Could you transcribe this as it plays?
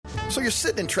So you're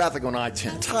sitting in traffic on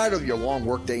I-10, tired of your long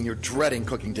workday and you're dreading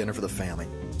cooking dinner for the family.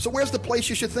 So where's the place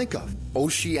you should think of?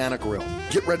 Oceana Grill.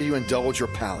 Get ready to indulge your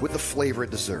palate with the flavor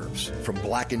it deserves. From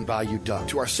blackened bayou duck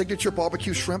to our signature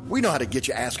barbecue shrimp, we know how to get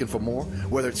you asking for more.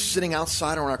 Whether it's sitting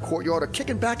outside or in our courtyard or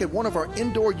kicking back at one of our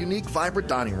indoor, unique, vibrant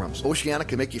dining rooms, Oceana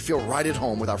can make you feel right at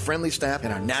home with our friendly staff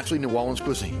and our naturally New Orleans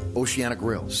cuisine. Oceana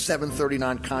Grill,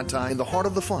 739 Conti in the heart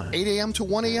of the fun, 8 a.m. to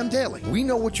 1 a.m. daily. We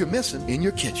know what you're missing in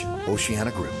your kitchen.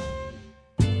 Oceana Grill.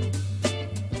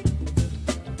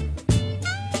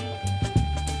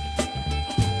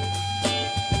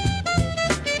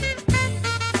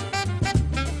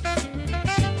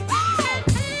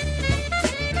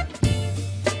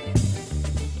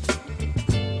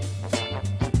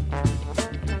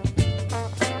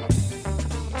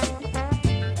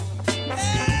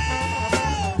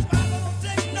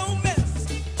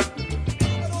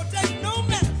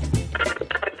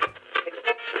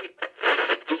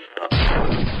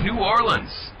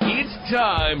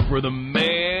 For the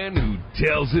man who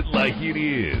tells it like it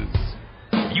is.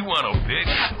 You want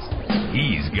opinions?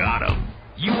 He's got 'em.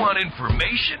 You want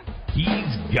information?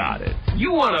 He's got it.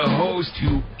 You want a host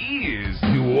who is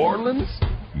New Orleans?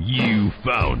 You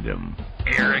found him.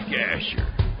 Eric Asher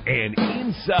and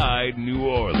Inside New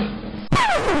Orleans.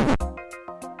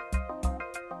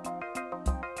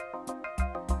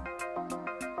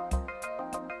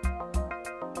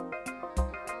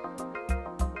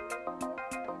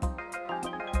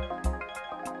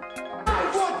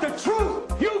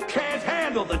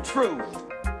 The truth.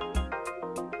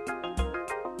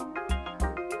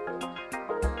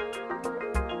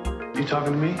 You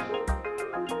talking to me?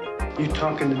 You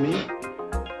talking to me?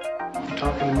 You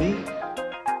talking to me?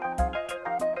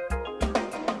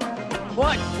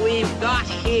 What we've got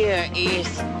here is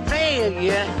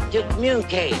failure to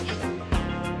communicate.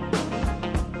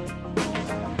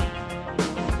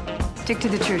 Stick to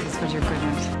the truth is what you're good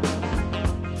at.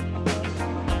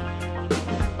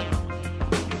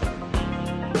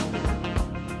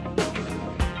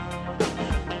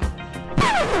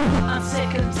 I'm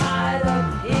sick and tired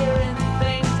of hearing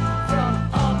things from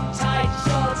uptight,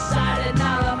 short-sighted,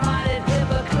 narrow-minded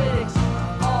hypocrites.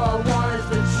 All I want is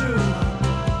the truth.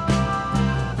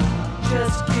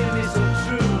 Just give me some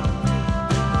truth.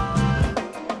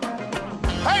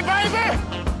 Hey, baby!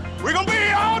 We're gonna be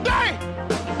here all day!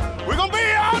 We're gonna be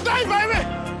here all day, baby!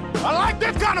 I like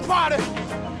this kind of party!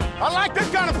 I like this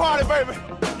kind of party, baby!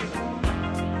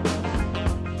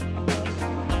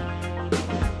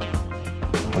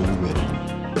 Are you ready?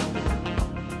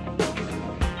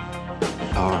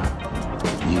 Are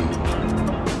you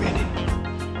ready?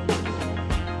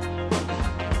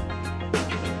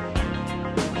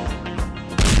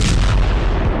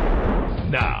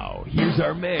 Now, here's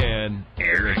our man,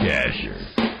 Eric Asher.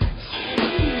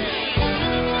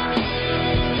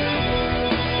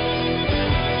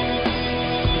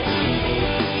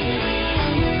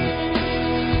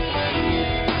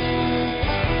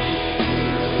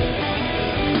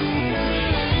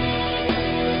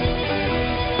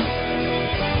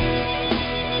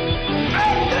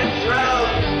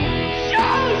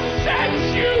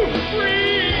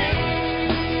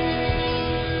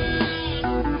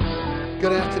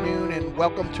 Good afternoon and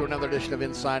welcome to another edition of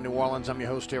Inside New Orleans. I'm your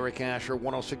host, Eric Asher,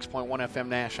 106.1 FM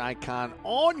Nash Icon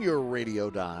on your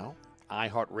radio dial,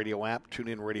 iHeartRadio app,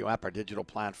 TuneIn Radio app, our digital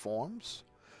platforms.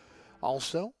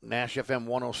 Also,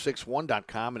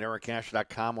 NashFM1061.com and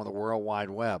EricAsher.com on the World Wide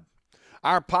Web.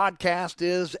 Our podcast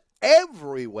is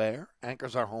everywhere.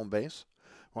 Anchor's our home base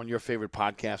on your favorite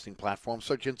podcasting platform.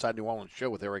 Search Inside New Orleans Show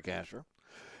with Eric Asher.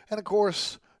 And, of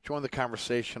course, join the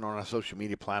conversation on our social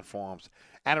media platforms.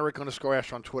 At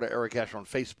Eric_Asher on Twitter, Eric Asher on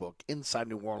Facebook, Inside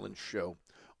New Orleans Show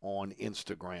on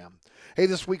Instagram. Hey,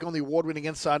 this week on the award-winning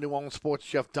Inside New Orleans Sports,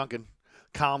 Jeff Duncan,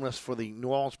 columnist for the New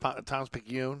Orleans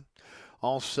Times-Picayune,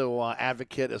 also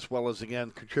advocate as well as,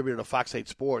 again, contributor to Fox 8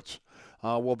 Sports,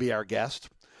 will be our guest.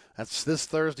 That's this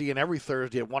Thursday and every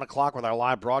Thursday at 1 o'clock with our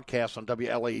live broadcast on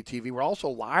WLAE-TV. We're also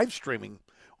live streaming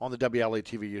on the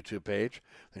WLAE-TV YouTube page.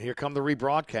 And here come the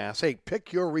rebroadcasts. Hey,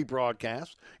 pick your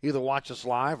rebroadcast. Either watch us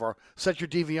live or set your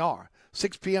DVR.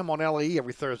 6 p.m. on LAE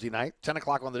every Thursday night, 10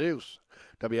 o'clock on the Deuce,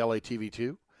 WLAE-TV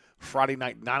 2. Friday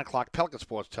night, 9 o'clock, Pelican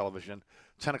Sports Television,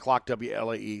 10 o'clock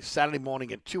WLAE. Saturday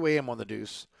morning at 2 a.m. on the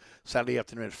Deuce. Saturday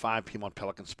afternoon at 5 p.m. on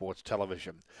Pelican Sports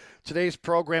Television. Today's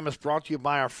program is brought to you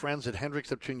by our friends at Hendrick's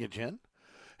Neptunia Gin.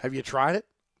 Have you tried it?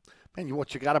 Man, you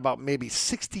got about maybe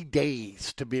 60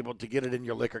 days to be able to get it in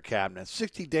your liquor cabinet.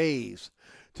 60 days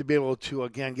to be able to,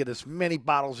 again, get as many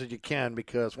bottles as you can,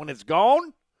 because when it's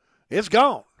gone, it's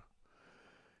gone.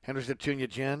 Hendrick's Neptunia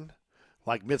Gin,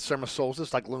 like Midsummer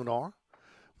Solstice, like Lunar.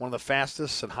 one of the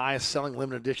fastest and highest-selling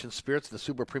limited edition spirits in the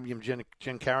super premium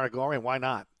gin category, and why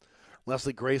not?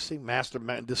 Leslie Gracie, master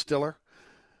distiller,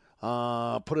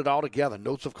 put it all together.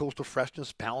 Notes of coastal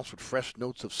freshness balanced with fresh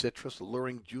notes of citrus,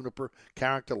 alluring juniper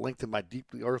character lengthened by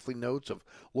deeply earthly notes of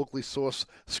locally sourced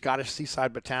Scottish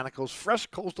seaside botanicals, fresh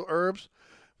coastal herbs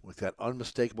with that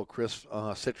unmistakable crisp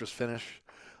citrus finish.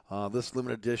 This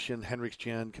limited edition Hendrick's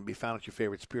Gin can be found at your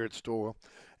favorite spirit store,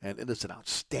 and it is an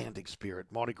outstanding spirit.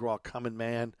 Mardi Gras coming,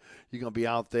 man. You're going to be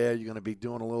out there. You're going to be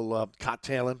doing a little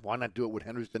cocktailing. Why not do it with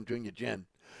Hendrick's Gin Gin?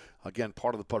 Again,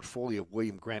 part of the portfolio of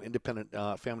William Grant, independent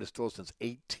family distiller since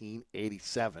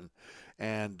 1887.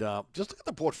 And just look at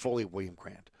the portfolio of William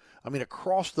Grant. I mean,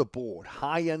 across the board,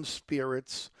 high-end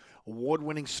spirits,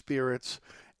 award-winning spirits.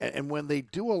 And when they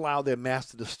do allow their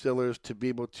master distillers to be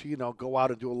able to, go out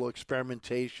and do a little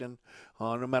experimentation,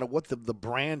 no matter what the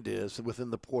brand is within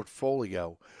the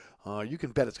portfolio, you can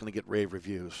bet it's going to get rave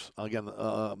reviews. Again,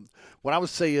 what I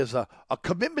would say is a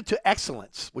commitment to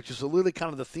excellence, which is really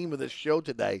kind of the theme of this show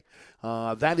today.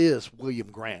 That is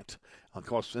William Grant. Of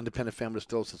course, independent family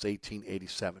distiller since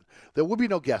 1887. There will be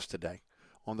no guest today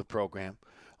on the program.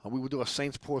 We will do a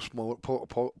Saints post-mortem.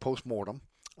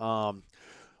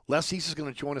 Les East is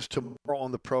going to join us tomorrow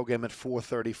on the program at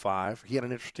 4:35. He had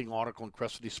an interesting article on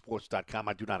CrestCitySports.com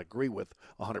I do not agree with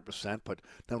 100%, but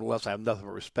nevertheless, I have nothing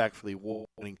but respect for the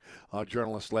award-winning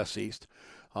journalist Les East.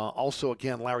 Also,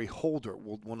 again, Larry Holder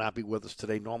will not be with us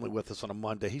today, normally with us on a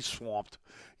Monday. He's swamped.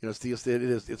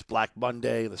 It's Black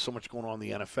Monday. There's so much going on in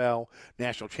the NFL.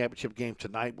 National Championship game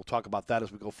tonight. We'll talk about that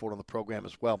as we go forward on the program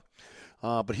as well.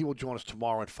 But he will join us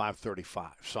tomorrow at 5:35.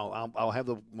 So I'll have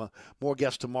more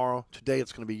guests tomorrow. Today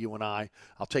it's going to be you and I.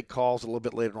 I'll take calls a little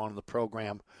bit later on in the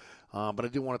program. But I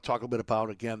do want to talk a bit about,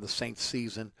 again, the Saints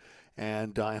season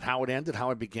and how it ended,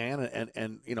 how it began,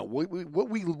 and what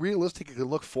we realistically can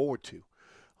look forward to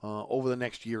over the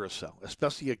next year or so.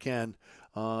 Especially, again,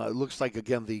 it looks like,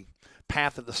 again, the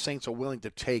path that the Saints are willing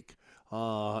to take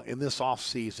in this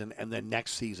offseason and then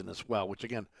next season as well, which,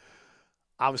 again,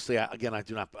 obviously, I do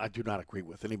not agree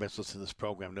with. Anybody that's listening to this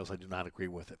program knows I do not agree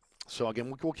with it. So,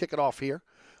 again, we'll kick it off here.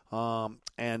 Again,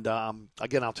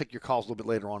 I'll take your calls a little bit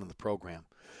later on in the program.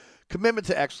 Commitment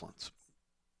to excellence.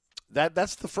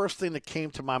 That's the first thing that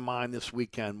came to my mind this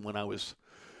weekend when I was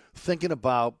thinking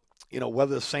about,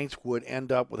 whether the Saints would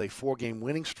end up with a 4-game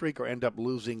winning streak or end up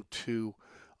losing to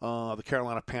the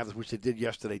Carolina Panthers, which they did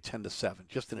yesterday 10-7.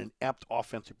 Just an inept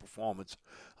offensive performance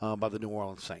by the New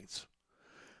Orleans Saints.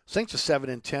 Saints are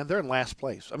 7-10. They're in last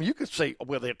place. I mean, you could say,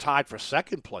 well, they're tied for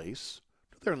second place.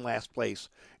 They're in last place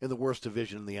in the worst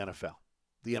division in the NFL,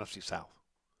 the NFC South.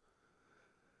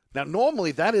 Now,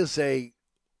 normally that is a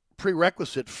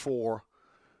prerequisite for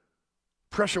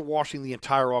pressure washing the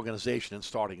entire organization and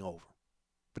starting over,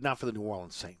 but not for the New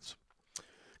Orleans Saints.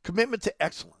 Commitment to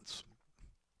excellence.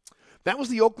 That was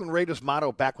the Oakland Raiders'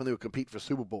 motto back when they would compete for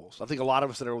Super Bowls. I think a lot of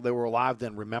us that were alive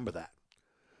then remember that.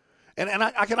 And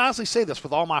I can honestly say this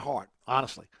with all my heart,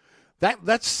 honestly.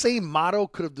 That same motto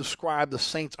could have described the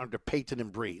Saints under Peyton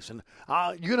and Breeze. And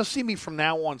you're going to see me from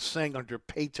now on saying under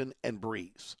Peyton and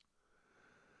Breeze.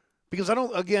 Because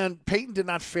Peyton did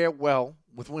not fare well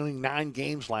with winning 9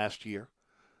 games last year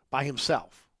by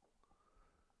himself.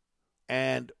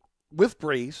 And with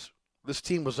Breeze, this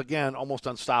team was, again, almost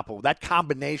unstoppable. That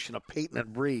combination of Peyton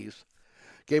and Breeze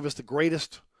gave us the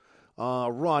greatest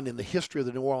run in the history of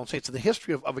the New Orleans Saints, in the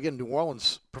history of again, New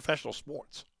Orleans professional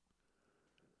sports.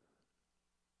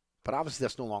 But obviously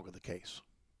that's no longer the case.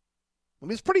 I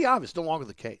mean, it's pretty obvious, no longer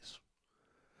the case.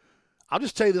 I'll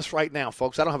just tell you this right now,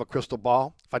 folks. I don't have a crystal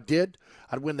ball. If I did,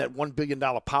 I'd win that $1 billion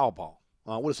Powerball.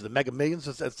 What is it, the Mega Millions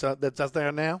that's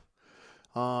there now?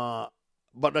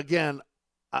 But again,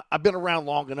 I've been around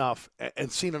long enough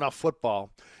and seen enough football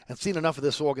and seen enough of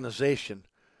this organization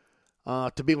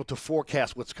to be able to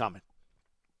forecast what's coming.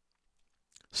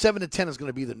 7-10 is going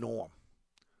to be the norm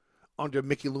under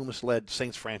Mickey Loomis-led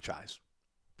Saints franchise.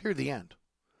 Period. The end.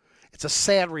 It's a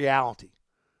sad reality,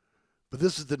 but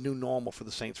this is the new normal for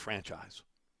the Saints franchise.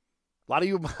 A lot of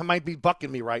you might be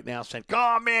bucking me right now saying,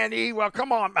 "Oh, man, well,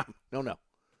 come on." No.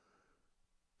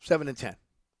 7-10.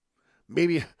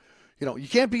 Maybe, you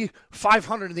can't be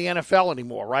 500 in the NFL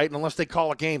anymore, right? Unless they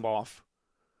call a game off.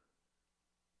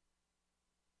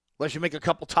 Unless you make a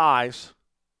couple ties.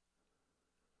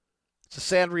 It's a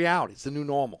sad reality. It's the new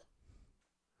normal.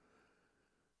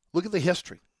 Look at the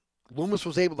history. Loomis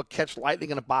was able to catch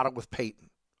lightning in a bottle with Peyton.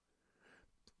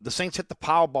 The Saints hit the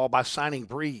Powerball by signing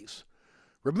Breeze.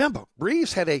 Remember,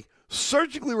 Breeze had a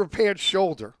surgically repaired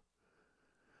shoulder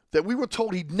that we were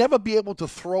told he'd never be able to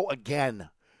throw again,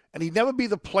 and he'd never be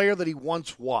the player that he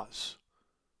once was.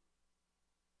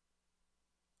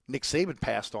 Nick Saban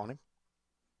passed on him.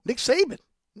 Nick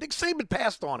Saban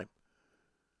passed on him.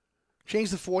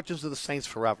 Changed the fortunes of the Saints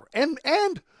forever. And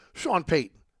Sean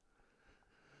Payton.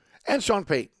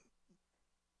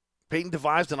 Payton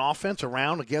devised an offense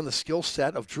around, again, the skill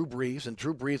set of Drew Brees, and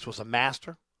Drew Brees was a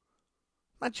master,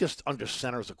 not just under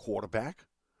center as a quarterback,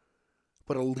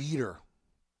 but a leader.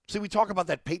 See, we talk about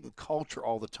that Payton culture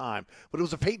all the time, but it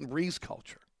was a Payton Brees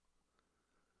culture.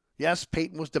 Yes,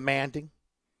 Payton was demanding.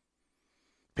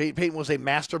 Payton was a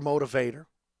master motivator,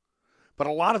 but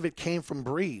a lot of it came from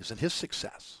Brees and his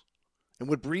success and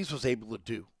what Brees was able to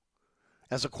do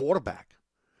as a quarterback.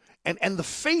 And the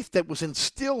faith that was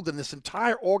instilled in this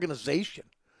entire organization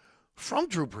from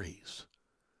Drew Brees.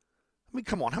 I mean,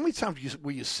 come on. How many times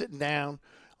were you sitting down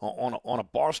on a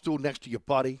bar stool next to your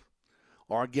buddy,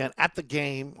 or, again, at the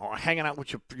game, or hanging out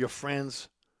with your friends,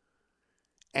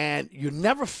 and you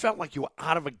never felt like you were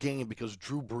out of a game because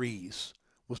Drew Brees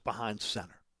was behind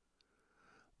center?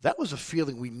 That was a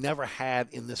feeling we never had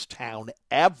in this town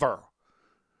ever.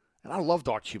 And I loved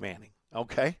Archie Manning,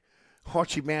 okay?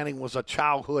 Archie Manning was a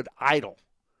childhood idol.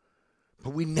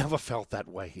 But we never felt that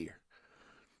way here.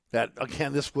 That,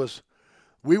 again,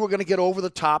 we were going to get over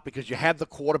the top because you had the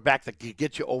quarterback that could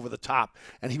get you over the top.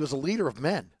 And he was a leader of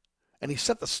men. And he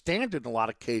set the standard in a lot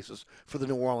of cases for the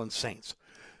New Orleans Saints.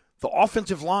 The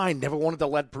offensive line never wanted to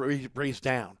let Brees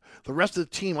down. The rest of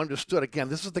the team understood, again,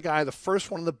 this is the guy, the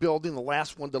first one in the building, the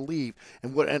last one to leave,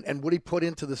 and what he put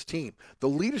into this team. The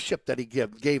leadership that he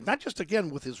gave, not just,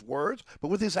 again, with his words, but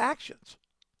with his actions.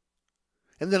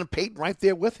 And then Peyton right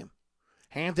there with him,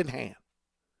 hand in hand.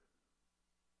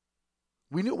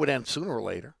 We knew it would end sooner or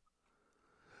later.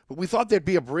 But we thought there'd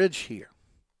be a bridge here.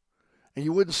 And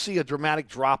you wouldn't see a dramatic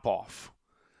drop-off.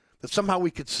 That somehow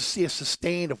we could see a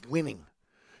sustain of winning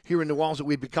here in New Orleans that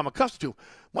we've become accustomed to,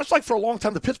 much like for a long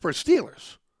time the Pittsburgh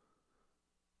Steelers.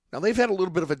 Now, they've had a little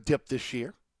bit of a dip this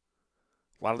year.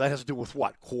 A lot of that has to do with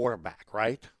what? Quarterback,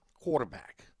 right?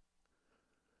 Quarterback.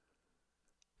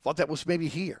 Thought that was maybe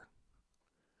here.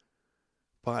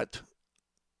 But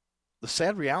the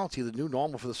sad reality of the new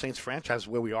normal for the Saints franchise is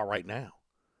where we are right now.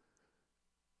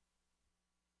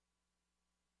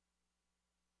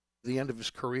 The end of his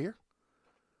career.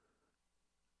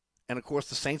 And, of course,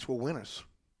 the Saints were winners.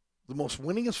 One of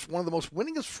the most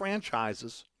winningest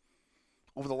franchises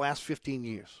over the last 15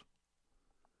 years.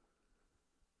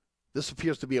 This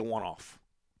appears to be a one-off.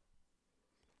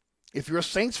 If you're a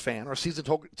Saints fan or a season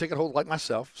ticket holder like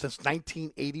myself since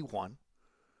 1981,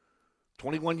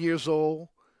 21 years old,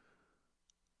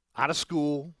 out of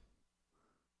school,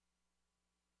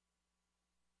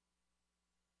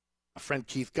 my friend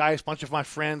Keith Geis, a bunch of my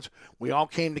friends, we all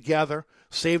came together,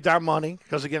 saved our money,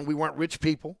 because, again, we weren't rich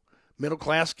people.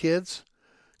 Middle-class kids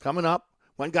coming up,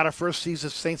 went and got our first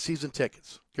Saints season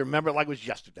tickets. You remember it like it was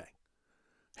yesterday.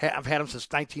 I've had them since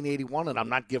 1981, and I'm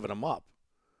not giving them up.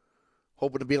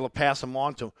 Hoping to be able to pass them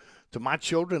on to my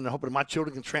children, and hoping my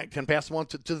children can pass them on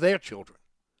to their children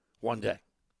one day.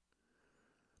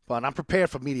 But I'm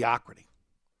prepared for mediocrity,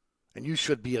 and you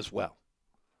should be as well.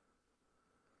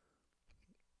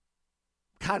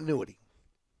 Continuity.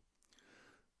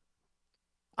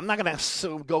 I'm not going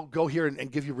to go here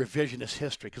and give you revisionist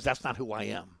history because that's not who I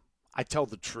am. I tell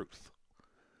the truth.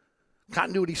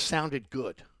 Continuity sounded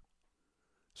good.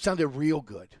 Sounded real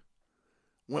good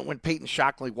when Peyton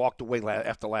shockingly walked away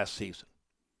after last season.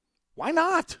 Why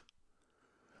not?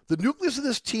 The nucleus of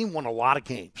this team won a lot of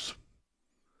games.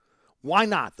 Why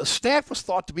not? The staff was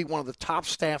thought to be one of the top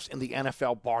staffs in the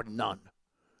NFL, bar none.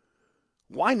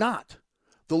 Why not?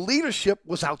 The leadership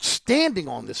was outstanding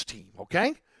on this team,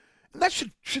 okay? And that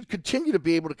should continue to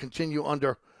be able to continue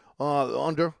under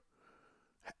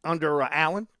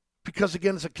Allen, because,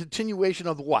 again, it's a continuation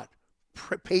of what?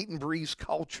 Peyton Brees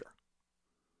culture.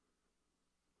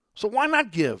 So why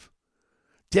not give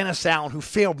Dennis Allen, who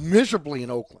failed miserably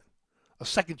in Oakland, a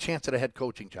second chance at a head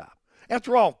coaching job?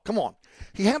 After all, come on.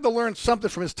 He had to learn something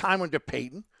from his time under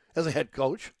Peyton as a head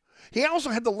coach. He also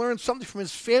had to learn something from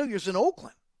his failures in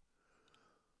Oakland.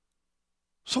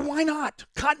 So why not?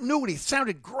 Continuity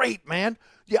sounded great, man.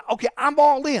 Yeah, okay, I'm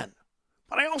all in.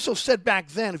 But I also said back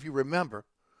then, if you remember,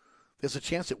 there's a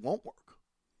chance it won't work.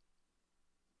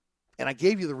 And I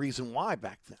gave you the reason why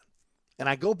back then. And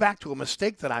I go back to a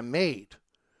mistake that I made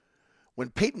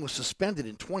when Peyton was suspended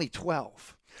in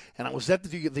 2012. And I was at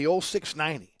the old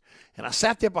 690. And I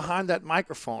sat there behind that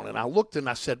microphone, and I looked and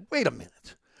I said, wait a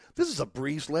minute. This is a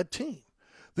Brees-led team.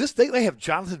 They have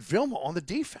Jonathan Vilma on the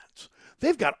defense.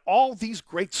 They've got all these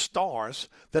great stars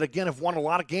that, again, have won a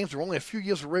lot of games. They're only a few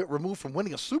years removed from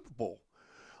winning a Super Bowl.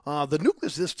 The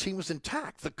nucleus of this team is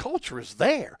intact. The culture is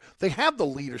there. They have the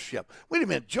leadership. Wait a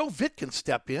minute, Joe Vitt can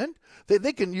step in.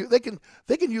 They can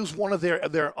use one of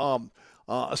their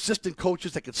assistant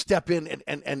coaches that can step in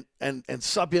and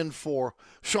sub in for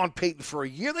Sean Payton for a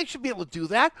year. They should be able to do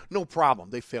that. No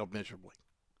problem. They failed miserably.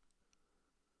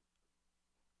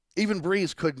 Even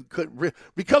Breeze couldn't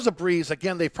because of Breeze.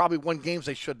 Again, they probably won games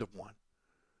they shouldn't have won.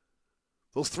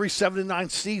 Those 3 7-9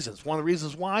 seasons. One of the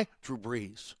reasons why, Drew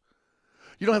Brees.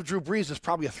 You don't have Drew Brees, it's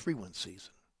probably a 3-win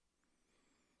season.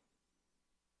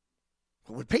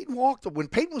 But when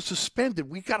Peyton was suspended,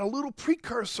 we got a little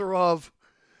precursor of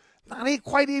not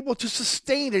quite able to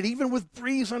sustain it, even with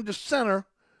Brees under center,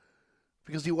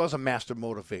 because he was a master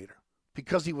motivator,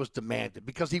 because he was demanded,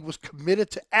 because he was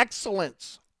committed to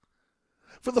excellence.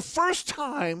 For the first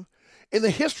time in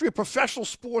the history of professional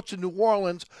sports in New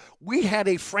Orleans, we had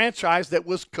a franchise that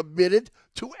was committed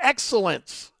to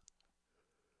excellence.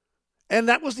 And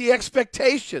that was the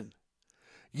expectation.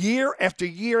 Year after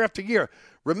year after year.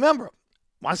 Remember,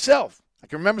 myself, I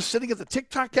can remember sitting at the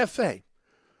TikTok Cafe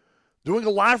doing a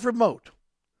live remote.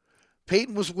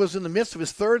 Peyton was in the midst of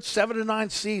his third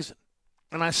 7-9 season.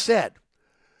 And I said,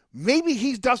 maybe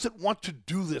he doesn't want to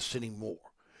do this anymore.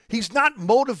 He's not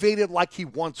motivated like he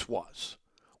once was.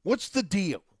 What's the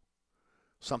deal?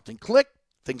 Something clicked.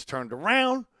 Things turned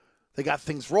around. They got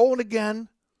things rolling again.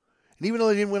 And even though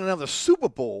they didn't win another Super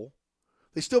Bowl,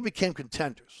 they still became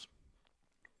contenders.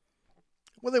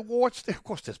 Were there warts? Of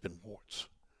course there's been warts.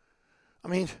 I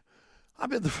mean,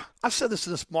 I've said this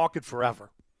in this market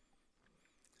forever.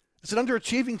 It's an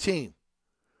underachieving team.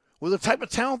 With the type of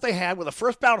talent they had, with a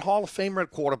first-ballot Hall of Famer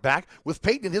at quarterback, with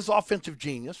Peyton and his offensive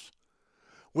genius,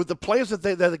 with the players that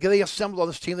they assembled on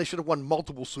this team, they should have won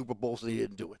multiple Super Bowls, and they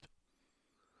didn't do it.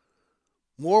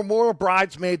 More a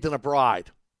bridesmaid than a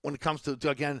bride when it comes to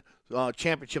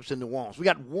championships in New Orleans. We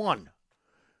got one.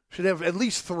 Should have at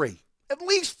least 3. At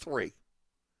least 3.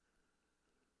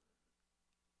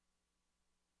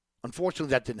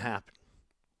 Unfortunately, that didn't happen.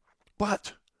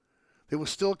 But there was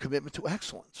still a commitment to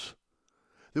excellence.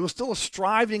 There was still a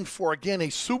striving for, again, a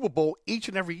Super Bowl each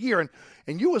and every year.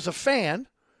 And you as a fan,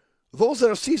 those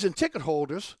that are season ticket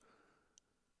holders,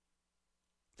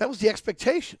 that was the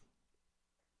expectation.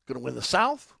 Going to win the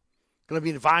South, going to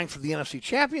be vying for the NFC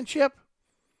Championship,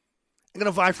 and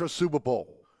going to vie for a Super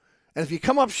Bowl. And if you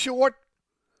come up short,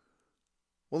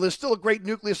 well, there's still a great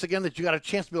nucleus again that you got a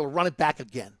chance to be able to run it back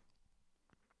again.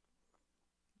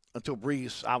 Until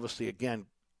Brees, obviously, again,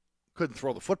 couldn't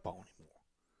throw the football anymore.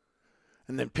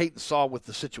 And then Peyton saw what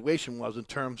the situation was in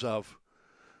terms of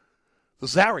the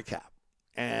salary cap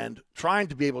and trying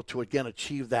to be able to, again,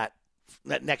 achieve that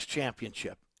next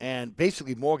championship and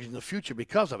basically mortgaging the future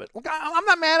because of it. Look, I'm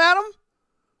not mad at him.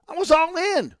 I was all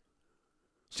in.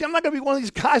 See, I'm not going to be one of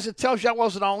these guys that tells you I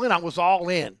wasn't all in. I was all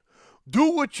in.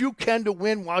 Do what you can to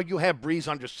win while you have Brees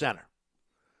under center.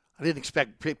 I didn't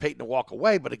expect Peyton to walk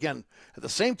away, but again, at the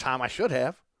same time, I should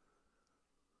have.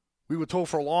 We were told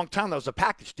for a long time that was a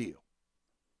package deal.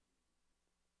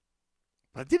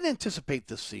 But I didn't anticipate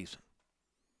this season.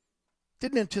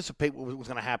 Didn't anticipate what was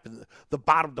going to happen, the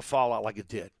bottom to fall out like it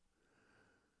did.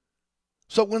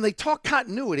 So when they talk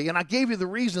continuity, and I gave you the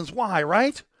reasons why,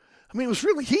 right? I mean, it was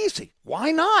really easy.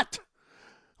 Why not?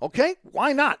 Okay,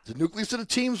 why not? The nucleus of the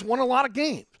teams won a lot of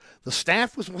games. The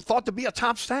staff was thought to be a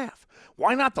top staff.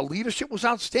 Why not? The leadership was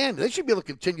outstanding. They should be able to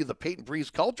continue the Peyton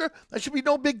Brees culture. That should be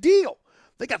no big deal.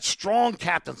 They got strong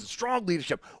captains and strong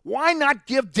leadership. Why not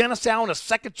give Dennis Allen a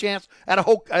second chance at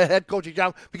a head coaching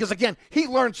job? Because, again, he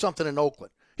learned something in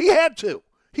Oakland. He had to.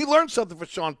 He learned something for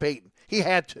Sean Payton. He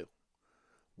had to.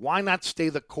 Why not stay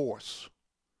the course?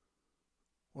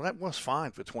 Well, that was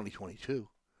fine for 2022.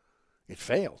 It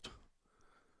failed.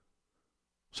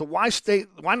 So why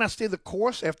not stay the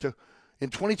course in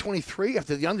 2023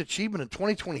 after the underachievement in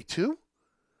 2022?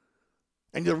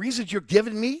 And the reasons you're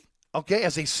giving me, okay,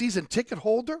 as a season ticket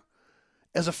holder,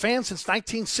 as a fan since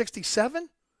 1967,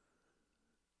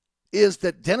 is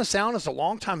that Dennis Allen is a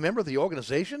longtime member of the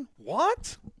organization?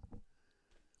 What?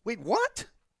 Wait, what?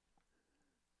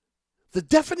 The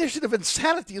definition of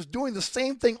insanity is doing the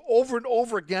same thing over and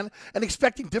over again and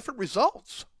expecting different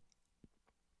results.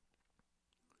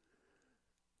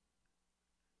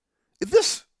 If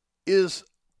this is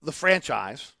the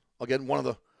franchise, again,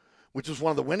 which is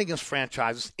one of the winningest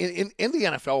franchises in the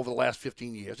NFL over the last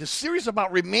 15 years, is serious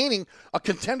about remaining a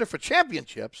contender for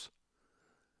championships,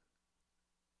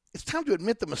 it's time to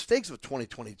admit the mistakes of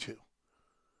 2022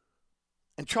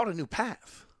 and chart a new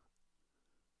path.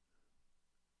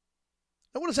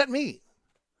 Now, what does that mean?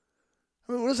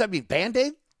 I mean, what does that mean?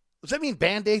 Band-Aid? Does that mean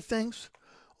Band-Aid things?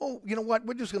 Oh, you know what?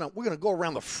 We're gonna go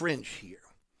around the fringe here.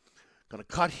 Going to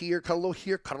cut here, cut a little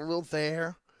here, cut a little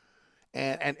there.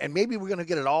 And maybe we're going to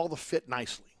get it all to fit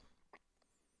nicely.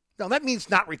 Now, that means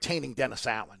not retaining Dennis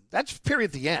Allen. That's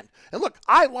period the end. And look,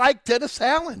 I like Dennis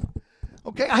Allen.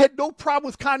 Okay, I had no problem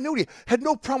with continuity. Had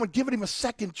no problem with giving him a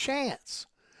second chance.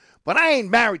 But I ain't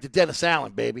married to Dennis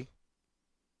Allen, baby.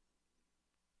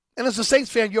 And as a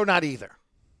Saints fan, you're not either.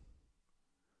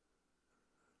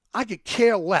 I could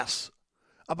care less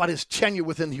about his tenure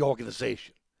within the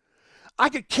organization. I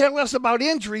could care less about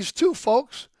injuries too,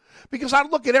 folks, because I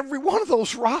look at every one of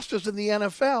those rosters in the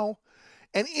NFL,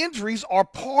 and injuries are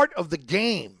part of the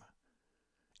game.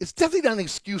 It's definitely not an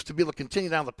excuse to be able to continue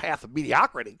down the path of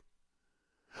mediocrity.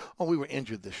 Oh, we were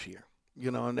injured this year,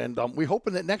 and we're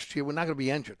hoping that next year we're not going to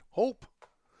be injured. Hope.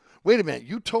 Wait a minute.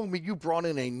 You told me you brought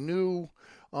in a new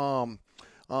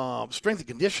strength and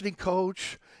conditioning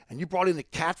coach, and you brought in the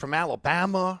cat from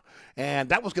Alabama, and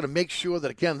that was going to make sure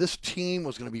that, again, this team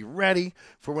was going to be ready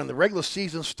for when the regular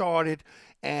season started,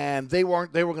 and they were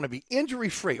going to be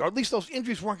injury-free, or at least those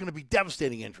injuries weren't going to be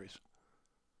devastating injuries.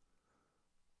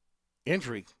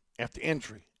 Injury after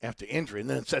injury after injury. And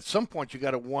then at some point you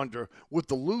got to wonder, with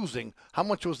the losing, how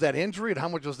much was that injury and how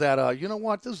much was that, you know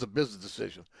what, this is a business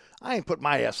decision. I ain't put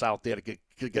my ass out there to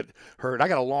get hurt. I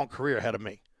got a long career ahead of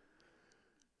me.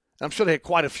 And I'm sure they had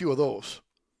quite a few of those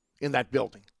in that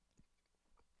building.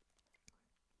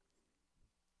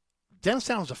 Dennis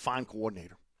Allen's a fine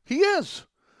coordinator. He is.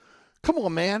 Come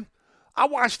on, man. I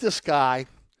watched this guy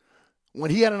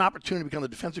when he had an opportunity to become the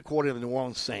defensive coordinator of the New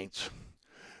Orleans Saints,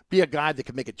 be a guy that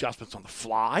could make adjustments on the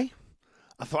fly.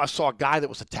 I saw a guy that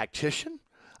was a tactician.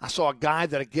 I saw a guy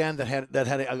that, again, that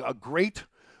had a great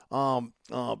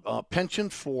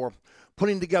penchant for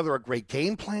putting together a great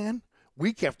game plan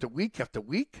week after week after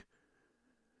week,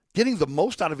 getting the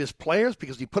most out of his players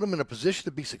because he put them in a position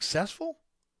to be successful.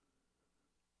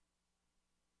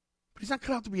 But he's not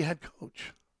cut out to be a head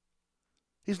coach.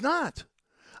 He's not.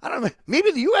 I don't know.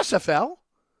 Maybe the USFL,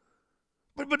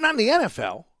 but not in the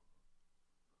NFL.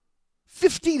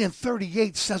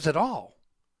 15-38 says it all.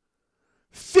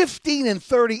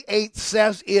 15-38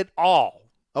 says it all.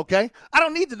 Okay? I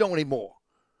don't need to know anymore.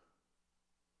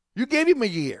 You gave him a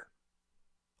year.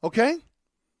 Okay?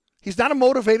 He's not a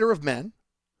motivator of men.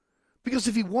 Because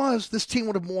if he was, this team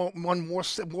would have won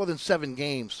more than 7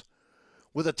 games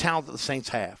with the talent that the Saints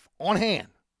have on hand.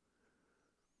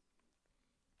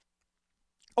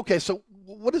 Okay, so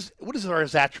what are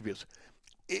his attributes?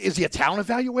 Is he a talent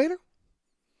evaluator?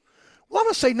 Well, I'm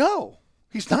going to say no.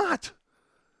 He's not.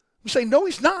 I'm going to say no,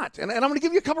 he's not. And I'm going to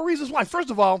give you a couple reasons why.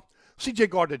 First of all, C.J.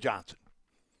 Gardner-Johnson.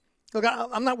 Look,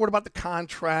 I'm not worried about the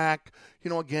contract.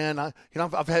 Again,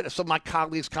 I've had some of my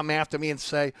colleagues come after me and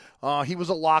say he was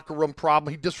a locker room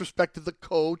problem. He disrespected the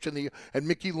coach and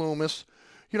Mickey Loomis.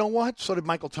 You know what? So did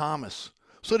Michael Thomas.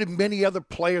 So did many other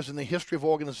players in the history of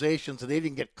organizations, and they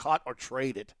didn't get cut or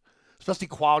traded, especially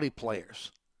quality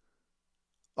players.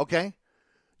 Okay?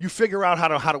 You figure out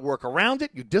how to work around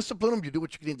it. You discipline them. You do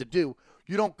what you need to do.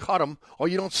 You don't cut them, or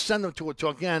you don't send them to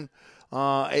again,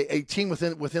 a team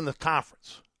within the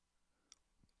conference.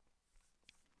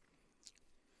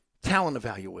 Talent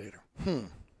evaluator.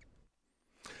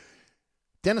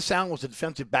 Dennis Allen was a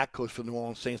defensive back coach for the New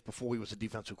Orleans Saints before he was a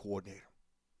defensive coordinator.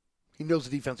 He knows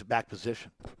the defensive back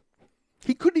position.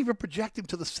 He couldn't even project him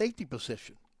to the safety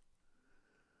position.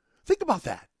 Think about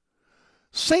that.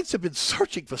 Saints have been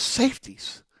searching for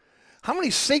safeties. How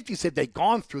many safeties have they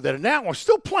gone through that are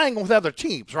still playing with other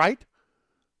teams, right?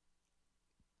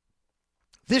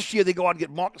 This year they go out and get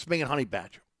Marcus May and Honey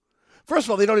Badger. First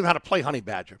of all, they don't even know how to play Honey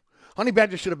Badger. Honey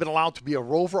Badger should have been allowed to be a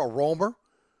rover, a roamer.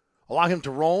 Allow him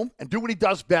to roam and do what he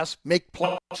does best, make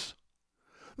plays.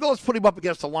 No, let's put him up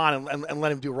against the line and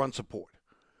let him do run support.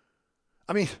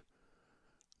 I mean,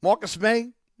 Marcus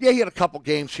May, yeah, he had a couple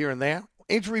games here and there.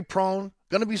 Injury prone,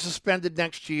 going to be suspended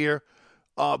next year.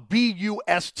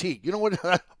 B-U-S-T. You know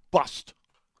what? Bust.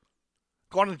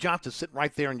 Gardner-Johnson sitting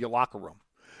right there in your locker room.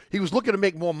 He was looking to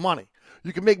make more money.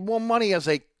 You can make more money as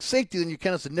a safety than you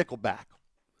can as a nickelback.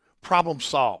 Problem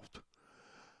solved.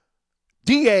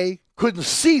 D.A. couldn't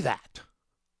see that.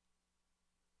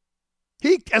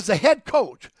 He, as a head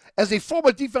coach, as a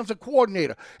former defensive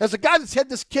coordinator, as a guy that's had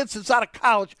this kid since out of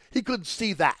college, he couldn't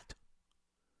see that.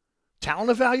 Talent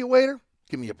evaluator?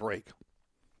 Give me a break.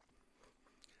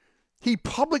 He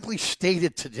publicly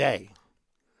stated today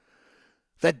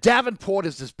that Davenport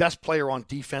is his best player on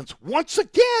defense. Once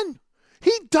again,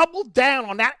 he doubled down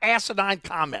on that asinine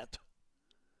comment.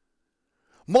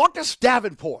 Marcus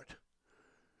Davenport.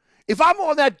 If I'm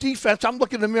on that defense, I'm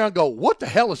looking in the mirror and go, what the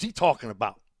hell is he talking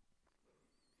about?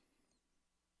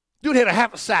 Dude had a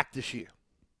half a sack this year.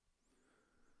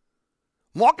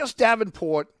 Marcus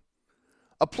Davenport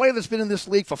a player that's been in this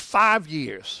league for 5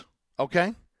 years,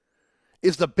 okay,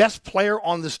 is the best player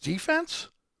on this defense,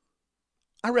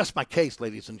 I rest my case,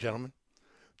 ladies and gentlemen.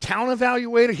 Talent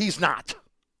evaluator, he's not.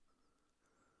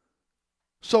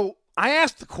 So I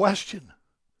asked the question,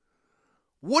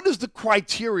 what is the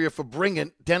criteria for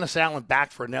bringing Dennis Allen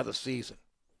back for another season?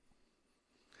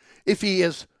 If he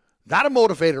is not a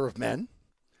motivator of men,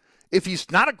 if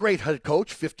he's not a great head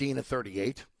coach,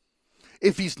 15-38,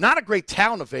 if he's not a great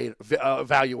talent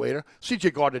evaluator,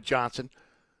 C.J. Gardner-Johnson,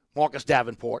 Marcus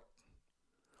Davenport,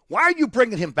 why are you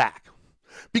bringing him back?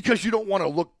 Because you don't want to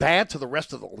look bad to the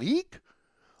rest of the league?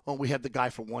 Oh, we had the guy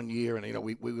for 1 year, and,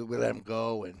 we let him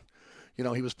go, and,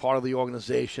 he was part of the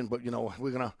organization, but, we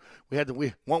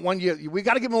want 1 year. We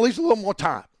got to give him at least a little more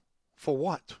time. For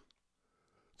what?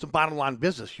 It's a bottom line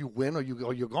business. You win or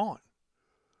you're gone.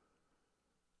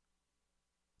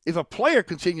 If a player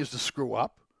continues to screw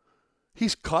up,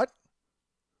 he's cut,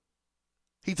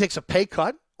 he takes a pay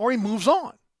cut, or he moves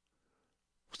on.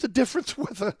 What's the difference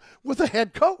with a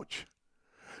head coach?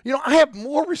 I have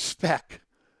more respect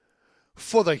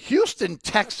for the Houston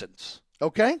Texans,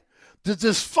 okay? The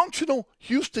dysfunctional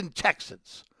Houston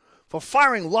Texans for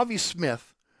firing Lovie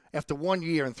Smith after 1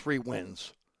 year and 3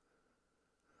 wins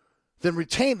than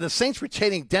the Saints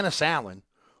retaining Dennis Allen,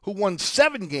 who won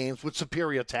 7 games with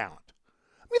superior talent.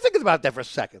 I mean, think about that for a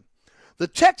second. The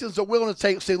Texans are willing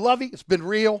to say, Lovie, it's been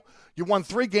real. You won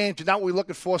 3 games. You're not what we're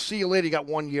looking for. See you later. You got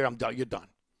 1 year. I'm done. You're done.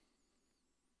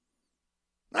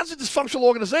 That's a dysfunctional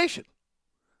organization.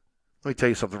 Let me tell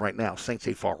you something right now. Saints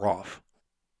ain't far off.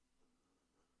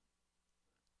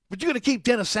 But you're going to keep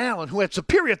Dennis Allen, who had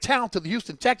superior talent to the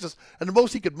Houston Texans, and the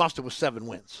most he could muster was 7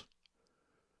 wins.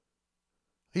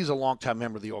 He's a longtime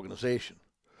member of the organization.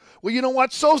 Well, you know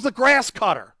what? So's the grass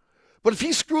cutter. But if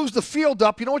he screws the field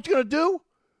up, you know what you're going to do?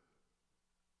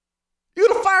 You're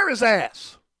going to fire his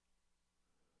ass.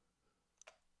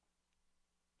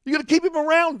 You're going to keep him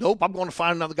around? Nope, I'm going to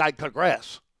find another guy to cut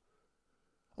grass.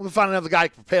 I'm going to find another guy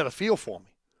to prepare the field for me.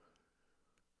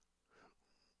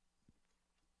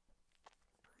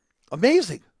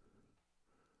 Amazing.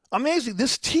 Amazing.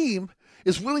 This team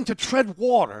is willing to tread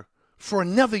water for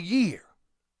another year.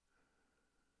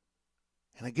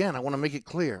 And again, I want to make it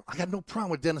clear, I got no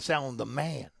problem with Dennis Allen, the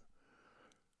man.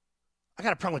 I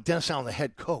got a problem with Dennis Allen, the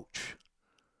head coach.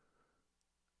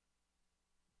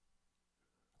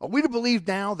 Are we to believe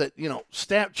now that,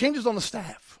 staff changes on the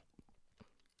staff?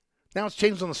 Now it's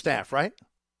changes on the staff, right?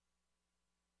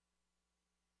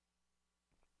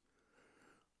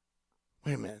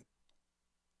 Wait a minute.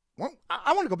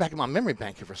 I want to go back in my memory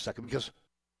bank here for a second, because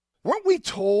weren't we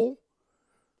told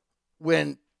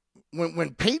when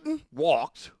Peyton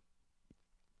walked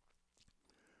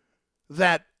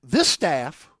that this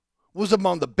staff was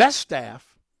among the best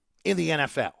staff in the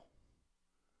NFL?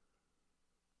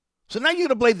 So now you're going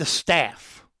to blame the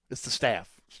staff. It's the staff.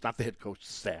 It's not the head coach, it's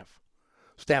the staff.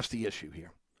 Staff's the issue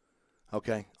here.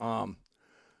 Okay?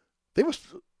 They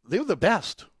were the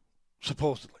best,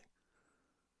 supposedly.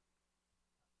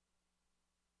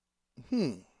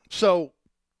 So,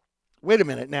 wait a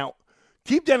minute. Now,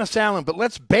 keep Dennis Allen, but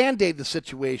let's Band-Aid the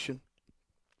situation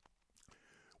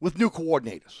with new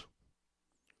coordinators.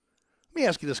 Let me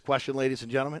ask you this question, ladies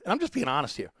and gentlemen, and I'm just being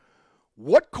honest here.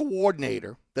 What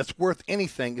coordinator that's worth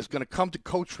anything is going to come to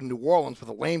coach for New Orleans with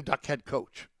a lame duck head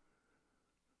coach?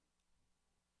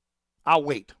 I'll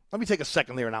wait. Let me take a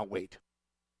second there and I'll wait.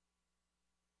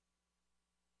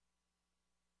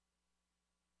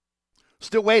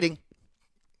 Still waiting.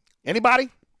 Anybody?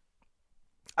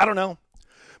 I don't know.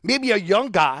 Maybe a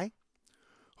young guy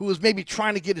who is maybe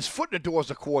trying to get his foot in the door as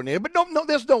a coordinator. But no,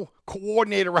 there's no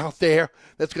coordinator out there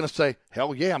that's going to say,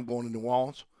 hell yeah, I'm going to New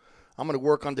Orleans. I'm going to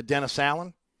work under Dennis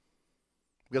Allen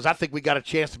because I think we got a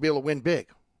chance to be able to win big.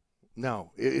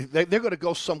 No, they're going to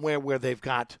go somewhere where they've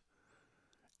got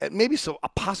maybe a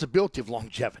possibility of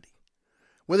longevity,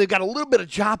 where they've got a little bit of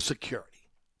job security.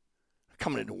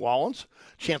 Coming to New Orleans,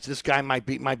 chance this guy might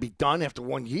be done after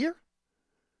 1 year.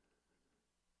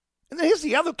 And then here's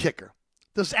the other kicker.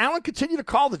 Does Allen continue to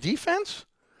call the defense?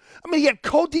 I mean, he had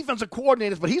co-defensive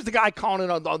coordinators, but he's the guy calling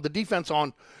it on the defense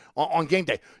on game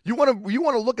day. You want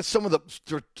to look at some of the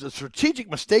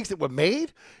strategic mistakes that were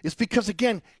made? It's because,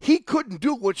 again, he couldn't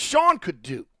do what Sean could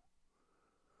do.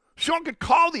 Sean could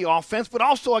call the offense, but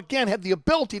also, again, had the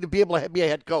ability to be able to be a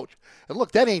head coach. And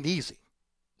look, that ain't easy.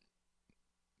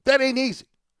 That ain't easy.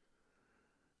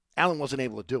 Allen wasn't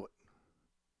able to do it.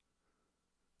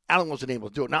 Allen wasn't able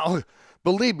to do it. Now,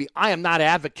 believe me, I am not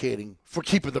advocating for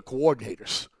keeping the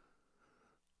coordinators.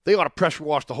 They ought to pressure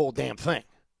wash the whole damn thing.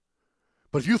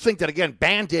 But if you think that, again,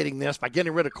 band-aiding this by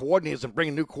getting rid of coordinators and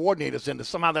bringing new coordinators in, that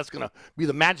somehow that's going to be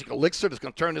the magic elixir that's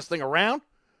going to turn this thing around,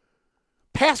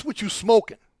 pass what you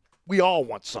smoking. We all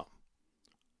want some.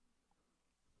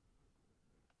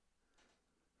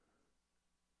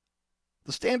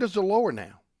 The standards are lower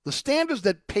now. The standards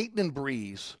that Peyton and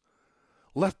Breeze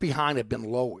left behind have been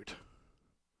lowered.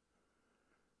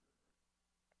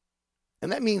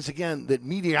 And that means, again, that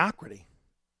mediocrity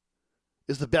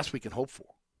is the best we can hope for.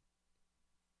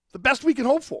 The best we can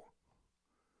hope for.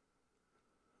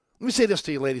 Let me say this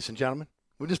to you, ladies and gentlemen.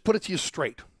 We'll just put it to you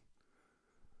straight.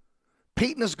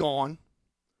 Peyton is gone,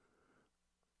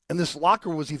 and this locker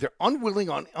was either unwilling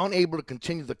or unable to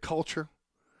continue the culture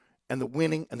and the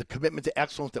winning and the commitment to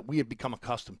excellence that we had become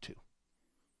accustomed to.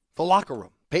 The locker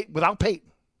room, without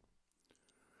Peyton.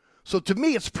 So to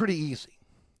me, it's pretty easy.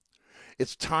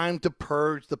 It's time to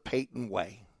purge the Peyton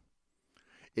way.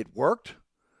 It worked,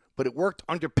 but it worked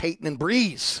under Peyton and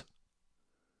Breeze.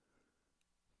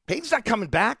 Peyton's not coming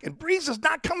back, and Breeze is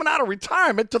not coming out of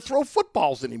retirement to throw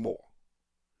footballs anymore.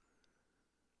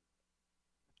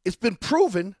 It's been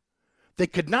proven they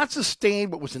could not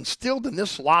sustain what was instilled in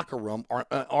this locker room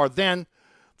or then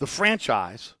the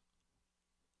franchise.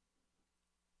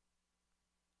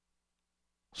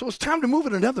 So it's time to move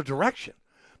in another direction.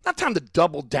 Not time to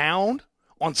double down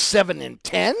on 7 and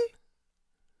 10.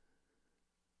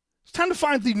 It's time to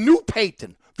find the new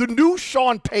Peyton, the new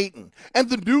Sean Payton, and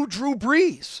the new Drew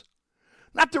Brees.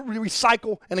 Not to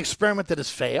recycle an experiment that has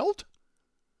failed.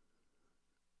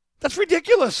 That's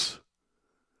ridiculous.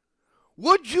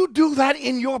 Would you do that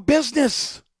in your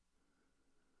business?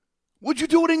 Would you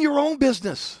do it in your own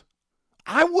business?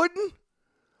 I wouldn't.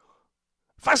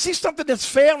 If I see something that's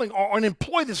failing or an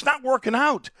employee that's not working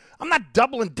out, I'm not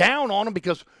doubling down on him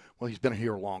because, well, he's been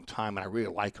here a long time and I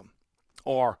really like him.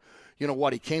 Or, you know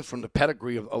what, he came from the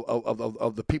pedigree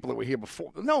of the people that were here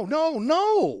before. No.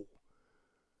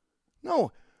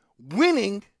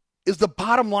 Winning is the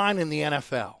bottom line in the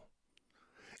NFL.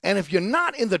 And if you're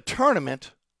not in the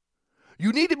tournament,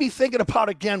 you need to be thinking about,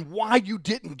 again, why you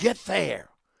didn't get there.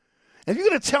 And if you're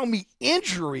going to tell me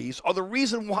injuries are the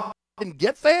reason why I didn't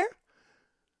get there,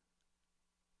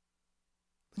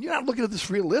 then you're not looking at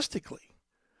this realistically.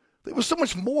 There was so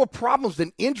much more problems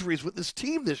than injuries with this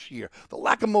team this year. The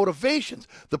lack of motivations,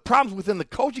 the problems within the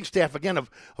coaching staff, again,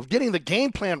 of getting the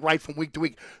game plan right from week to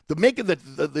week, making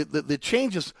the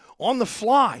changes on the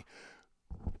fly,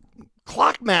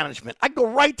 clock management. I go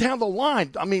right down the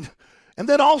line. I mean, and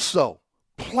then also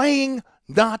playing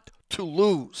not to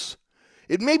lose.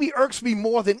 It maybe irks me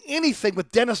more than anything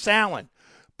with Dennis Allen.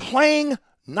 Playing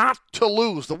not to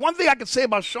lose. The one thing I could say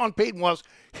about Sean Payton was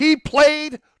he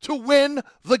played to win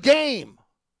the game.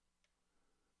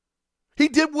 He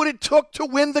did what it took to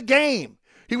win the game.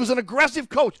 He was an aggressive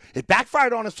coach. It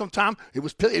backfired on us sometime.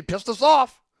 It pissed us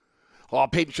off. Oh,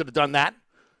 Payton should have done that.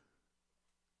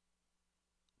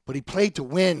 But he played to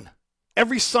win.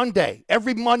 Every Sunday,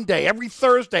 every Monday, every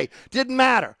Thursday. Didn't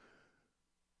matter.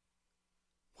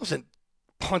 Wasn't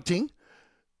punting.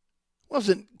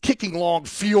 Wasn't kicking long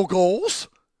field goals.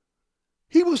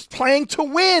 He was playing to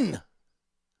win.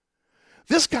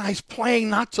 This guy's playing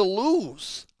not to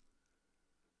lose.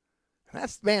 And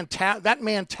that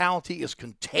mentality is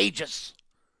contagious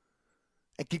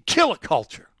and can kill a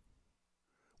culture,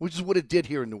 which is what it did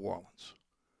here in New Orleans.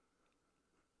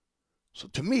 So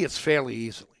to me, it's fairly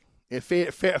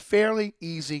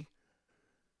easy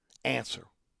answer.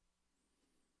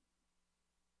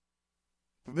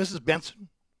 For Mrs. Benson,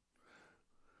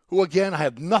 who, again, I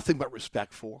have nothing but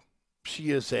respect for.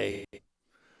 She is a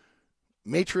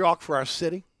matriarch for our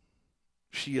city.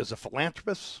 She is a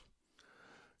philanthropist.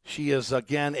 She is,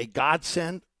 again, a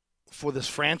godsend for this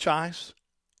franchise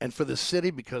and for this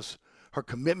city because her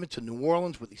commitment to New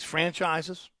Orleans with these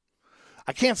franchises.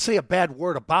 I can't say a bad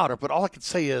word about her, but all I can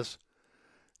say is,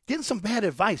 getting some bad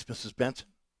advice, Mrs. Benson.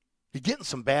 You're getting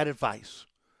some bad advice.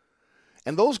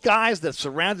 And those guys that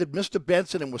surrounded Mr.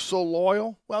 Benson and were so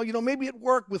loyal, well, you know, maybe it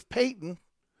worked with Peyton.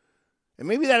 And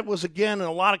maybe that was, again, in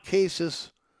a lot of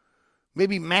cases,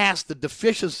 maybe masked the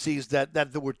deficiencies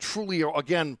that were truly,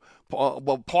 again,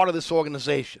 part of this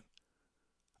organization,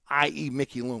 i.e.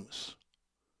 Mickey Loomis.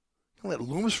 You let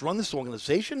Loomis run this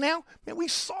organization now? Man, we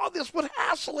saw this with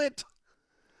Haslett.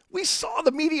 We saw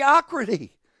the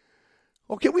mediocrity.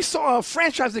 Okay, we saw a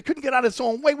franchise that couldn't get out of its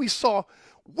own way. We saw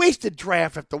wasted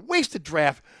draft after wasted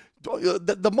draft.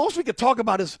 The most we could talk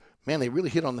about is, man, they really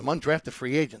hit on them undrafted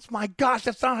free agents. My gosh,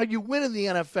 that's not how you win in the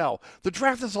NFL. The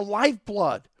draft is a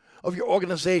lifeblood of your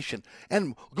organization.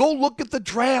 And go look at the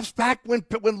drafts back when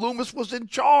Loomis was in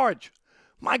charge.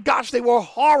 My gosh, they were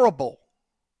horrible.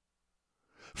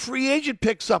 free agent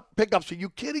pickups. Are you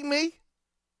kidding me?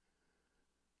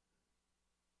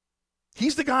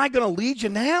 He's the guy going to lead you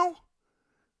now?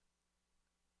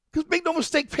 Because make no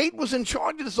mistake, Peyton was in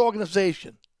charge of this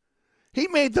organization. He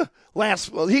made the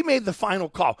final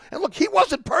call. And look, he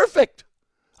wasn't perfect.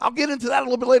 I'll get into that a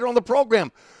little bit later on the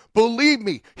program. Believe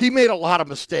me, he made a lot of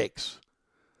mistakes.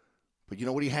 But you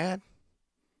know what he had?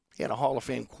 He had a Hall of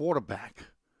Fame quarterback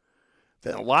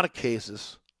that in a lot of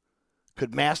cases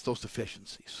could mask those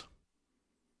deficiencies.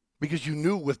 Because you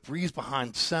knew with Breeze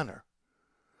behind center,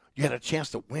 you had a chance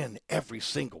to win every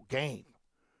single game.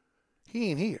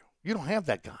 He ain't here. You don't have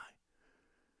that guy.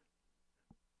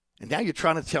 And now you're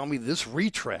trying to tell me this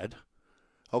retread,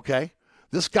 okay,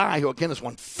 this guy who, again, has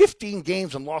won 15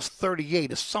 games and lost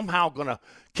 38 is somehow going to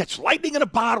catch lightning in a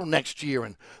bottle next year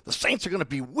and the Saints are going to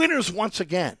be winners once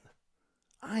again.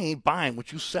 I ain't buying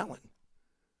what you're selling.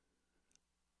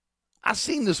 I've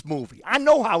seen this movie. I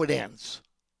know how it ends.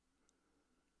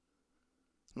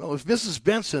 You know, if Mrs.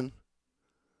 Benson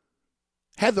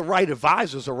had the right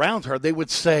advisors around her, they would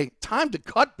say, time to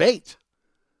cut bait.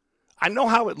 I know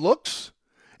how it looks,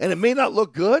 and it may not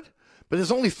look good, but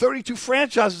there's only 32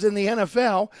 franchises in the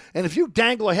NFL, and if you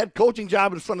dangle a head coaching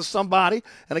job in front of somebody,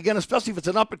 and again, especially if it's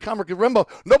an up-and-comer, remember,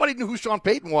 nobody knew who Sean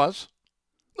Payton was.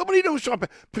 Nobody knew who Sean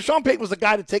Payton. Sean Payton was the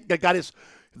guy that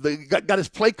got his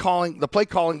play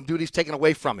calling duties taken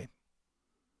away from him.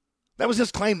 That was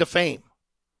his claim to fame.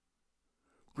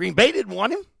 Green Bay didn't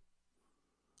want him.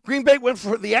 Green Bay went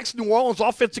for the ex-New Orleans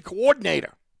offensive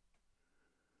coordinator.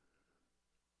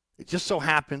 It just so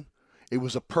happened it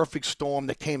was a perfect storm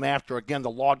that came after, again, the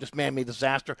largest man-made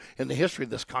disaster in the history of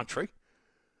this country,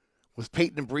 with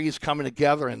Peyton and Breeze coming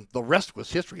together, and the rest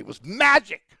was history. It was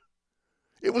magic.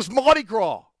 It was Mardi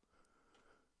Gras.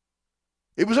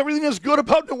 It was everything that's good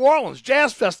about New Orleans.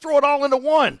 Jazz Fest, throw it all into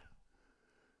one.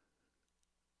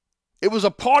 It was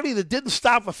a party that didn't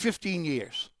stop for 15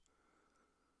 years.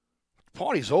 The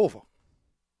party's over.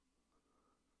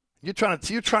 You're trying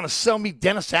to sell me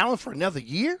Dennis Allen for another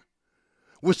year?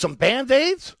 With some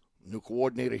Band-Aids? New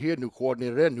coordinator here, new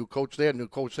coordinator there, new coach there, new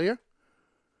coach there.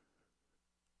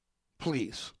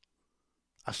 Please.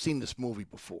 I've seen this movie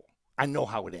before. I know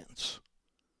how it ends.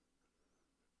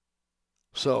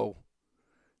 So,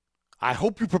 I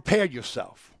hope you prepared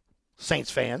yourself, Saints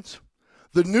fans,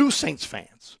 the new Saints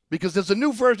fans, because there's a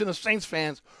new version of Saints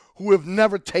fans who have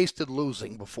never tasted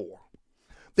losing before.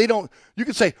 They don't, you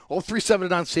can say, 3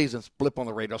 7-9 seasons, blip on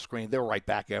the radar screen. They're right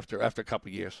back after a couple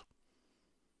of years.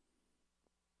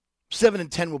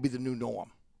 7-10 will be the new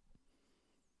norm.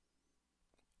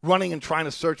 Running and trying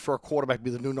to search for a quarterback will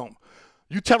be the new norm.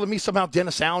 You telling me somehow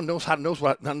Dennis Allen knows how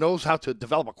to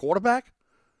develop a quarterback?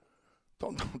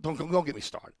 Don't get me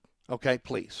started. Okay,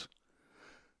 please.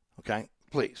 Okay,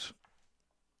 please.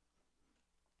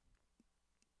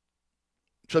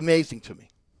 It's amazing to me.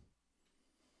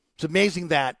 It's amazing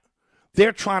that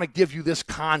they're trying to give you this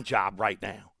con job right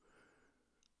now.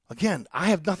 Again, I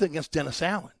have nothing against Dennis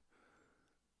Allen,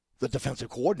 the defensive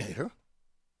coordinator.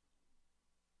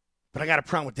 But I got a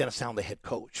problem with Dennis Allen, the head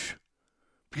coach,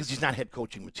 because he's not head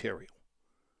coaching material.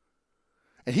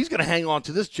 And he's going to hang on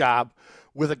to this job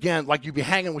with, again, like you'd be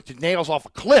hanging with your nails off a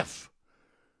cliff,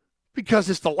 because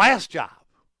it's the last job,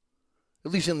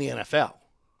 at least in the NFL.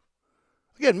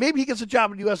 Again, maybe he gets a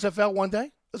job in the USFL one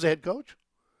day as a head coach.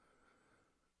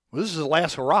 Well, this is the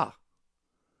last hurrah.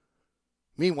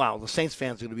 Meanwhile, the Saints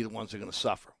fans are going to be the ones that are going to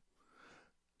suffer.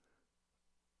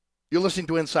 You're listening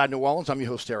to Inside New Orleans. I'm your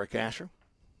host, Eric Asher.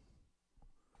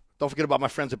 Don't forget about my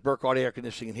friends at Burkhardt Air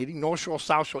Conditioning and Heating. North Shore,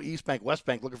 South Shore, East Bank, West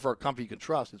Bank. Looking for a company you can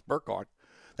trust. It's Burkhardt.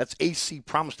 That's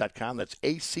acpromise.com. That's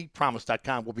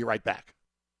acpromise.com. We'll be right back.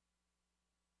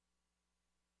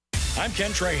 I'm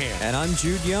Ken Trahan. And I'm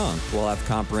Jude Young. We'll have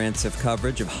comprehensive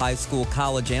coverage of high school,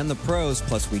 college, and the pros,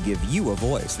 plus we give you a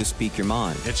voice to speak your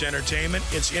mind. It's entertainment,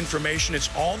 it's information, it's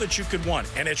all that you could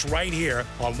want, and it's right here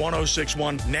on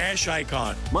 106.1 Nash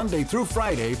Icon. Monday through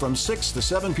Friday from 6 to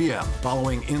 7 p.m.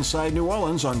 Following Inside New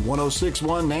Orleans on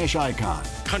 106.1 Nash Icon.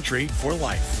 Country for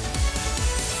life.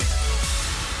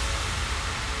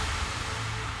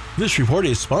 This report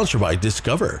is sponsored by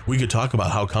Discover. We could talk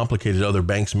about how complicated other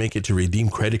banks make it to redeem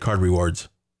credit card rewards.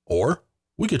 Or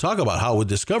we could talk about how with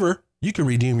Discover, you can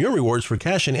redeem your rewards for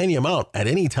cash in any amount at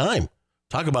any time.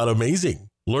 Talk about amazing.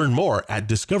 Learn more at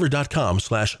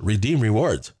discover.com/redeem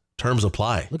rewards. Terms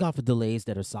apply. Look out for delays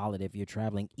that are solid if you're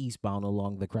traveling eastbound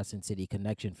along the Crescent City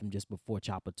connection from just before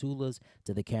Chapatoulas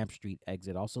to the Camp Street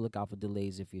exit. Also look out for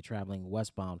delays if you're traveling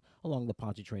westbound along the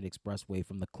Pontchartrain Expressway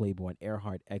from the Claiborne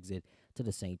Earhart exit to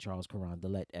the St. Charles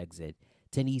Carondelet exit.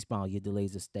 10 eastbound, your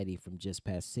delays are steady from just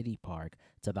past City Park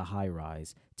to the high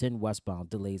rise. 10 westbound,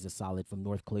 delays are solid from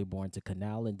North Claiborne to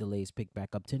Canal, and delays pick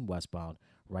back up 10 westbound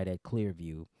right at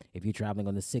Clearview. If you're traveling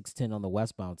on the 610 on the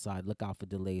westbound side, look out for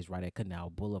delays right at Canal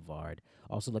Boulevard.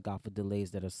 Also look out for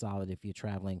delays that are solid if you're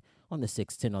traveling on the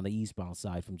 610 on the eastbound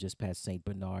side from just past St.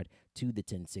 Bernard to the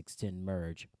 10610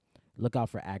 merge. Look out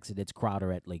for accidents.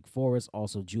 Crowder at Lake Forest,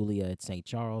 also Julia at St.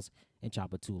 Charles, and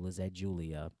Chapatoulas at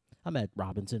Julia. I'm at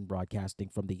Robinson, broadcasting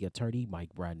from the Attorney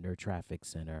Mike Brandner Traffic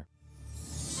Center.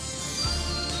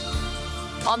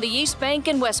 On the East Bank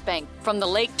and West Bank, from the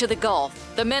lake to the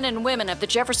Gulf, the men and women of the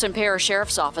Jefferson Parish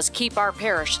Sheriff's Office keep our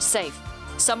parish safe.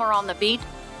 Some are on the beat,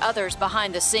 others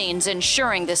behind the scenes,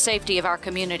 ensuring the safety of our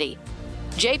community.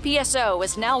 JPSO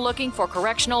is now looking for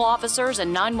correctional officers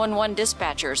and 911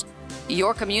 dispatchers.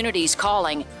 Your community's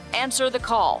calling. Answer the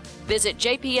call. Visit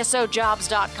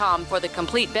jpsojobs.com for the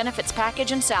complete benefits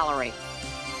package and salary.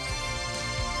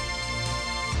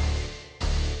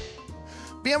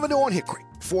 Bienvenue on Hickory,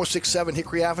 467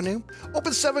 Hickory Avenue.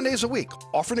 Open 7 days a week,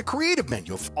 offering a creative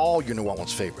menu of all your New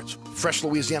Orleans favorites. Fresh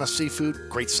Louisiana seafood,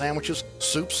 great sandwiches,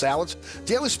 soups, salads,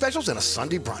 daily specials, and a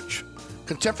Sunday brunch.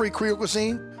 Contemporary Creole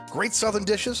cuisine, great southern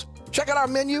dishes. Check out our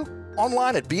menu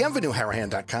online at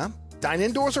bienvenueharahan.com. Dine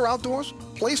indoors or outdoors.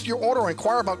 Place your order or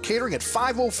inquire about catering at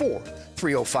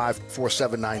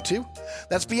 504-305-4792.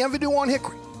 That's Bienvenue on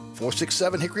Hickory,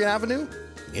 467 Hickory Avenue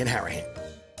in Harahan.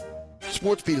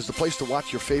 SportsBeat is the place to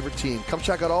watch your favorite team. Come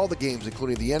check out all the games,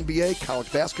 including the NBA, college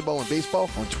basketball, and baseball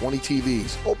on 20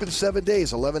 TVs. Open 7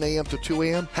 days, 11 a.m. to 2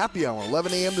 a.m. Happy hour,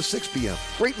 11 a.m. to 6 p.m.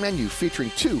 Great menu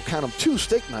featuring two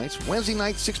steak nights. Wednesday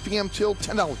night, 6 p.m. till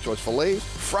 $10 choice fillets.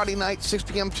 Friday night, 6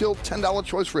 p.m. till $10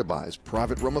 choice ribeyes.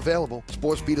 Private room available.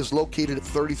 SportsBeat is located at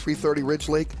 3330 Ridge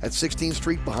Lake at 16th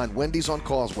Street behind Wendy's on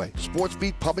Causeway.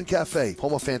 SportsBeat Pub and Cafe,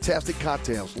 home of fantastic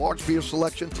cocktails, large beer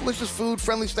selection, delicious food,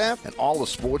 friendly staff, and all the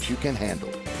sports you can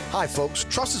handle. Hi, folks.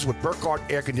 Trust is what Burkhardt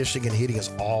Air Conditioning and Heating is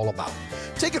all about.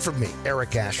 Take it from me,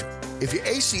 Eric Asher. If your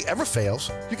AC ever fails,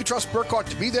 you can trust Burkhardt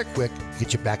to be there quick,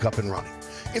 get you back up and running.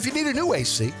 If you need a new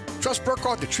AC, trust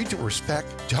Burkhardt to treat you with respect,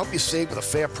 to help you save with a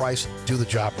fair price, do the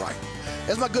job right.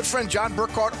 As my good friend John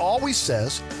Burkhardt always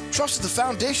says, trust is the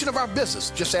foundation of our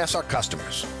business. Just ask our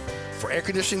customers. For air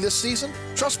conditioning this season,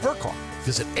 trust Burkhardt.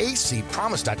 Visit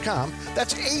acpromise.com.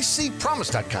 That's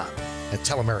acpromise.com. And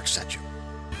tell them Eric sent you.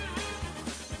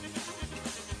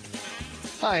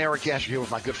 Hi, Eric Asher here with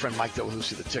my good friend Mike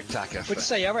Delahousie, the TikTok Cafe. What'd you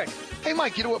say, Eric? Hey,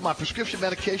 Mike, you know what my prescription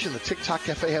medication and the TikTok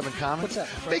Cafe have in common? What's that?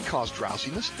 They cause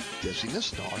drowsiness,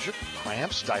 dizziness, nausea,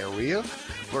 cramps, diarrhea,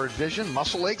 blurred vision,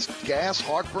 muscle aches, gas,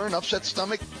 heartburn, upset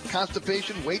stomach,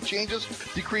 constipation, weight changes,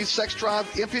 decreased sex drive,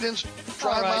 impotence,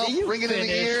 dry mouth, ringing in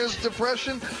the ears,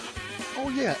 depression. Oh,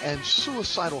 yeah, and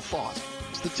suicidal thoughts.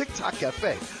 It's the TikTok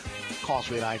Cafe,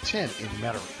 Causeway at I-10 in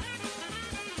Metairie.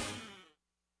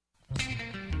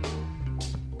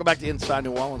 Go back to Inside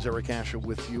New Orleans. Eric Asher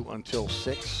with you until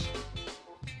 6.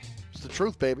 It's the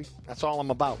truth, baby. That's all I'm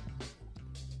about.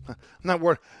 I'm not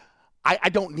worried. I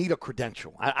don't need a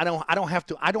credential. I don't have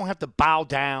to bow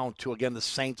down to, again, the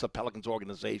Saints or Pelicans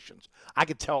organizations. I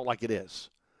can tell it like it is.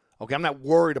 Okay, I'm not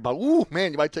worried about, ooh,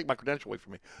 man, you might take my credential away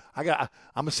from me.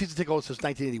 I'm a season ticket holder since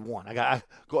 1981.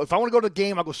 If I want to go to the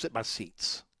game, I'll go sit in my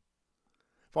seats.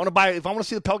 If I want to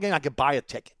see the Pelican game, I can buy a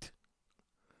ticket.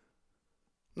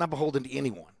 I'm not beholden to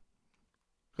anyone.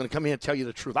 I'm going to come here and tell you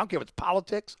the truth. I don't care if it's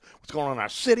politics, what's going on in our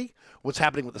city, what's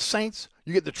happening with the Saints.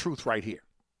 You get the truth right here.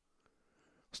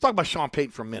 Let's talk about Sean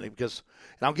Payton for a minute, and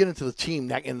I'll get into the team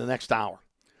in the next hour.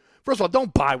 First of all,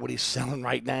 don't buy what he's selling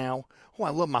right now. Oh,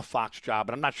 I love my Fox job,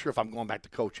 but I'm not sure if I'm going back to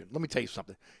coaching. Let me tell you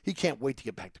something. He can't wait to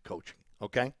get back to coaching,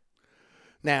 okay?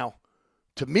 Now,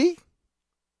 to me,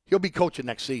 he'll be coaching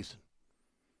next season.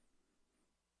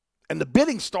 And the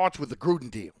bidding starts with the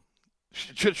Gruden deal.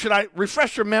 Should I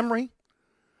refresh your memory?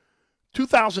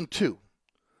 2002,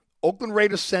 Oakland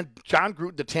Raiders sent John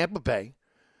Gruden to Tampa Bay.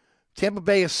 Tampa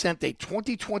Bay has sent a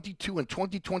 2022 and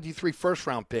 2023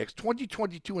 first-round picks,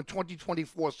 2022 and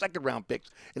 2024 second-round picks,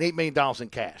 and $8 million in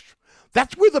cash.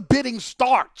 That's where the bidding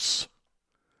starts.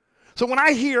 So when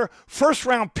I hear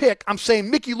first-round pick, I'm saying,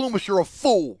 Mickey Loomis, you're a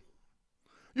fool.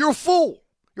 You're a fool.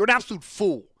 You're an absolute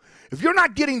fool. If you're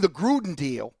not getting the Gruden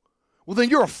deal, well, then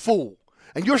you're a fool.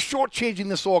 And you're shortchanging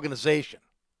this organization.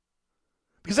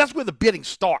 Because that's where the bidding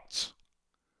starts.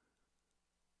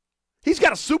 He's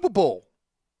got a Super Bowl.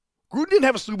 Gruden didn't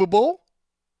have a Super Bowl.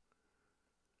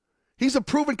 He's a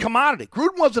proven commodity.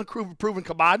 Gruden wasn't a proven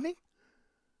commodity.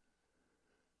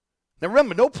 Now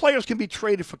remember, no players can be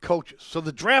traded for coaches. So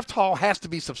the draft haul has to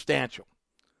be substantial.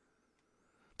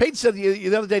 Peyton said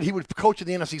the other day that he would coach in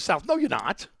the NFC South. No, you're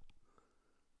not.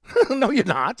 No, you're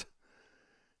not.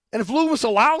 And if Loomis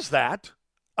allows that,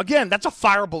 again, that's a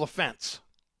fireable offense.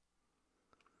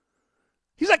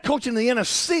 He's not coaching the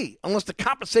NFC unless the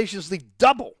compensation is the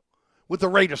double what the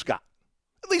Raiders got.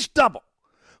 At least double.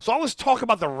 So all this talk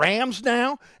about the Rams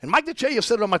now, and Mike DeChelio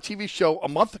said it on my TV show a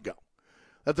month ago,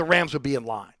 that the Rams would be in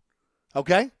line.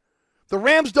 Okay? The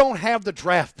Rams don't have the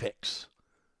draft picks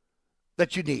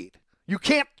that you need. You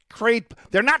can't trade.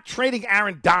 They're not trading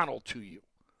Aaron Donald to you.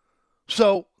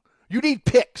 So you need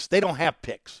picks. They don't have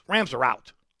picks. Rams are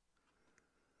out.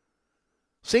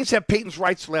 Saints have Peyton's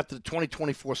rights till after the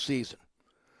 2024 season.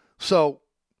 So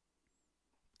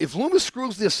if Loomis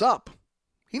screws this up,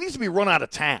 he needs to be run out of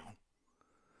town.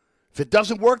 If it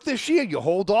doesn't work this year, you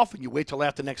hold off and you wait till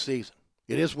after next season.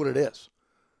 It is what it is.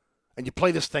 And you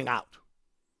play this thing out.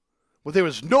 Well, there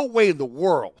is no way in the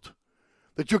world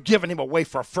that you're giving him away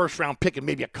for a first-round pick in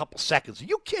maybe a couple seconds. Are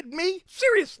you kidding me?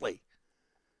 Seriously.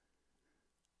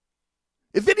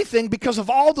 If anything, because of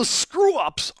all the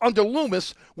screw-ups under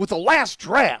Loomis with the last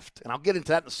draft, and I'll get into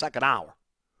that in the second hour,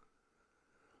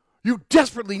 you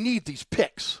desperately need these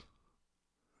picks.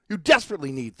 You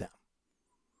desperately need them.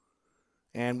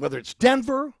 And whether it's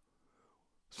Denver,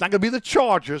 it's not going to be the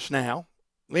Chargers now.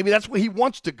 Maybe that's where he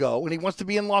wants to go, and he wants to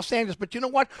be in Los Angeles. But you know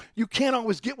what? You can't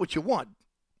always get what you want.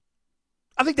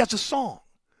 I think that's a song.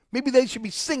 Maybe they should be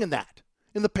singing that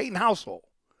in the Peyton household.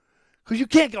 Because you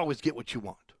can't always get what you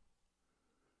want.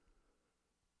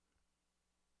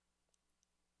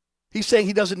 He's saying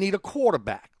he doesn't need a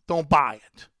quarterback. Don't buy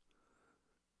it.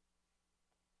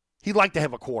 He'd like to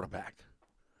have a quarterback.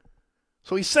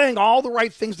 So he's saying all the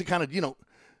right things to kind of,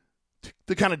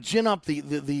 to kind of gin up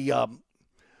the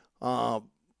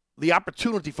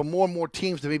opportunity for more and more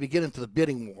teams to maybe get into the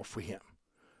bidding war for him.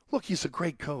 Look, he's a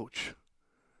great coach,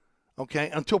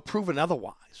 okay, until proven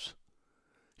otherwise.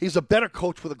 He's a better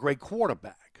coach with a great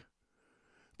quarterback.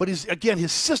 But,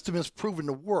 his system has proven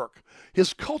to work.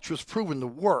 His culture has proven to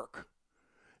work.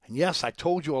 And, yes, I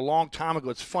told you a long time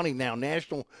ago, it's funny now,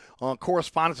 national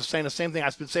correspondents are saying the same thing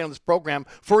I've been saying on this program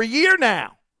for a year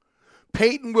now.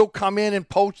 Peyton will come in and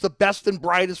poach the best and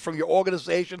brightest from your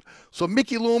organization. So,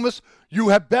 Mickey Loomis, you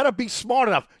have better be smart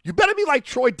enough. You better be like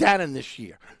Troy Dannon this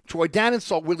year. Troy Dannon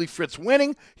saw Willie Fritz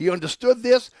winning. He understood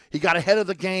this. He got ahead of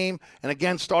the game and,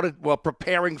 again, started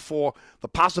preparing for the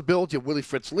possibility of Willie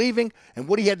Fritz leaving and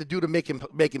what he had to do to make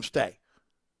him stay.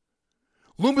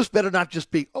 Loomis better not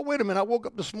just be, oh, wait a minute, I woke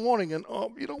up this morning and,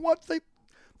 you know what,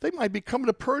 they might be coming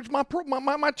to purge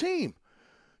my team.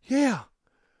 Yeah.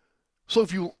 So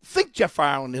if you think Jeff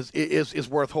Ireland is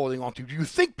worth holding on to, if you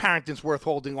think Parrington's worth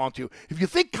holding on to, if you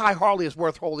think Kai Harley is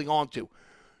worth holding on to,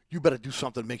 you better do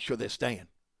something to make sure they're staying.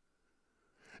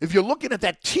 If you're looking at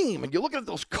that team and you're looking at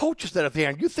those coaches that are there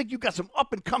and you think you've got some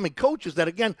up-and-coming coaches that,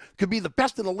 again, could be the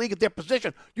best in the league at their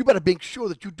position, you better make sure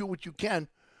that you do what you can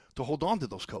to hold on to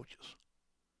those coaches.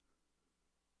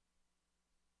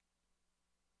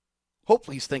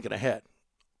 Hopefully he's thinking ahead.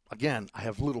 Again, I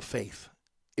have little faith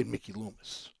in Mickey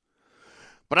Loomis.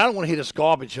 But I don't want to hear this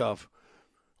garbage of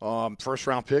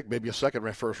first-round pick, maybe a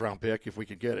second first-round pick if we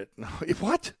could get it.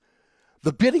 What?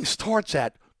 The bidding starts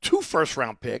at 2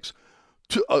 first-round picks,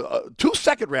 2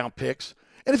 second-round picks,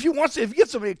 and if you get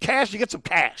some cash, you get some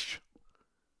cash.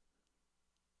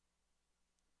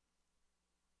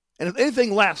 And if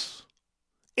anything less,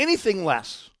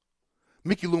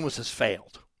 Mickey Loomis has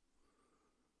failed.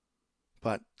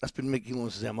 But that's been Mickey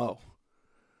Loomis' M.O.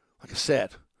 Like I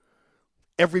said,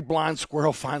 every blind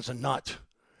squirrel finds a nut.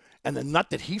 And the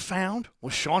nut that he found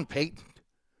was Sean Payton.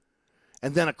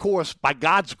 And then, of course, by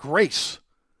God's grace,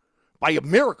 by a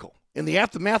miracle, in the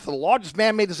aftermath of the largest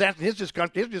man-made disaster in history's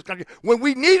country, when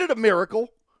we needed a miracle,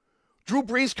 Drew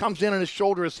Brees comes in and his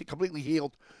shoulder is completely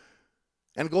healed.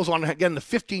 And it goes on, again, the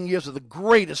 15 years of the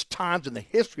greatest times in the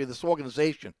history of this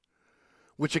organization,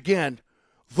 which, again,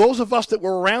 those of us that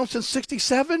were around since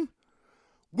 67,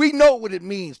 we know what it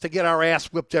means to get our ass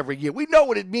whipped every year. We know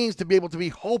what it means to be able to be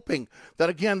hoping that,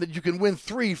 again, that you can win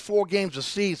 3-4 games a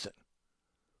season.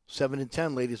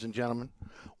 7-10, ladies and gentlemen.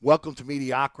 Welcome to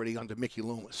mediocrity under Mickey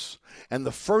Loomis. And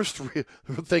the first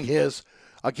thing is,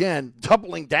 again,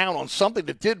 doubling down on something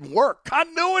that didn't work.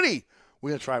 Continuity.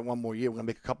 We're going to try it one more year. We're going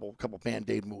to make a couple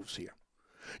Band-Aid moves here.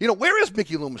 Where is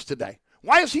Mickey Loomis today?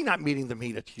 Why is he not meeting the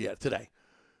media today?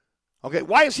 Okay,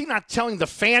 why is he not telling the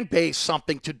fan base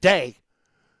something today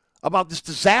about this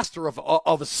disaster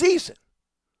of a season?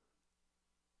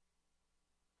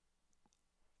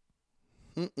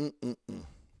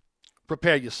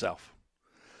 Prepare yourself.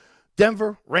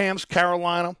 Denver, Rams,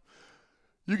 Carolina.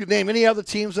 You can name any other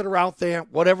teams that are out there.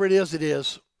 Whatever it is, it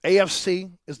is.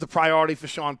 AFC is the priority for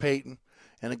Sean Payton.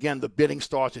 And again, the bidding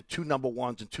starts at 2 number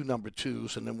 1s and 2 number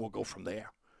 2s, and then we'll go from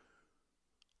there.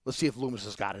 Let's see if Loomis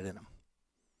has got it in him.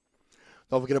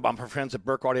 Don't forget about my friends at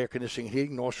Burkhardt Air Conditioning and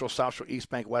Heating, North Shore, South Shore, East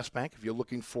Bank, West Bank. If you're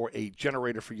looking for a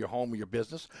generator for your home or your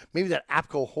business, maybe that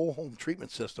APCO whole home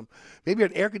treatment system, maybe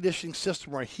an air conditioning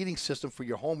system or a heating system for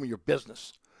your home or your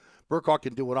business, Burkhardt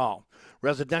can do it all.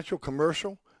 Residential,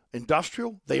 commercial,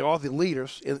 industrial, they are the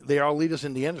leaders. They are leaders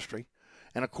in the industry.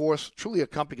 And, of course, truly a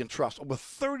company can trust. Over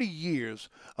 30 years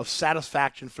of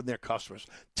satisfaction from their customers.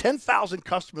 10,000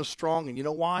 customers strong, and you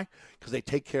know why? Because they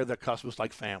take care of their customers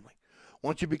like family.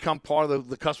 Once you become part of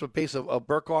the customer base of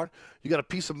Burkhardt, you got a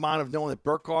peace of mind of knowing that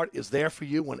Burkhardt is there for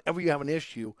you whenever you have an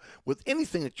issue with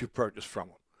anything that you purchase from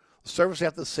them. The service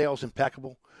after the sale is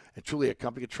impeccable and truly a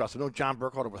company to trust. I know John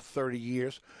Burkhardt over 30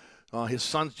 years. His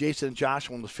sons, Jason and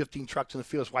Josh, own the 15 trucks in the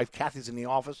field. His wife, Kathy's in the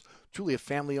office. Truly a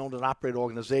family-owned and operated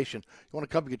organization. You want a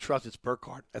company you can trust, it's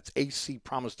Burkhardt. That's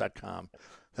acpromise.com.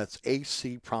 That's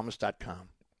acpromise.com.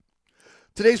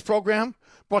 Today's program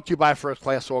brought to you by a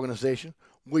first-class organization,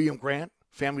 William Grant,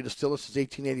 family distiller since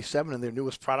 1887, and their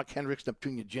newest product, Hendrick's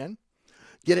Neptunia Gin.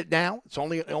 Get it now. It's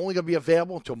only going to be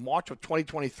available until March of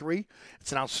 2023.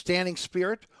 It's an outstanding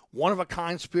spirit,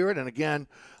 one-of-a-kind spirit. And, again,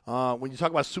 when you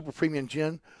talk about super premium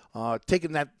gin,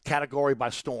 taking that category by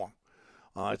storm.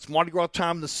 It's Mardi Gras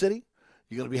time in the city.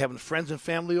 You're going to be having friends and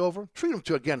family over. Treat them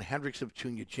to, again, Hendrick's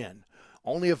Neptunia Gin.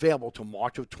 Only available till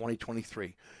March of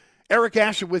 2023. Eric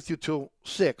Asher with you till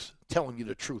 6, telling you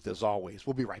the truth as always.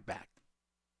 We'll be right back.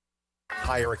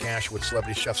 Hi, Eric Asher with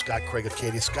celebrity chef Scott Craig of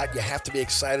Katie's. Scott, you have to be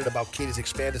excited about Katie's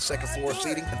expanded second floor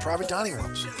seating and private dining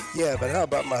rooms. Yeah, but how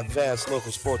about my vast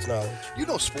local sports knowledge? You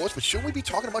know sports, but shouldn't we be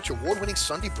talking about your award-winning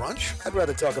Sunday brunch? I'd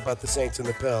rather talk about the Saints and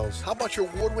the Pels. How about your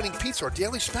award-winning pizza or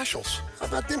daily specials? How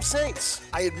about them Saints?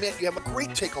 I admit you have a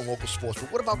great take on local sports,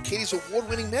 but what about Katie's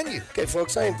award-winning menu? Okay,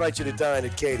 folks, I invite you to dine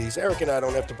at Katie's. Eric and I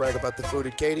don't have to brag about the food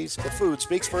at Katie's. The food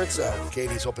speaks for itself.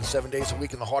 Katie's open 7 days a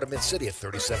week in the heart of Mid-City at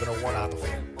 3701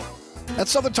 Opperville. At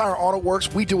Southern Tire Auto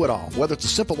Works, we do it all. Whether it's a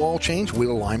simple oil change,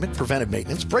 wheel alignment, preventive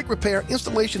maintenance, brake repair,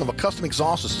 installation of a custom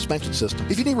exhaust or suspension system.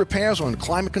 If you need repairs on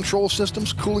climate control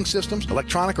systems, cooling systems,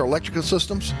 electronic or electrical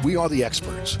systems, we are the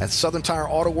experts. At Southern Tire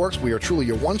Auto Works, we are truly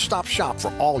your one-stop shop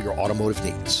for all your automotive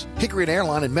needs. Hickory and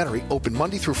Airline in Metairie, open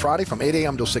Monday through Friday from 8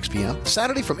 a.m. till 6 p.m.,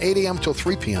 Saturday from 8 a.m. till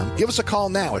 3 p.m. Give us a call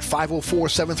now at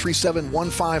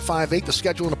 504-737-1558 to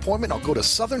schedule an appointment, or go to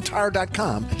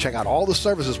southerntire.com and check out all the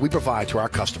services we provide to our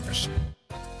customers.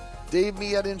 Dave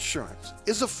Miette Insurance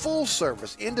is a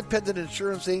full-service independent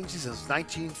insurance agency since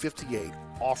 1958,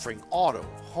 offering auto,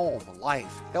 home,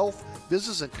 life, health,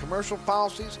 business, and commercial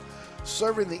policies,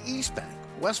 serving the East Bank,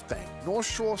 West Bank, North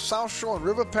Shore, South Shore, and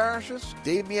River parishes.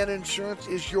 Dave Miette Insurance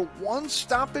is your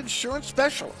one-stop insurance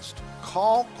specialist.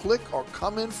 Call, click, or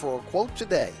come in for a quote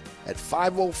today at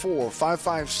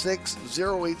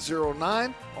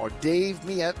 504-556-0809 or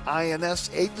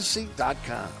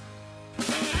DaveMietteINSAgency.com.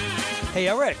 Hey,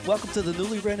 Eric, welcome to the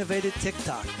newly renovated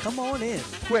TikTok. Come on in.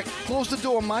 Quick, close the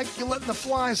door, Mike. You're letting the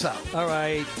flies out. All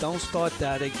right, don't start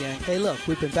that again. Hey, look,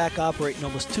 we've been back operating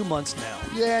almost 2 months now.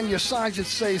 Yeah, and your sign should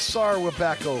say, sorry, we're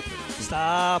back open.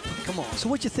 Stop. Come on. So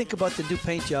what you think about the new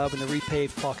paint job and the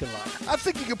repaved parking lot? I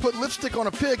think you can put lipstick on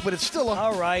a pig, but it's still a...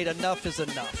 All right, enough is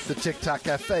enough. The TikTok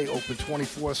Cafe, open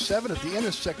 24/7 at the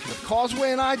intersection of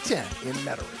Causeway and I-10 in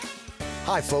Metairie.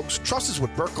 Hi, folks. Trust is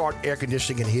what Burkhardt Air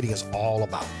Conditioning and Heating is all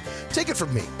about. Take it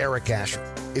from me, Eric Asher.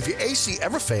 If your AC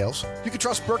ever fails, you can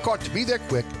trust Burkhardt to be there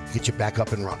quick to get you back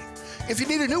up and running. If you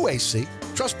need a new AC,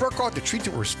 trust Burkhardt to treat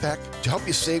you with respect, to help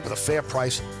you save with a fair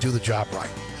price, do the job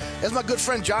right. As my good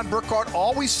friend John Burkhardt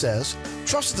always says,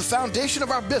 trust is the foundation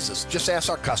of our business. Just ask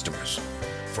our customers.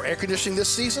 For air conditioning this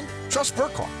season, trust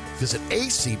Burkhardt. Visit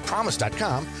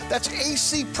acpromise.com. That's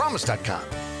acpromise.com.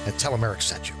 And tell them Eric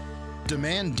sent you.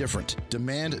 Demand different.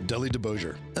 Demand Dudley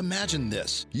DeBosier. Imagine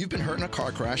this. You've been hurt in a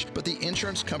car crash, but the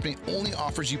insurance company only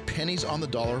offers you pennies on the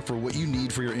dollar for what you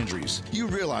need for your injuries. You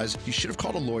realize you should have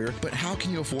called a lawyer, but how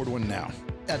can you afford one now?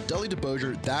 At Dudley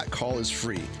DeBosier, that call is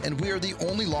free, and we are the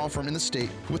only law firm in the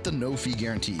state with the no-fee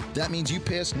guarantee. That means you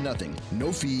pay us nothing,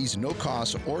 no fees, no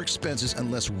costs, or expenses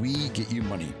unless we get you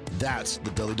money. That's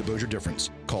the Dudley DeBosier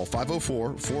difference. Call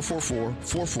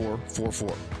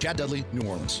 504-444-4444. Chad Dudley, New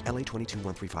Orleans. LA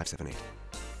 22-13578.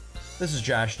 This is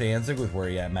Josh Danzig with Where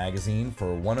You At Magazine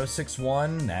for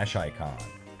 1061 Nash Icon.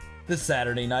 This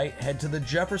Saturday night, head to the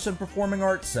Jefferson Performing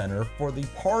Arts Center for the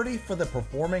Party for the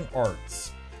Performing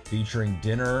Arts, featuring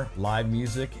dinner, live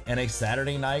music, and a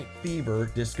Saturday night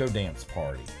fever disco dance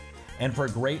party. And for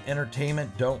great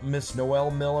entertainment, don't miss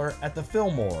Noel Miller at the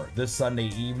Fillmore this Sunday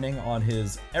evening on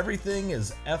his Everything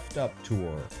is Effed Up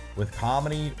tour with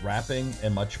comedy, rapping,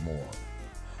 and much more.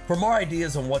 For more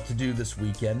ideas on what to do this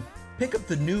weekend, pick up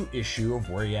the new issue of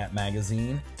Where You At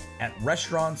Magazine at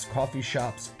restaurants, coffee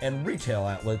shops, and retail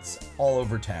outlets all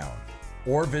over town.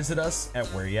 Or visit us at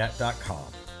whereyat.com.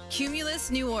 Cumulus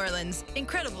New Orleans.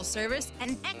 Incredible service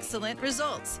and excellent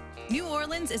results. New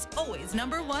Orleans is always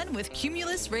 #1 with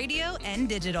Cumulus Radio and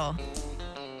Digital.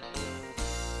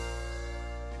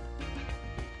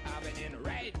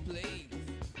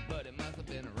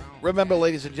 Remember,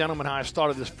 ladies and gentlemen, how I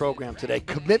started this program today.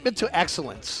 Commitment to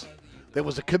excellence. There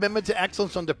was a commitment to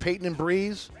excellence under Peyton and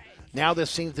Breeze. Now there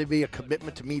seems to be a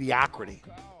commitment to mediocrity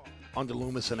under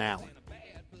Loomis and Allen.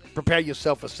 Prepare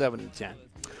yourself for 7 and 10.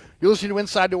 You're listening to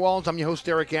Inside New Orleans. I'm your host,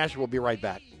 Eric Asher. We'll be right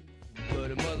back.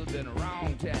 But it must have been a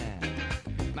wrong time.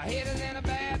 My head is in a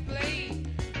bad place.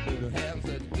 But having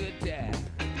such a good time.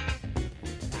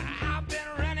 I've been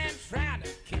running, trying to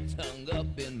get hung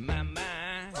up in my mind.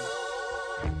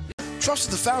 Trust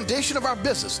is the foundation of our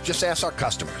business. Just ask our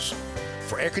customers.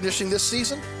 For air conditioning this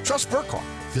season, trust Burkhardt.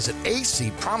 Visit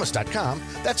acpromise.com.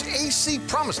 That's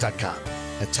acpromise.com.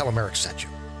 And tell them Eric sent you.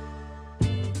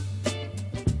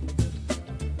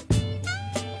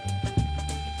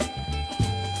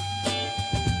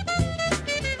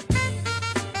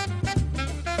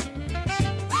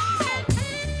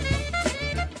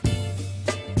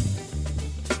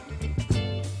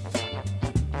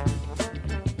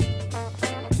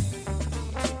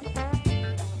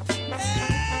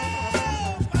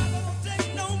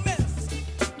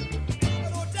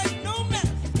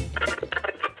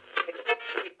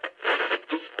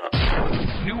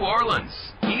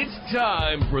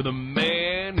 For the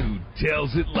man who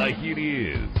tells it like it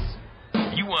is.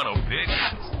 You want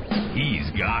opinions? He's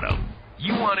got them.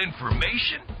 You want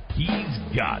information? He's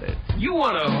got it. You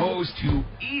want a host who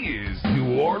is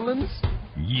New Orleans?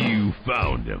 You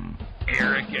found him.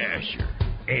 Eric Asher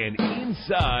and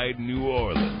Inside New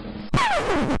Orleans.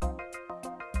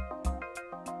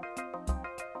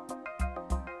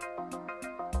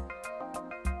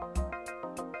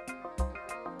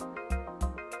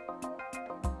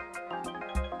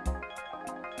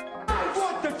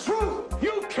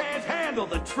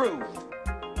 The truth.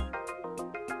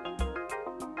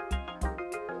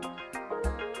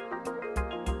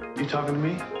 You talking to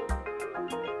me?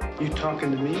 You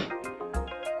talking to me?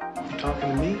 You talking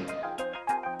to me?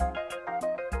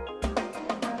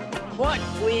 What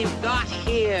we've got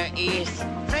here is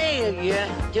failure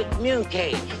to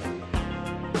communicate.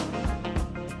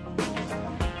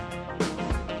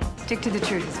 Stick to the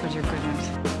truth is what you're good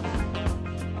at.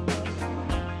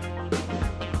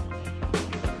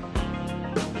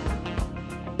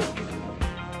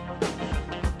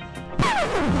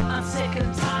 I'm sick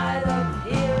and tired of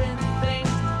hearing things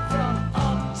from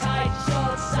uptight,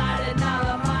 short-sighted,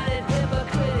 narrow-minded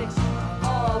hypocritics.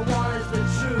 All I want is the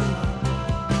truth.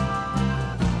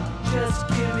 Just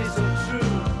give me some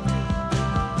truth.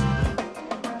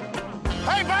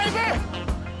 Hey, baby!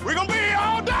 We're gonna be here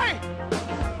all day!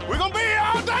 We're gonna be here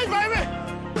all day, baby!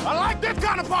 I like this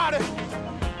kind of party!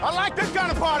 I like this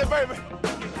kind of party, baby!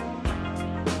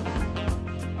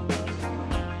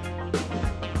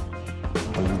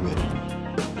 Are you ready?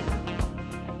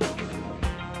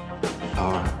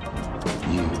 Are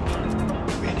you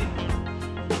ready?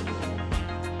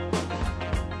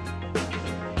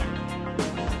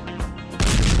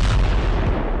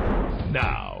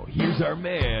 Now, here's our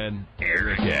man,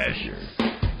 Eric Asher.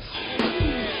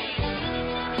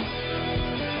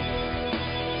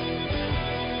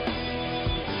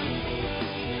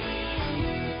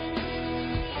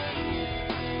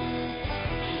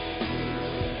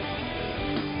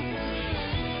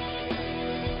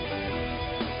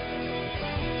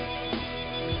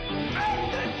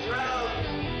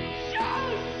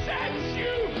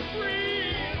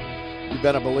 You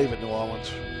better believe it, New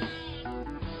Orleans.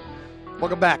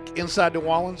 Welcome back. Inside New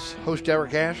Orleans, host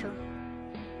Eric Asher.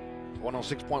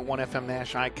 106.1 FM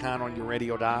Nash icon on your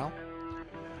radio dial.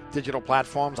 Digital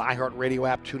platforms, iHeartRadio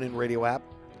app, TuneIn Radio app.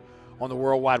 On the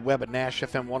World Wide Web at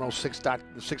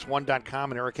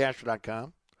NashFM106.61.com and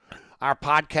EricAsher.com. Our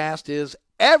podcast is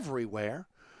everywhere.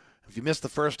 If you missed the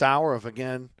first hour of,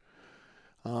 again,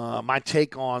 my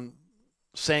take on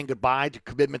saying goodbye to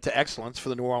commitment to excellence for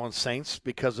the New Orleans Saints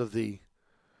because of the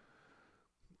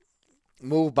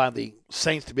move by the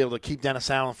Saints to be able to keep Dennis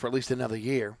Allen for at least another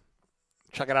year.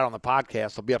 Check it out on the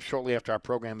podcast. It'll be up shortly after our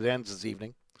program ends this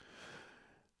evening.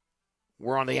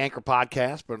 We're on the Anchor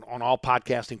podcast, but on all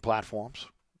podcasting platforms.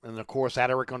 And, of course,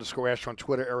 at Eric_Asher on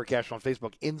Twitter, Eric Asher on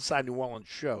Facebook, Inside New Orleans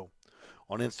Show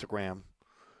on Instagram.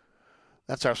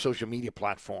 That's our social media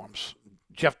platforms.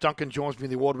 Jeff Duncan joins me in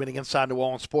the award-winning Inside New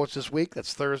Orleans Sports this week.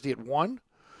 That's Thursday at 1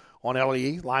 on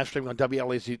LAE, live streaming on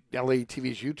WLAE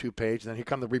TV's YouTube page. And then here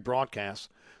come the rebroadcasts.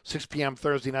 6 p.m.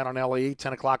 Thursday night on LAE,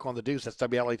 10 o'clock on The Deuce. That's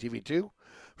WLAE TV 2.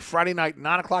 Friday night,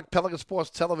 9 o'clock, Pelican Sports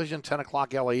Television, 10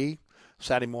 o'clock LAE.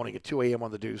 Saturday morning at 2 a.m.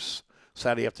 on The Deuce.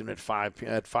 Saturday afternoon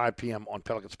at 5 p.m. on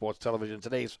Pelican Sports Television.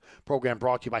 Today's program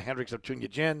brought to you by Hendrick's Neptunia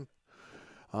Gin.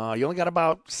 You only got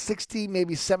about 60,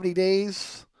 maybe 70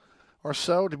 days or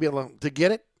so to be able to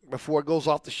get it before it goes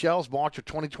off the shelves, March of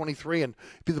 2023, and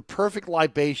be the perfect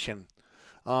libation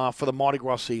for the Mardi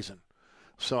Gras season.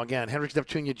 So, again, Hendrick's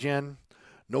Neptunia Gin,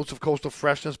 notes of coastal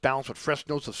freshness, balanced with fresh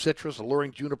notes of citrus,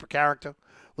 alluring juniper character,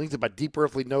 linked by deep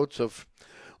earthly notes of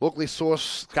locally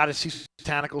sourced Scottish sea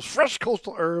botanicals, fresh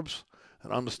coastal herbs,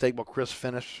 an unmistakable crisp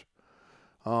finish.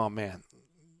 Oh, man.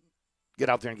 Get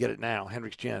out there and get it now.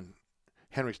 Hendrick's Gin.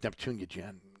 Hendrick's Neptunia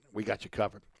Gin. We got you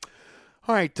covered.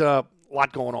 All right, a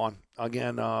lot going on.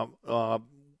 Again,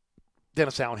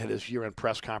 Dennis Allen had his year-end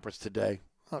press conference today.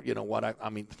 You know what? I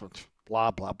mean,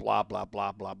 blah, blah, blah, blah,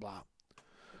 blah, blah, blah.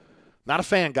 Not a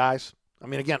fan, guys. I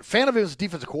mean, again, fan of him as a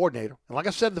defensive coordinator. And like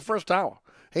I said in the first hour,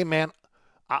 hey, man,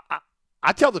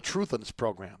 I tell the truth on this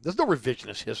program. There's no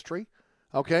revisionist history,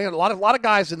 okay? And a lot of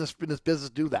guys in this business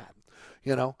do that.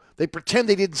 You know, they pretend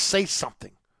they didn't say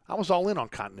something. I was all in on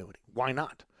continuity. Why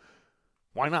not?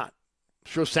 Why not?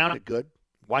 Sure sounded good.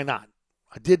 Why not?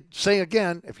 I did say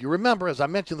again, if you remember, as I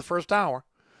mentioned the first hour,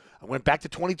 I went back to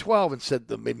 2012 and said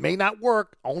it may not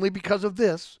work only because of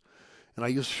this. And I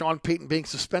used Sean Payton being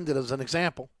suspended as an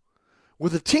example.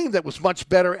 With a team that was much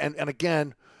better and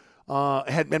again,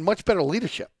 had been much better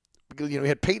leadership. Because, you know, he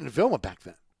had Peyton and Vilma back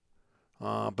then.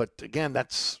 But, again,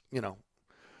 that's, you know,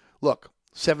 look,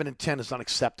 7-10 is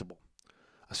unacceptable.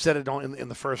 I said it in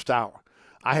the first hour.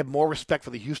 I have more respect for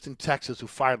the Houston Texans who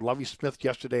fired Lovie Smith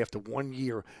yesterday after 1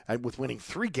 year with winning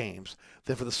 3 games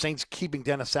than for the Saints keeping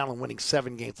Dennis Allen winning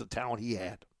 7 games with the talent he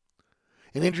had.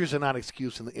 And injuries are not an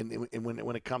excuse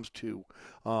when it comes to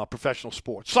professional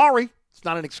sports. Sorry, it's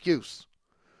not an excuse.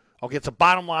 Okay, it's a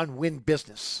bottom line win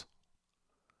business.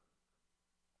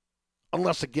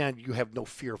 Unless, again, you have no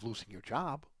fear of losing your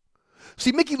job.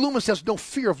 See, Mickey Loomis has no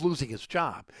fear of losing his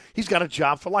job. He's got a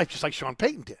job for life, just like Sean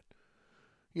Payton did.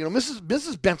 You know,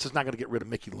 Mrs. Benson's not going to get rid of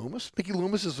Mickey Loomis. Mickey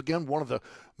Loomis is, again, one of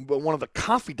the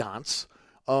confidants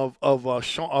of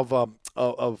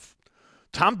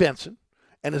Tom Benson,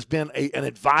 and has been an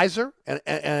advisor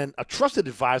and a trusted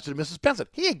advisor to Mrs. Benson.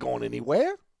 He ain't going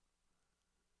anywhere.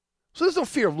 So there's no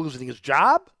fear of losing his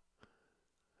job.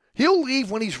 He'll leave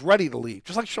when he's ready to leave,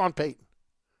 just like Sean Payton.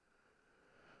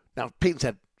 Now, Payton's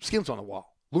had skins on the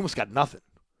wall. Loomis got nothing.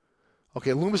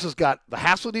 Okay, Loomis has got the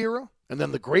Hasselbeck era, and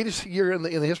then the greatest year in the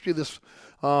history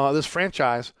of this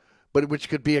franchise, but which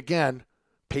could be, again,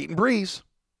 Peyton Breeze.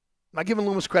 I'm not giving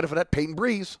Loomis credit for that. Peyton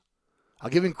Breeze. I'll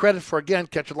give him credit for, again,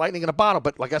 catching lightning in a bottle.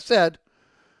 But like I said,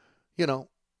 you know,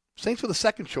 Saints were the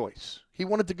second choice. He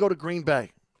wanted to go to Green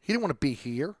Bay. He didn't want to be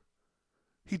here.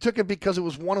 He took it because it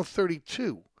was 1 of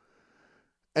 32.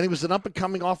 And he was an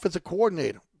up-and-coming offensive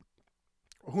coordinator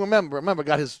who, remember,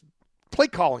 got his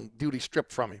play-calling duty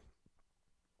stripped from him.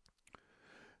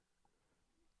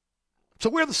 So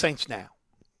where are the Saints now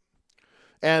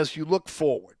as you look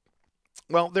forward?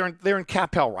 Well, they're in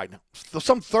cap hell right now. So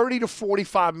some $30 to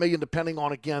 $45 million, depending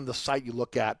on, again, the site you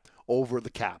look at over the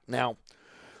cap. Now,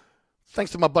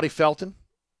 thanks to my buddy Felton,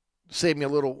 saved me a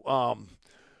little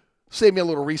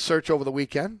research over the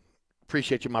weekend.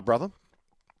 Appreciate you, my brother.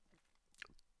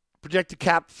 Projected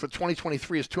cap for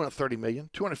 2023 is $230 million,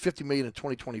 $250 million in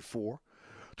 2024,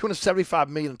 $275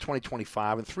 million in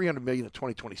 2025, and $300 million in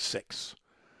 2026.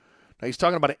 Now, he's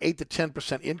talking about an 8 to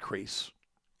 10% increase.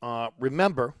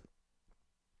 Remember,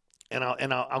 and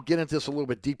I'll get into this a little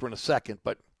bit deeper in a second,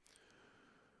 but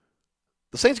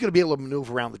the Saints are going to be able to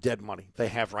maneuver around the dead money they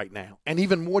have right now, and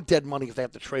even more dead money if they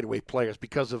have to trade away players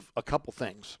because of a couple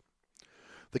things.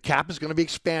 The cap is going to be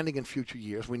expanding in future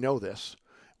years. We know this.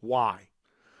 Why?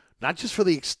 Not just for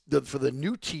the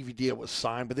new TV deal was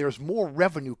signed, but there's more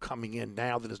revenue coming in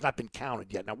now that has not been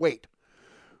counted yet. Now, wait.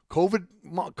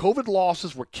 COVID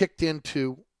losses were kicked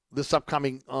into this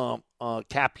upcoming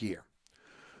cap year.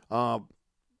 But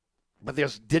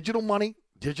there's digital money,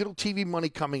 digital TV money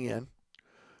coming in,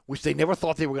 which they never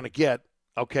thought they were going to get,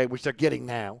 okay, which they're getting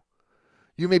now.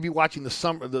 You may be watching the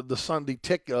Sunday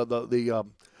ticket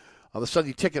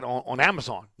on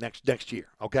Amazon next year,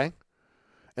 okay?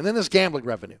 And then there's gambling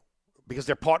revenue because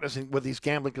they're partners with these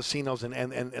gambling casinos and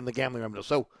the gambling revenue.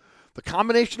 So the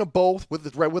combination of both with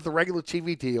the regular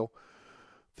TV deal,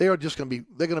 they're going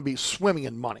to be swimming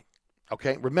in money,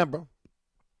 okay? Remember,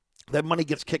 that money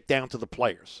gets kicked down to the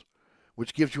players,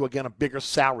 which gives you, again, a bigger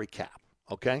salary cap,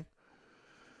 okay?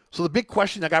 So the big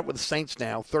question I got with the Saints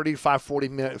now,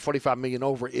 45 million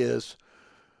over, is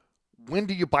when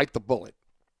do you bite the bullet?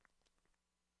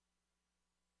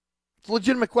 It's a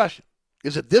legitimate question.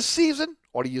 Is it this season,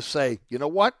 or do you say, you know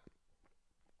what?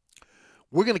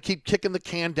 We're going to keep kicking the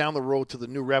can down the road till the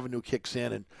new revenue kicks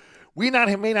in, and we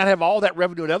may not have all that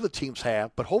revenue that other teams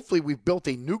have, but hopefully we've built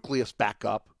a nucleus back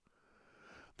up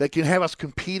that can have us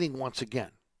competing once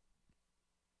again.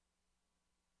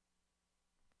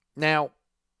 Now,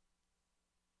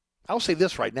 I'll say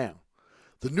this right now.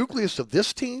 The nucleus of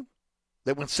this team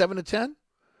that went 7-10,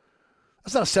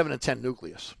 that's not a 7-10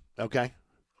 nucleus, okay?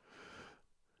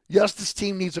 Yes, this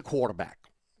team needs a quarterback,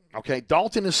 okay?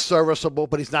 Dalton is serviceable,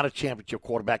 but he's not a championship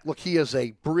quarterback. Look, he is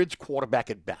a bridge quarterback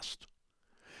at best.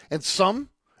 And some,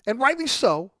 and rightly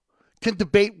so, can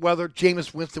debate whether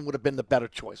Jameis Winston would have been the better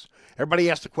choice. Everybody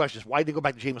asks the questions, why didn't he go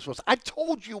back to Jameis Winston? I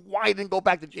told you why he didn't go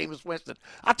back to Jameis Winston.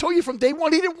 I told you from day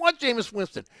one he didn't want Jameis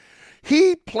Winston.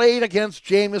 He played against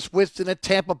Jameis Winston at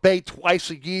Tampa Bay twice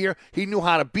a year. He knew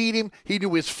how to beat him. He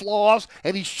knew his flaws,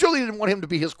 and he surely didn't want him to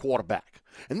be his quarterback.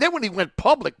 And then when he went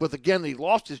public with, again, he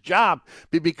lost his job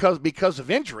because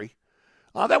of injury,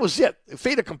 that was it.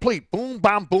 Fait accompli. Boom,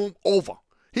 bam, boom, over.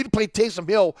 He'd played Taysom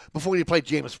Hill before he played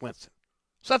Jameis Winston.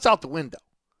 So that's out the window.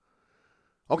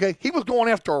 Okay? He was going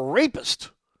after a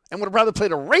rapist and would have rather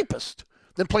played a rapist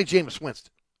than play Jameis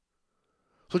Winston.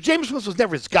 So Jameis Winston was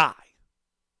never his guy.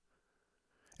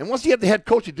 And once he had the head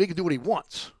coach, he can do what he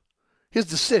wants. His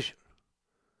decision.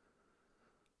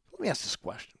 Let me ask this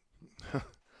question.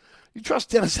 You trust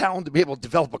Dennis Allen to be able to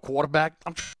develop a quarterback?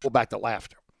 I'm trying to go back to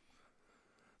laughter.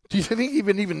 Do you think he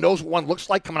even knows what one looks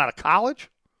like coming out of college?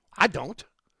 I don't.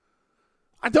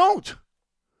 He's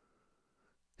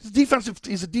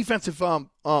a defensive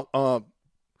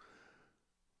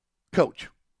coach.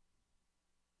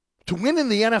 To win in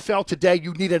the NFL today,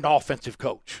 you need an offensive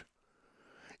coach.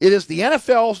 It is the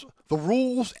NFL's, the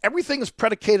rules, everything is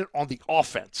predicated on the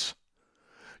offense.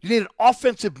 You need an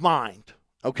offensive mind,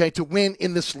 okay, to win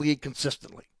in this league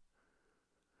consistently.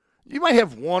 You might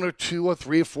have one or two or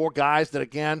three or four guys that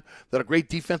are great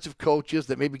defensive coaches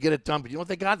that maybe get it done, but you know what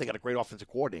they got? They got a great offensive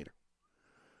coordinator.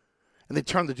 And they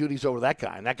turn the duties over to that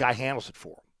guy, and that guy handles it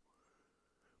for them.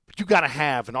 But you got to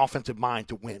have an offensive mind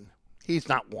to win. He's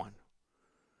not one.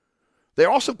 There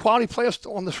are also quality players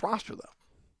still on this roster, though.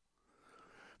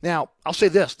 Now, I'll say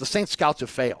this. The Saints scouts have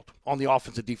failed on the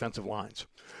offensive defensive lines.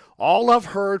 All I've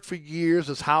heard for years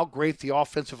is how great the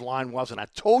offensive line was, and I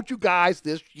told you guys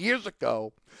this years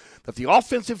ago that the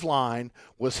offensive line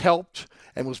was helped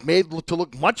and was made to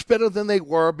look much better than they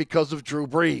were because of Drew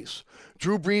Brees.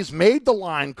 Drew Brees made the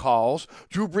line calls.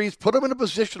 Drew Brees put them in a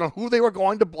position on who they were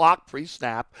going to block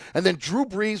pre-snap, and then Drew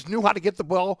Brees knew how to get the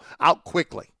ball out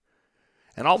quickly.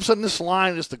 And all of a sudden, this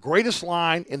line is the greatest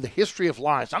line in the history of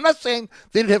lines. I'm not saying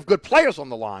they didn't have good players on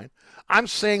the line. I'm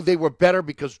saying they were better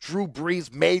because Drew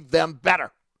Brees made them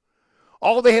better.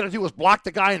 All they had to do was block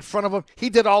the guy in front of him. He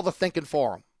did all the thinking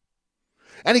for him.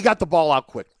 And he got the ball out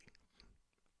quickly.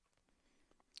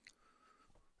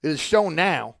 It is shown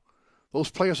now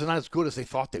those players are not as good as they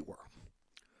thought they were.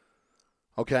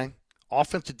 Okay?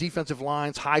 Offensive, defensive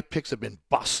lines, high picks have been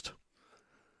bust.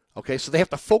 Okay, so they have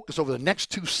to focus over the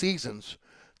next 2 seasons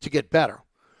to get better.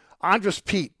 Andres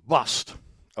Pete, bust.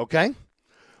 Okay?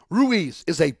 Ruiz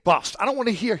is a bust. I don't want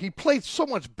to hear he played so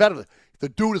much better. The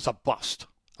dude is a bust.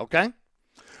 Okay?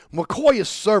 McCoy is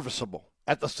serviceable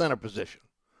at the center position.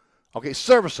 Okay,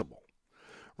 serviceable.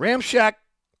 Ramczyk,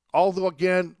 although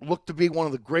again looked to be one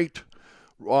of the great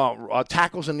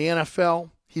tackles in the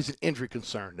NFL, he's an injury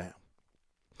concern now.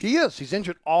 He is. He's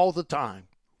injured all the time.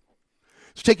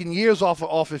 It's taken years off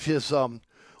of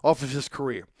his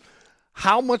career.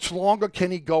 How much longer can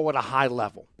he go at a high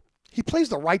level? He plays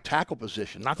the right tackle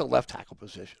position, not the left tackle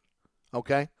position.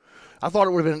 Okay? I thought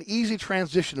it would have been an easy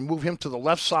transition to move him to the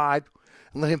left side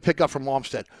and let him pick up from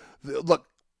Armstead. Look,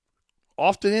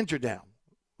 often injured now.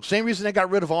 Same reason they got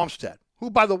rid of Armstead, who,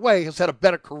 by the way, has had a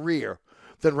better career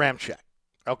than Ramczyk.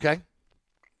 Okay?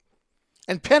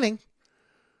 And Penning,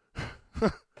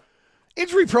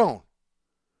 injury prone.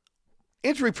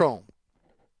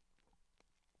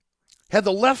 Had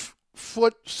the left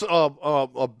foot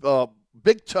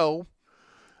big toe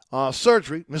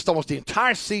surgery, missed almost the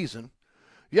entire season.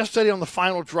 Yesterday on the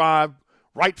final drive,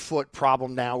 right foot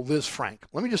problem now, Liz Frank.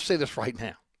 Let me just say this right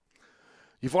now.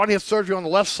 You've already had surgery on the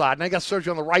left side, now you got surgery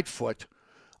on the right foot.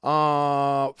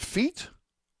 Feet,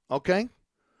 okay?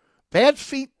 Bad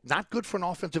feet, not good for an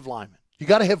offensive lineman. You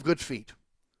got to have good feet.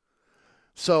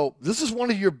 So this is one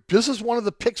of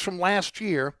the picks from last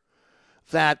year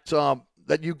that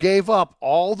you gave up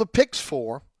all the picks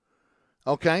for,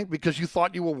 okay, because you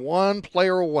thought you were one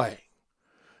player away.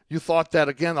 You thought that,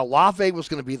 again, Olave was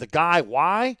going to be the guy.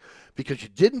 Why? Because you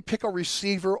didn't pick a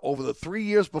receiver over the 3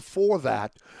 years before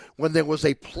that when there was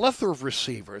a plethora of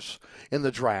receivers in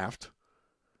the draft.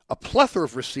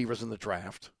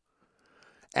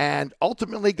 And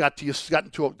ultimately got to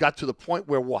the point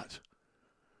where what?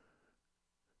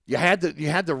 You had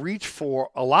to reach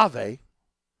for Olave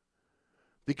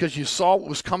because you saw what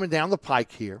was coming down the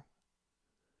pike here.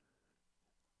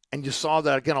 And you saw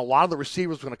that, again, a lot of the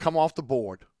receivers were going to come off the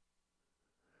board.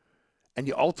 And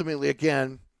you ultimately,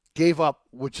 again, gave up,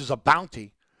 which is a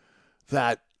bounty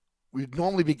that we'd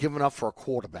normally be giving up for a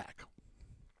quarterback.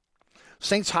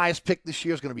 Saints' highest pick this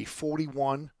year is going to be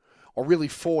 41, or really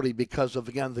 40, because of,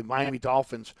 again, the Miami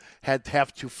Dolphins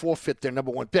have to forfeit their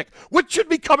number 1 pick, which should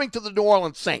be coming to the New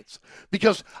Orleans Saints.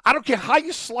 Because I don't care how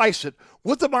you slice it,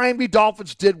 what the Miami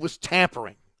Dolphins did was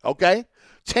tampering, okay?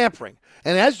 Tampering.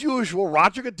 And as usual,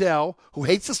 Roger Goodell, who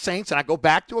hates the Saints, and I go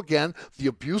back to, again, the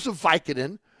abuse of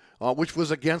Vicodin, which was,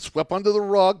 again, swept under the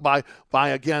rug by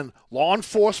again, law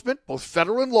enforcement, both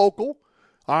federal and local,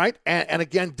 all right? And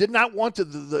again, did not want to,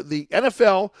 the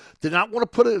NFL did not want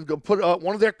to put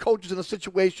one of their coaches in a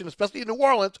situation, especially in New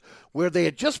Orleans, where they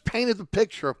had just painted the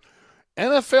picture,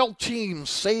 NFL team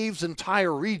saves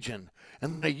entire region,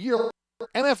 and a year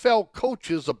NFL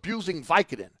coaches abusing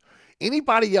Vicodin.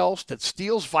 Anybody else that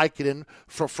steals Vicodin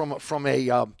from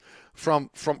a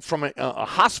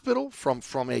hospital,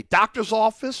 from a doctor's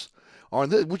office,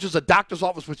 which is a doctor's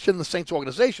office within the Saints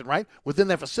organization, right, within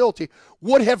their facility,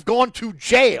 would have gone to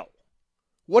jail.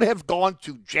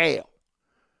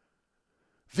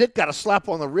 Vic got a slap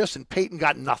on the wrist, and Peyton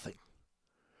got nothing.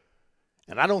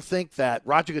 And I don't think that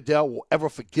Roger Goodell will ever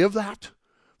forgive that.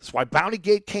 That's why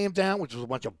Bountygate came down, which was a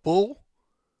bunch of bull.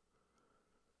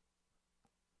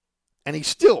 And he's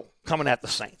still coming at the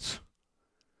Saints.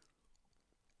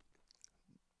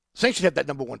 Saints should have that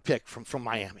number 1 pick from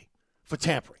Miami for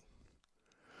tampering.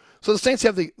 So the Saints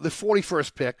have the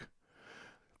 41st pick.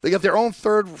 They got their own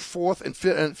 3rd, 4th, and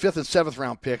 5th and 7th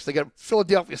round picks. They got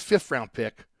Philadelphia's 5th round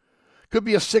pick. Could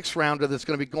be a 6th rounder that's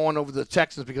going to be going over to the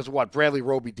Texans because of what? Bradley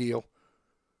Roby deal.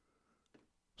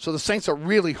 So the Saints are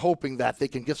really hoping that they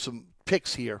can get some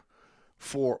picks here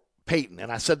for Peyton.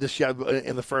 And I said this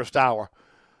in the first hour.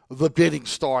 The bidding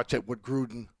starts at what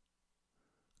Gruden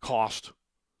cost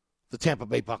the Tampa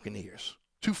Bay Buccaneers.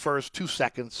 2 firsts, 2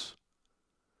 seconds,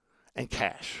 and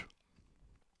cash.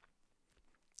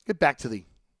 Get back to the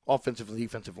offensive and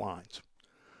defensive lines.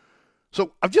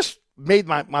 So I've just made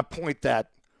my point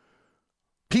that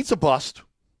Pete's a bust,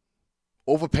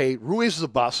 overpaid. Ruiz is a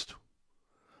bust.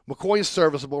 McCoy is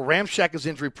serviceable. Ramczyk is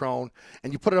injury prone.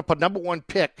 And you put it up a number 1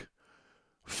 pick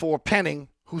for Penning,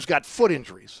 who's got foot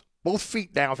injuries. Both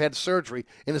feet now have had surgery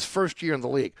in his first year in the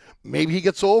league. Maybe he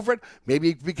gets over it. Maybe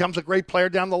he becomes a great player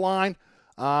down the line.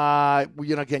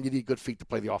 Again, you need good feet to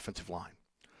play the offensive line.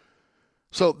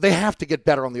 So they have to get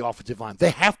better on the offensive line. They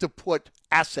have to put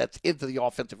assets into the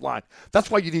offensive line.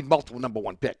 That's why you need multiple number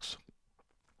 1 picks.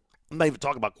 I'm not even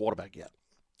talking about quarterback yet.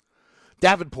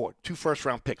 Davenport, 2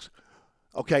 first-round picks.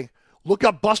 Okay, look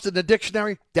up bust in the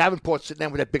dictionary. Davenport's sitting there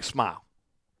with that big smile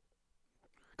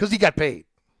because he got paid.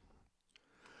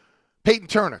 Peyton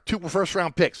Turner, 2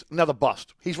 first-round picks, another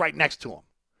bust. He's right next to him.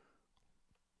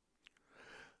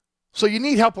 So you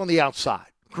need help on the outside.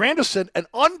 Granderson, an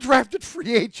undrafted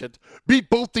free agent, beat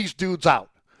both these dudes out.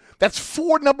 That's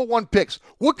 4 number 1 picks.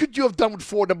 What could you have done with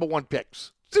 4 number 1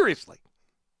 picks? Seriously.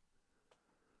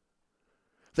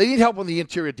 They need help on the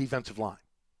interior defensive line.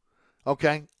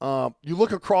 Okay? You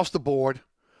look across the board.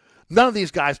 None of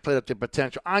these guys played up to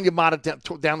potential.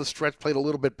 Onyemata down the stretch played a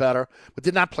little bit better, but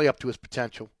did not play up to his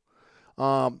potential.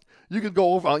 You could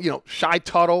go over, Shy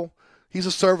Tuttle. He's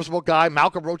a serviceable guy.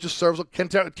 Malcolm Roach is serviceable.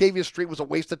 Kentavious Street was a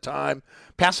waste of time.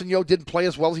 Passanio didn't play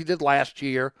as well as he did last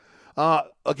year.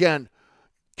 Again,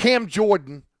 Cam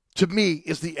Jordan, to me,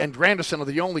 and Granderson are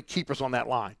the only keepers on that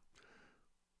line.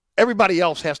 Everybody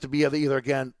else has to be either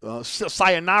again,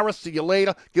 sayonara, see you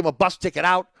later, give him a bus ticket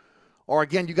out, or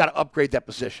again, you got to upgrade that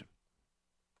position.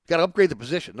 You got to upgrade the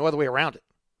position. No other way around it.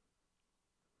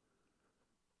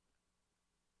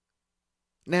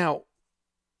 Now,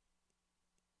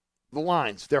 the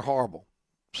lines, they're horrible.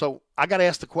 So I got to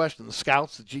ask the question, the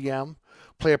scouts, the GM,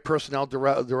 player personnel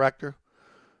director,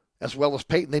 as well as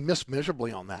Peyton, they missed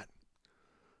miserably on that.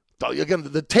 Again,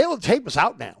 the tail of the tape is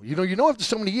out now. You know after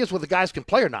so many years whether the guys can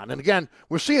play or not. And again,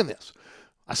 we're seeing this.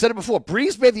 I said it before.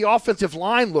 Breeze made the offensive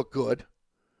line look good.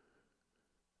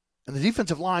 And the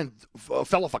defensive line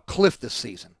fell off a cliff this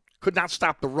season. Could not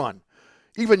stop the run.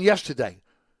 Even yesterday.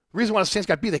 The reason why the Saints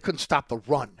got beat, they couldn't stop the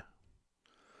run.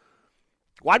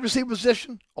 Wide receiver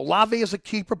position, Olave is a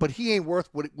keeper, but he ain't worth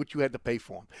what you had to pay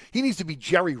for him. He needs to be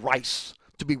Jerry Rice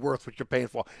to be worth what you're paying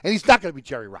for. And he's not going to be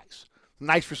Jerry Rice.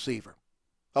 Nice receiver.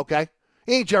 Okay?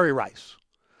 He ain't Jerry Rice.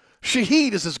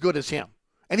 Shaheed is as good as him.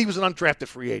 And he was an undrafted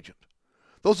free agent.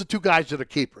 Those are two guys that are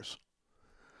keepers.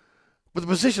 But the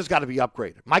position's got to be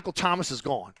upgraded. Michael Thomas is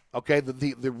gone. Okay? The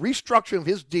restructuring of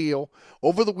his deal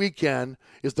over the weekend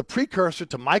is the precursor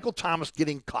to Michael Thomas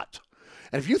getting cut.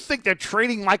 And if you think they're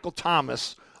trading Michael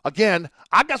Thomas, again,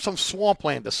 I got some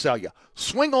swampland to sell you.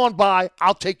 Swing on by,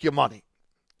 I'll take your money.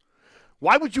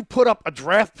 Why would you put up a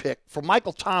draft pick for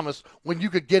Michael Thomas when you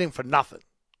could get him for nothing?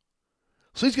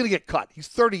 So he's going to get cut. He's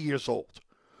 30 years old.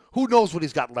 Who knows what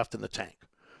he's got left in the tank?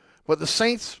 But the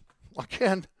Saints,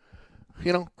 again,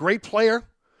 great player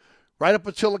right up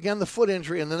until, again, the foot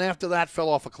injury, and then after that fell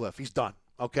off a cliff. He's done,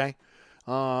 okay?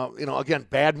 Again,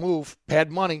 bad move,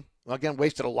 bad money. Again,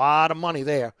 wasted a lot of money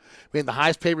there. Being the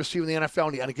highest paid receiver in the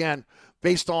NFL. And again,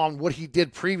 based on what he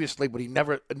did previously, but he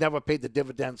never paid the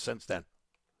dividends since then.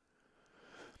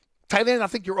 Tight end, I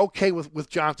think you're okay with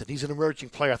Johnson. He's an emerging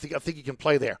player. I think he can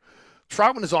play there.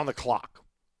 Troutman is on the clock.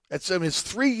 It's his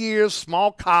 3 years,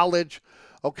 small college,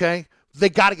 okay? They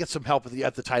got to get some help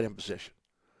at the tight end position.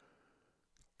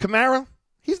 Kamara,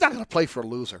 he's not going to play for a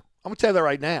loser. I'm going to tell you that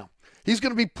right now. He's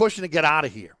going to be pushing to get out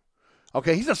of here.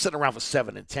 Okay, he's not sitting around for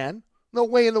 7 and 10. No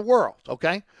way in the world,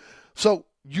 okay? So,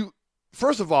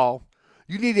 first of all,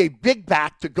 you need a big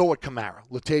back to go at Kamara,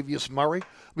 Latavius Murray.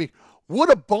 I mean, what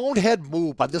a bonehead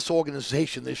move by this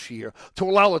organization this year to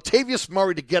allow Latavius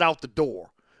Murray to get out the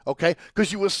door, okay?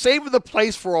 Because you were saving the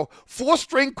place for a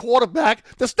 4-string quarterback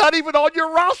that's not even on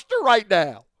your roster right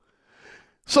now.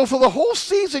 So for the whole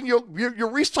season, you're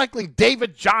recycling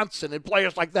David Johnson and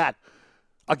players like that.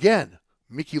 Again,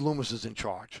 Mickey Loomis is in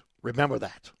charge. Remember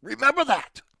that. Remember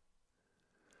that.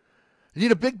 You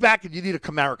need a big back and you need a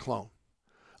Kamara clone.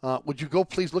 Would you go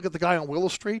please look at the guy on Willow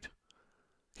Street?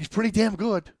 He's pretty damn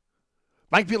good.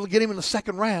 Might be able to get him in the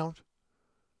second round.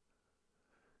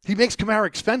 He makes Kamara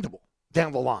expendable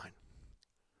down the line.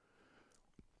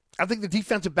 I think the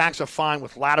defensive backs are fine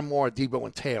with Lattimore, Debo,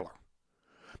 and Taylor.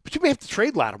 But you may have to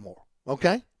trade Lattimore,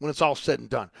 okay, when it's all said and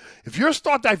done. If you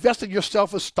start divesting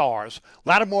yourself of stars,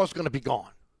 Lattimore's going to be gone.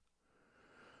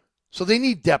 So they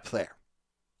need depth there.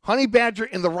 Honey Badger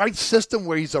in the right system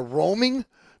where he's a roaming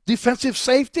defensive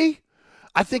safety,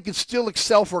 I think can still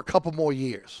excel for a couple more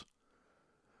years.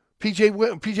 P.J.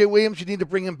 Williams, you need to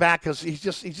bring him back because he's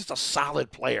just a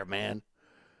solid player, man.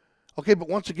 Okay, but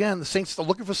once again, the Saints are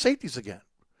looking for safeties again.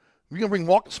 You're going to bring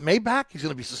Marcus May back? He's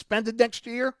going to be suspended next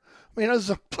year? I mean,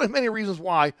 there's many reasons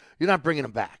why you're not bringing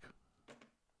him back.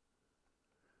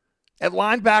 At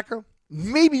linebacker,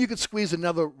 maybe you could squeeze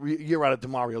another year out of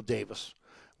Demario Davis,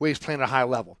 where he's playing at a high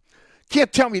level.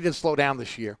 Can't tell me he didn't slow down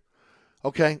this year.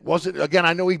 Okay, was it again?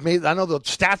 I know the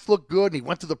stats look good, and he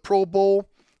went to the Pro Bowl.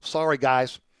 Sorry,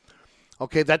 guys.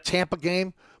 Okay, that Tampa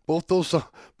game, both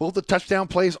the touchdown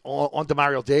plays on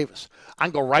Demario Davis. I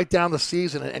can go right down the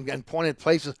season and point at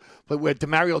places, but where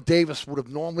Demario Davis would have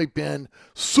normally been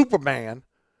Superman,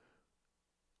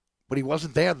 but he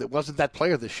wasn't there. There wasn't that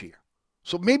player this year.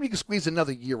 So maybe you can squeeze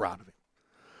another year out of him.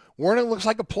 Werner looks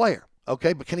like a player,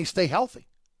 okay, but can he stay healthy?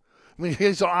 I mean,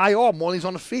 he's on IR more than he's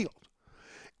on the field.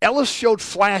 Ellis showed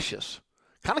flashes.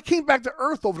 Kind of came back to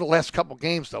earth over the last couple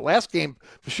games, though. Last game,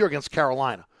 for sure, against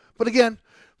Carolina. But again,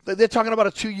 they're talking about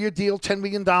a 2-year deal, $10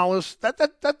 million.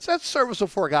 That's serviceable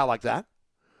for a guy like that.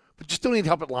 But you still need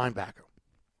help at linebacker.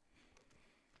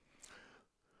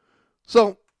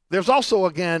 So there's also,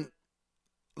 again,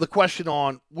 the question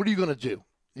on what are you going to do?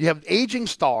 You have aging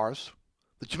stars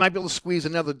that you might be able to squeeze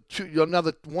another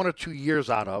 1 or 2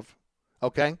 years out of,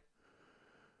 okay?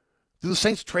 Do the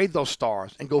Saints trade those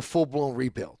stars and go full-blown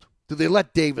rebuild? Do they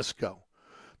let Davis go?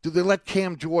 Do they let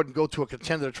Cam Jordan go to a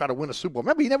contender to try to win a Super Bowl?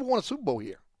 Remember, he never won a Super Bowl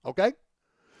here, okay?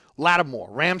 Lattimore,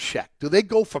 Ramczyk, do they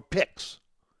go for picks?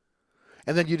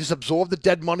 And then you just absorb the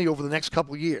dead money over the next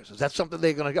couple of years. Is that something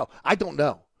they're going to go? I don't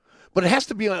know. But it has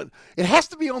to be on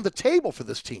the table for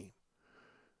this team.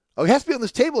 Oh, it has to be on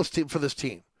this table for this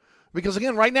team. Because,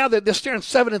 again, right now they're staring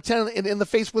 7 and 10 in the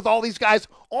face with all these guys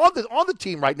on the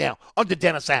team right now under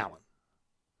Dennis Allen.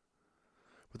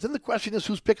 But then the question is,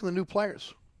 who's picking the new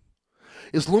players?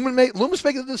 Is Loomis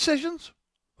making the decisions?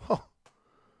 Oh.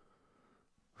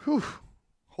 Whew.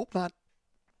 Hope not.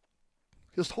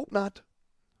 Just hope not.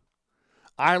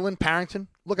 Ireland, Parrington.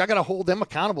 Look, I got to hold them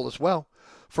accountable as well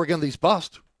for, again, these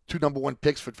busts. 2 number 1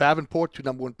 picks for Davenport, 2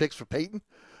 number 1 picks for Peyton.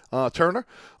 Turner.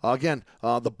 Again,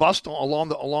 the bust along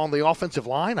the offensive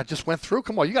line. I just went through.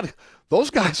 Come on, those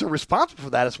guys are responsible for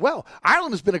that as well.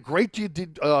 Ireland has been a great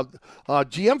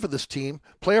GM for this team,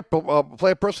 player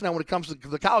personnel when it comes to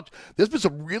the college. There's been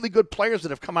some really good players that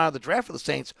have come out of the draft for the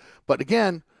Saints. But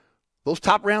again, those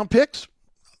top round picks,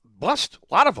 bust,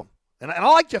 a lot of them. And I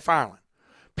like Jeff Ireland.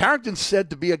 Parrington's said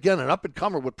to be, again, an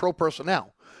up-and-comer with pro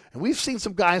personnel. And we've seen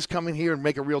some guys come in here and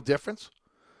make a real difference.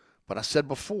 But I said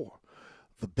before,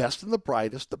 the best and the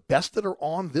brightest, the best that are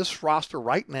on this roster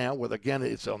right now, whether, again,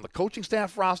 it's on the coaching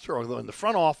staff roster or in the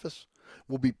front office,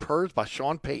 will be purged by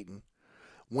Sean Payton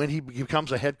when he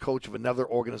becomes a head coach of another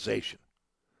organization.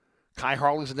 Kai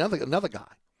Harley's another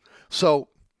guy. So,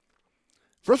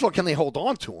 first of all, can they hold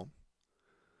on to him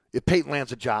if Payton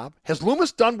lands a job? Has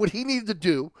Loomis done what he needed to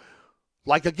do?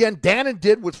 Like, again, Dannon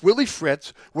did with Willie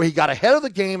Fritz, where he got ahead of the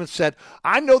game and said,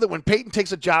 I know that when Payton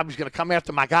takes a job, he's going to come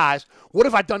after my guys. What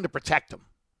have I done to protect him?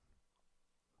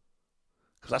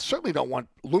 Because I certainly don't want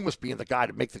Loomis being the guy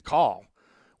to make the call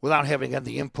without having had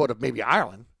the input of maybe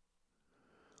Ireland.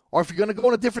 Or if you're going to go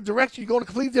in a different direction, you go in a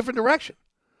completely different direction.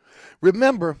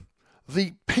 Remember,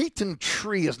 the Payton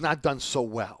tree has not done so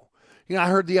well. You know, I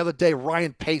heard the other day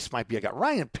Ryan Pace might be a guy.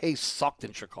 Ryan Pace sucked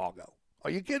in Chicago. Are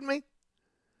you kidding me?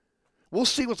 We'll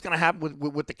see what's going to happen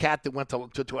with the cat that went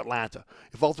to Atlanta,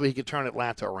 if ultimately he can turn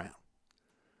Atlanta around.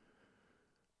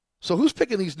 So who's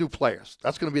picking these new players?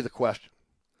 That's going to be the question.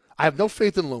 I have no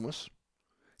faith in Loomis.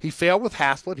 He failed with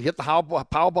Haslett. He hit the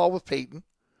Powerball with Payton.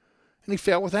 And he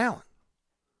failed with Allen.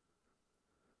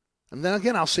 And then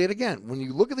again, I'll say it again. When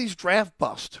you look at these draft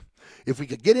busts, if we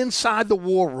could get inside the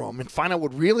war room and find out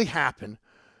what really happened,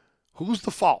 who's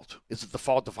the fault? Is it the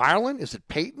fault of Ireland? Is it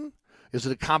Payton? Is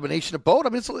it a combination of both? I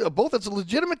mean, it's both. It's a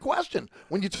legitimate question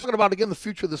when you're talking about, again, the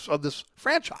future of this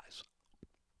franchise.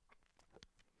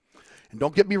 And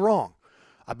don't get me wrong.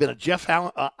 I've been a Jeff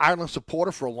Ireland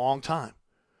supporter for a long time.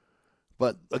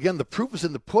 But, again, the proof is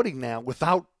in the pudding now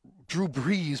without Drew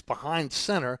Brees behind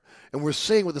center, and we're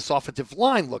seeing what this offensive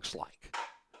line looks like.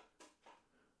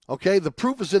 Okay, the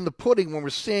proof is in the pudding when we're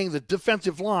seeing the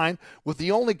defensive line with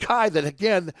the only guy that,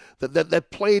 again, that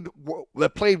played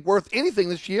worth anything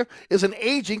this year is an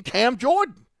aging Cam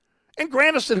Jordan and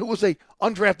Granderson, who was a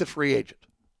undrafted free agent.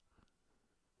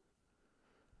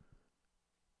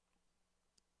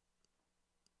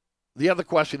 The other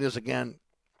question is, again,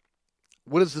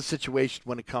 what is the situation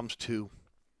when it comes to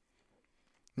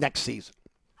next season?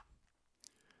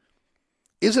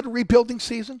 Is it a rebuilding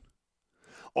season?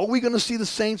 Are we going to see the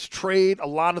Saints trade a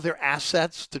lot of their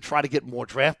assets to try to get more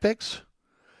draft picks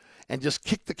and just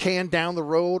kick the can down the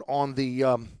road on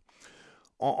the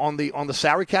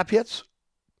salary cap hits?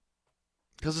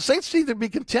 Because the Saints seem to be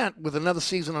content with another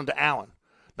season under Allen.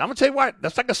 Now, I'm going to tell you what,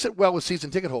 that's not going to sit well with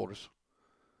season ticket holders.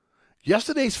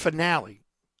 Yesterday's finale,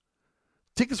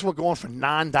 tickets were going for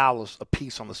 $9 a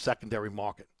piece on the secondary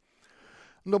market.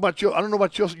 I don't know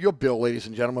about your bill, ladies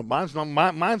and gentlemen.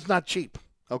 Mine's not cheap.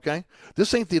 Okay,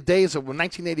 this ain't the days of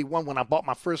 1981 when I bought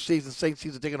my first season tickets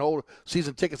and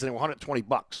they were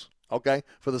 $120. Okay,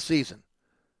 for the season.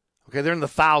 Okay, they're in the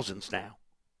thousands now.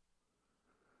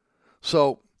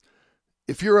 So,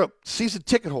 if you're a season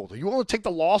ticket holder, you willing to take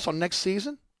the loss on next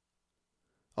season?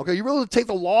 Okay, you willing to take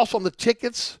the loss on the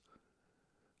tickets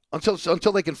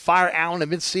until they can fire Allen in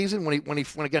mid-season when he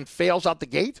again fails out the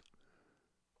gate?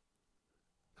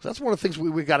 That's one of the things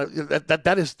we got to.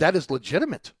 That is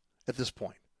legitimate at this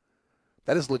point.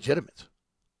 That is legitimate.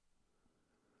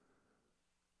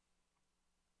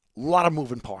 A lot of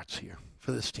moving parts here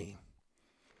for this team.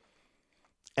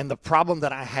 And the problem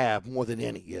that I have more than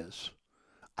any is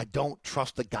I don't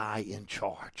trust the guy in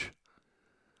charge.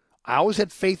 I always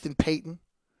had faith in Payton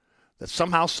that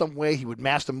somehow, some way, he would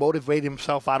master motivate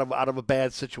himself out of a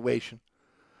bad situation.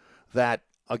 That,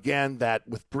 again, that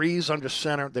with Brees under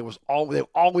center, they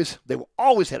always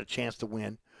had a chance to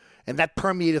win. And that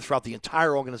permeated throughout the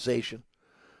entire organization.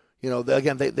 You know,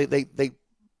 again,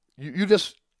 you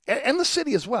just, and the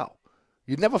city as well.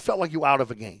 You never felt like you were out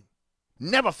of a game.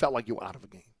 Never felt like you were out of a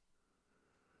game.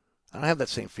 I don't have that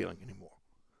same feeling anymore.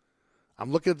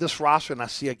 I'm looking at this roster and I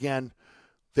see, again,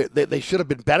 they should have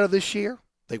been better this year.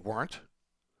 They weren't.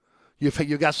 You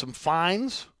got some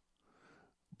fines,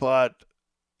 but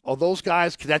are those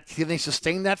guys, can they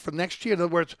sustain that for next year? In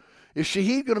other words, is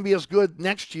Shaheed going to be as good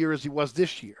next year as he was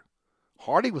this year?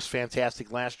 Hardy was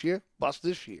fantastic last year, bust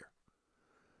this year.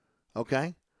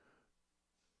 Okay?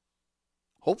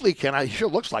 Hopefully he can. He sure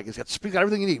looks like he's got speed, got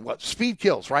everything you need. What? Speed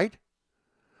kills, right?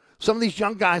 Some of these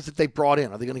young guys that they brought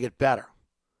in, are they going to get better?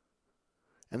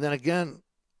 And then again,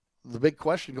 the big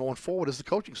question going forward is the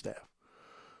coaching staff.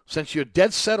 Since you're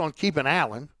dead set on keeping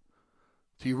Allen,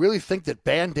 Do you really think that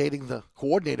band-aiding the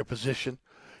coordinator position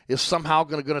is somehow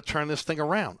going to turn this thing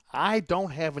around? I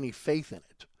don't have any faith in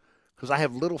it because I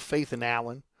have little faith in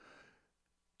Allen,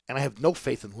 and I have no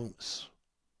faith in Loomis.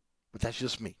 But that's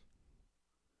just me.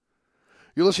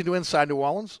 You're listening to Inside New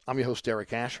Orleans. I'm your host,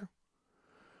 Eric Asher.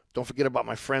 Don't forget about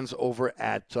my friends over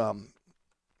at Southern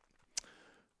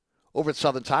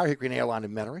Tire, Hickory and Airline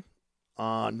in Metairie.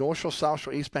 North Shore, South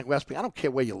Shore, East Bank, West Bank. I don't care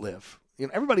where you live.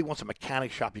 Everybody wants a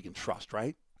mechanic shop you can trust,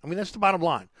 right? I mean, that's the bottom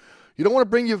line. You don't want to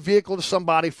bring your vehicle to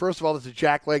somebody, first of all, that's a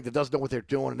jackleg that doesn't know what they're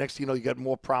doing. And next thing you know, you got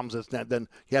more problems than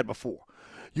you had before.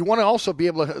 You want to also be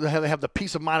able to have the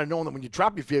peace of mind of knowing that when you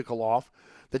drop your vehicle off,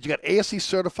 that you got ASE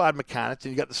certified mechanics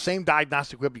and you got the same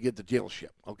diagnostic equipment you get at the dealership,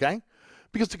 okay?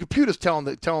 Because the computer's telling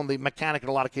the mechanic in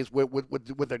a lot of cases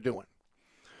what they're doing.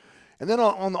 And then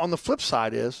on the flip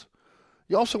side is,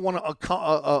 you also want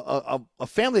a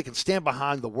family that can stand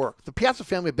behind the work. The Piazza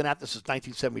family have been at this since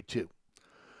 1972.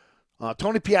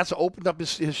 Tony Piazza opened up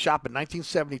his shop in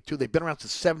 1972. They've been around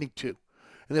since 72.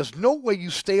 And there's no way you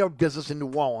stay in business in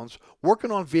New Orleans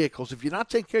working on vehicles if you're not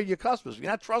taking care of your customers, if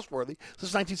you're not trustworthy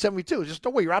since 1972. There's just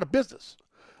no way. You're out of business.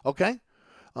 Okay?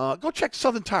 Go check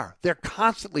Southern Tire. They're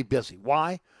constantly busy.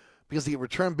 Why? Because they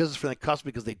return business from their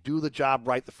customer because they do the job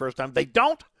right the first time. They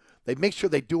don't. They make sure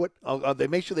they do it. They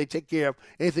make sure they take care of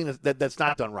anything that's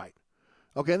not done right.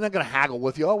 Okay? And they're going to haggle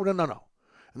with you. Oh, no.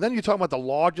 And then you're talking about the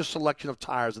largest selection of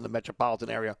tires in the metropolitan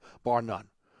area, bar none.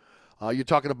 You're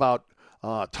talking about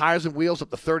tires and wheels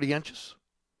up to 30 inches.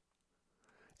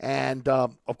 And,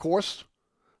 of course,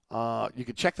 you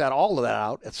can check all of that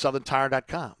out at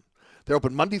southerntire.com. They're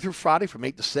open Monday through Friday from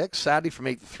 8 to 6, Saturday from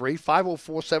 8 to 3,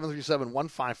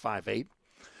 504-737-1558.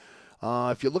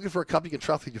 If you're looking for a company you can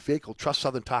trust with your vehicle, trust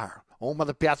Southern Tire. Owned by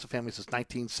the Piazza family since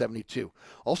 1972.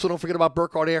 Also, don't forget about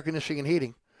Burkhardt Air Conditioning and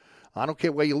Heating. I don't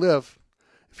care where you live.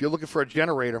 If you're looking for a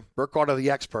generator, Burkhardt are the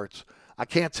experts. I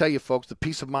can't tell you, folks, the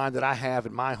peace of mind that I have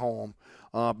in my home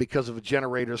because of the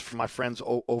generators from my friends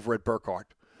over at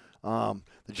Burkhardt. The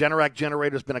Generac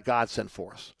generator has been a godsend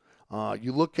for us.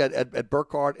 You look at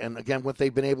Burkhardt and, again, what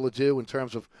they've been able to do in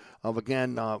terms of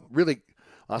really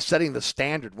setting the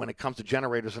standard when it comes to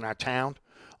generators in our town,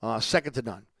 second to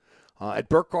none. At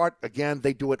Burkhardt, again,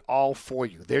 they do it all for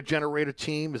you. Their generator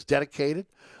team is dedicated.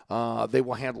 They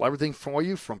will handle everything for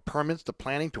you from permits to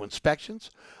planning to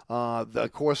inspections.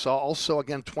 Of course, also,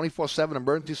 again, 24/7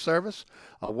 emergency service,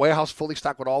 a warehouse fully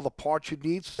stocked with all the parts you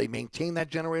need. So they maintain that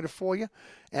generator for you.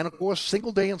 And, of course,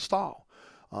 single-day install.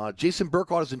 Jason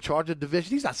Burkhardt is in charge of the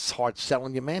division. He's not hard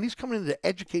selling you, man. He's coming in to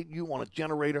educate you on a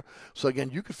generator. So,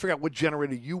 again, you can figure out what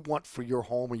generator you want for your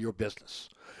home or your business.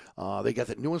 They got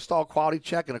the new install quality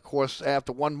check. And, of course,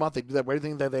 after 1 month, they do that with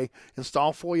everything that they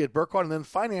install for you at Burkhardt. And then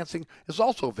financing is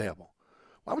also available.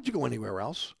 Why would you go anywhere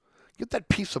else? Get that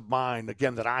peace of mind,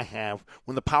 again, that I have.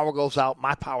 When the power goes out,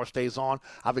 my power stays on.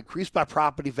 I've increased my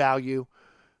property value.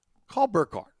 Call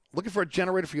Burkhardt. Looking for a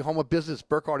generator for your home or business?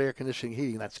 Burkhardt Air Conditioning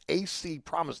Heating. That's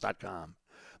acpromise.com.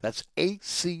 That's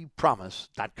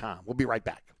acpromise.com. We'll be right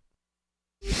back.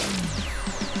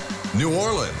 New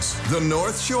Orleans, the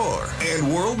North Shore,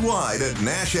 and worldwide at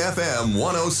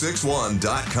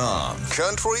NashFM1061.com.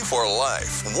 Country for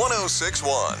Life,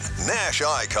 1061, Nash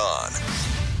Icon.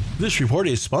 This report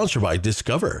is sponsored by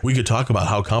Discover. We could talk about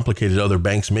how complicated other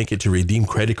banks make it to redeem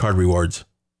credit card rewards.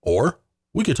 Or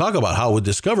we could talk about how with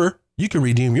Discover, you can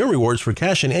redeem your rewards for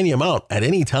cash in any amount at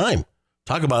any time.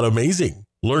 Talk about amazing.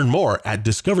 Learn more at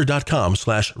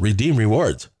discover.com/redeem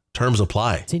rewards. Terms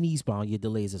apply. 10 eastbound, your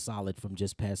delays are solid from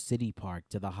just past City Park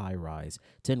to the high rise.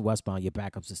 10 westbound, your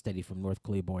backups are steady from North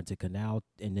Claiborne to Canal,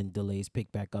 and then delays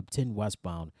pick back up 10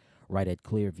 westbound right at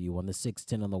Clearview. On the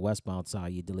 610 on the westbound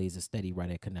side, your delays are steady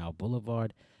right at Canal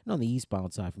Boulevard. And on the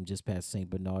eastbound side, from just past St.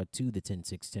 Bernard to the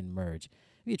 10610 merge.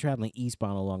 If you're traveling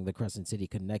eastbound along the Crescent City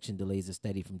Connection, delays are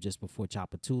steady from just before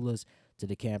Chapatulas to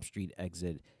the Camp Street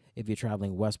exit. If you're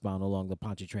traveling westbound along the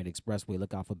Pontchartrain Expressway,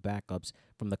 look out for backups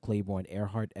from the Claiborne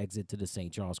Earhart exit to the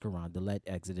St. Charles Carondelet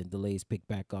exit, and delays pick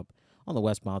back up on the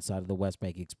westbound side of the West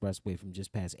Bank Expressway from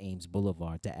just past Ames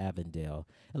Boulevard to Avondale.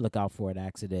 And look out for an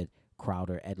accident,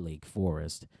 Crowder at Lake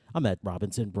Forest. I'm Ed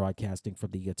Robinson, broadcasting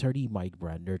from the Attorney Mike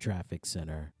Brandner Traffic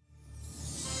Center.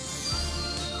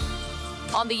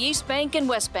 On the East Bank and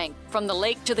West Bank, from the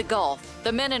lake to the Gulf,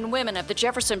 the men and women of the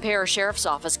Jefferson Parish Sheriff's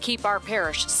Office keep our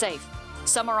parish safe.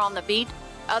 Some are on the beat,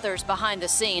 others behind the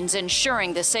scenes,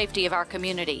 ensuring the safety of our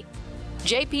community.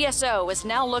 JPSO is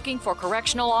now looking for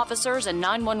correctional officers and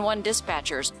 911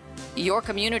 dispatchers. Your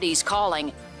community's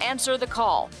calling. Answer the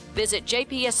call. Visit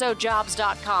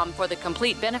jpsojobs.com for the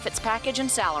complete benefits package and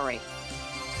salary.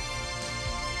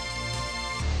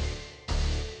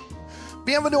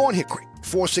 Bienvenue on Hickory.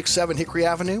 467 Hickory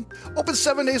Avenue. Open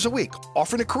 7 days a week,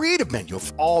 offering a creative menu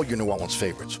of all your New Orleans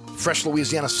favorites. Fresh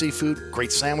Louisiana seafood,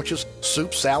 great sandwiches,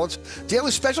 soups, salads,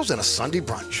 daily specials, and a Sunday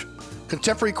brunch.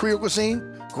 Contemporary Creole cuisine,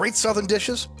 great southern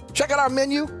dishes. Check out our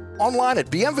menu online at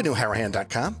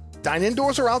bienvenueharahan.com. Dine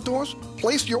indoors or outdoors.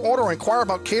 Place your order or inquire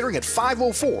about catering at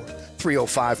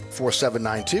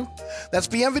 504-305-4792. That's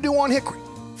Bienvenue on Hickory,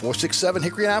 467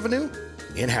 Hickory Avenue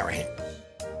in Harahan.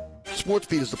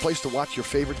 SportsBeat is the place to watch your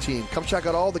favorite team. Come check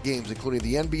out all the games, including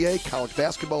the NBA, college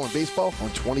basketball, and baseball on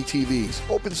 20 TVs.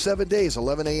 Open 7 days,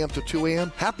 11 a.m. to 2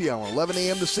 a.m. Happy hour, 11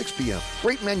 a.m. to 6 p.m.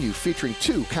 Great menu featuring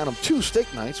two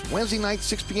steak nights. Wednesday night,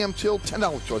 6 p.m. till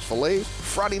 $10 choice fillets.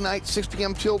 Friday night, 6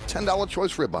 p.m. till $10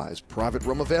 choice ribeyes. Private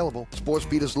room available.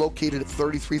 SportsBeat is located at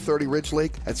 3330 Ridge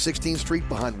Lake at 16th Street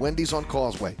behind Wendy's on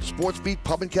Causeway. SportsBeat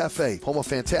Pub and Cafe, home of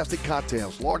fantastic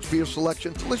cocktails, large beer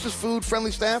selection, delicious food,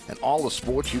 friendly staff, and all the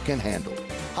sports you can handle.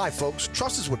 Hi, folks.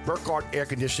 Trust is what Burkhardt Air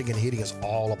Conditioning and Heating is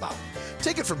all about.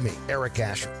 Take it from me, Eric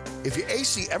Asher. If your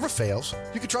AC ever fails,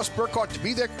 you can trust Burkhardt to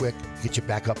be there quick to get you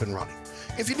back up and running.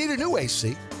 If you need a new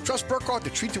AC, trust Burkhardt to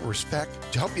treat you with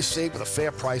respect, to help you save with a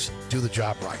fair price, do the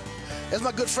job right. As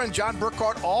my good friend John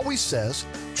Burkhardt always says,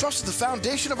 trust is the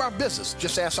foundation of our business.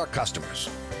 Just ask our customers.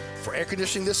 For air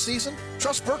conditioning this season,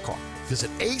 trust Burkhardt. Visit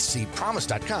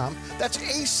acpromise.com. That's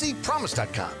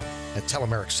acpromise.com. And tell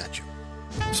them Eric sent you.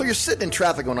 So you're sitting in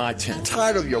traffic on I-10,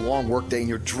 tired of your long workday and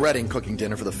you're dreading cooking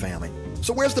dinner for the family.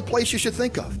 So where's the place you should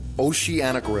think of?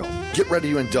 Oceana Grill. Get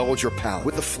ready to indulge your palate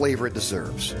with the flavor it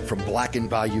deserves. From blackened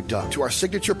bayou duck to our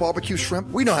signature barbecue shrimp,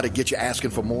 we know how to get you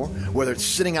asking for more. Whether it's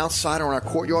sitting outside or in our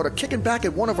courtyard or kicking back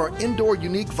at one of our indoor,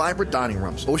 unique, vibrant dining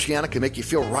rooms, Oceana can make you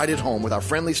feel right at home with our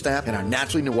friendly staff and our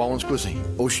naturally New Orleans cuisine.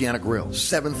 Oceana Grill,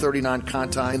 739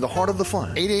 Conti, in the heart of the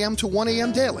fun, 8 a.m. to 1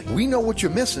 a.m. daily. We know what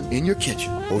you're missing in your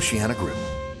kitchen. Oceana Grill.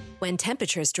 When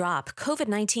temperatures drop,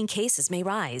 COVID-19 cases may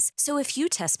rise. So if you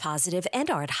test positive and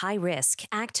are at high risk,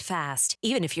 act fast.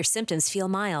 Even if your symptoms feel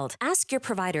mild, ask your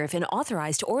provider if an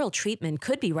authorized oral treatment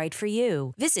could be right for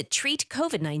you. Visit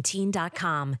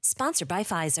treatcovid19.com. Sponsored by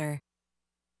Pfizer.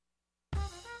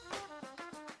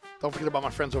 Don't forget about my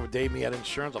friends over at Dave Miette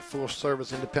Insurance, a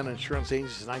full-service independent insurance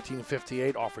agency since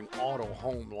 1958, offering auto,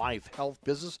 home, life, health,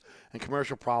 business, and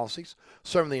commercial policies,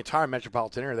 serving the entire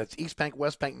metropolitan area. That's East Bank,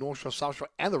 West Bank, North Shore, South Shore,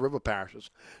 and the river parishes.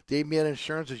 Dave Miette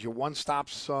Insurance is your one-stop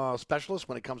specialist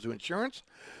when it comes to insurance.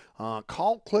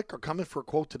 Call, click, or come in for a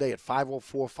quote today at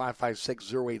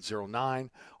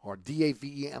 504-556-0809 or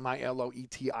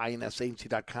DAVEMILOETINS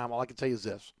agency.com. All I can tell you is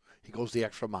this. He goes the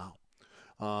extra mile.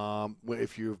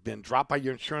 If you've been dropped by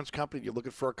your insurance company, you're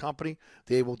looking for a company,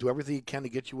 they will do everything he can to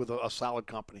get you with a solid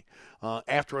company.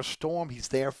 After a storm, he's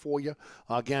there for you,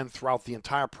 again, throughout the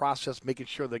entire process, making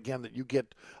sure that, again, that you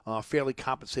get fairly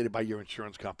compensated by your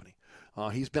insurance company.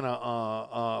 He's been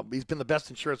the best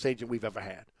insurance agent we've ever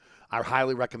had. I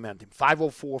highly recommend him.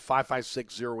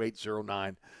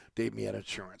 504-556-0809, Dave Miette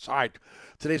Insurance. All right,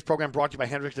 today's program brought to you by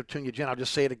Hendrick's Neptunia Gin. I'll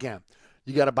just say it again.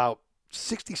 You got about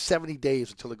 60, 70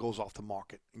 days until it goes off the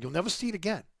market. And you'll never see it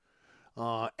again.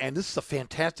 And this is a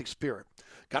fantastic spirit.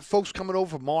 Got folks coming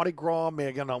over for Mardi Gras,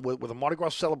 man, with a Mardi Gras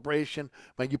celebration.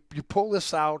 Man, you pull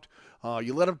this out.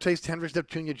 You let them taste Hendrick's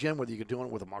Neptunia Gin, whether you're doing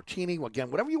it with a martini,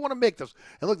 again, whatever you want to make this.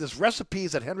 And look, there's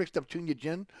recipes at Hendrick's Neptunia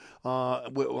Gin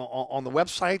on the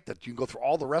website that you can go through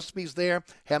all the recipes there,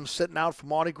 have them sitting out for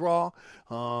Mardi Gras.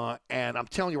 And I'm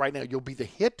telling you right now, you'll be the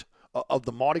hit of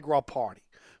the Mardi Gras party.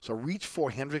 So reach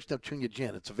for Hendrick's Neptunia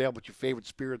Gin. It's available at your favorite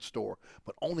spirit store,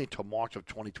 but only until March of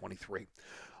 2023.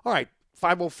 All right,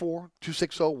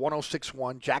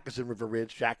 504-260-1061. Jack is in River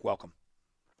Ridge. Jack, welcome.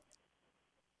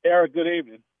 Eric, good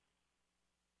evening.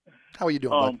 How are you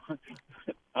doing, bud?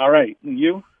 All right. And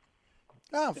you?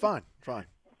 Oh, I'm fine.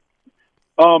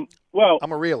 Well,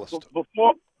 I'm a realist.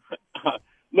 Before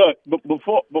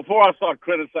I start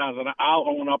criticizing, I'll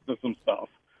own up to some stuff.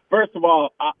 First of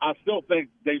all, I still think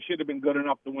they should have been good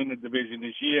enough to win the division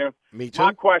this year. Me too.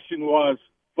 My question was,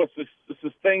 for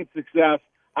sustained success,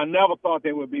 I never thought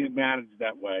they were being managed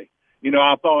that way. You know,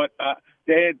 I thought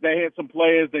they had some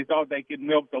players, they thought they could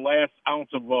milk the last ounce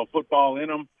of football in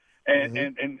them, and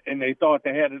they thought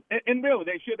they had it. And really,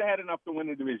 they should have had enough to win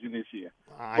the division this year.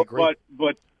 I agree.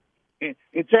 But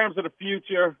in terms of the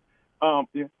future, and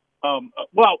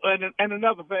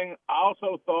another thing, I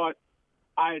also thought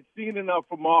I had seen enough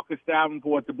from Marcus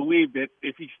Davenport to believe that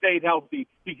if he stayed healthy,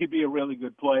 he could be a really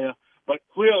good player. But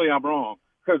clearly I'm wrong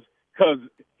because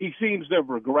he seems to have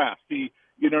regressed. The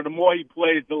more he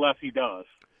plays, the less he does.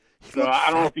 So I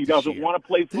don't know if he doesn't want to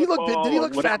play football. Did he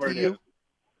look fat to you? Is.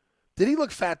 Did he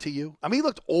look fat to you? I mean, he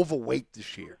looked overweight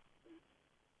this year.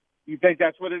 You think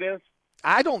that's what it is?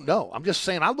 I don't know. I'm just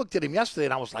saying. I looked at him yesterday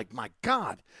and I was like, my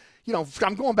God. You know,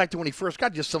 I'm going back to when he first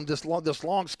got just this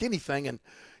long skinny thing, and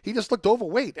he just looked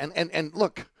overweight. And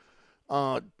look,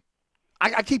 I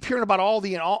keep hearing about all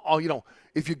you know,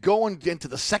 if you go into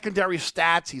the secondary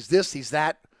stats, he's this, he's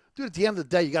that. Dude, at the end of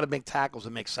the day, you got to make tackles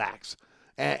and make sacks,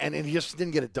 and he just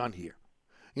didn't get it done here.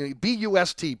 You know,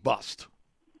 BUST bust.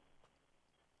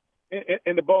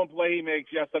 And the bone play he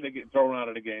makes yesterday getting thrown out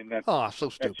of the game. That's so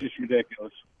stupid. That's just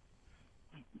ridiculous.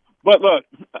 But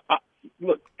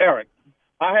look, Eric.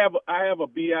 I have a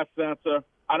BS sensor.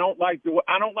 I don't like the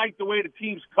way the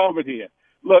team's covered here.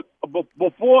 Look,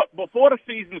 before the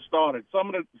season started, some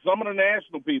of the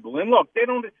national people, and look, they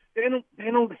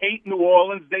don't hate New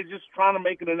Orleans. They're just trying to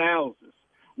make an analysis.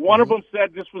 One of them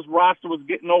said this roster was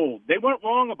getting old. They weren't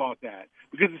wrong about that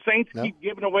because the Saints keep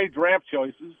giving away draft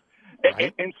choices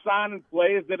and signing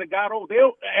players that have got old.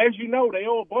 As you know, they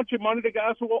owe a bunch of money to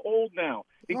guys who are old now,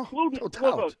 including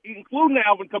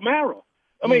Alvin Kamara.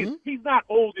 I mean, he's not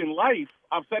old in life.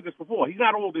 I've said this before. He's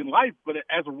not old in life, but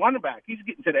as a running back, he's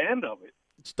getting to the end of it.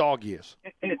 It's dog years.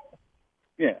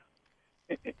 Yeah.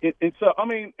 And so, I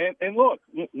mean, and look,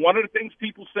 one of the things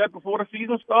people said before the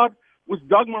season started was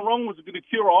Doug Marrone was going to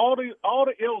cure all the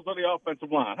ills of the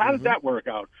offensive line. How did that work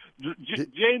out?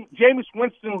 Jameis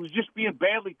Winston was just being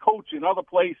badly coached in other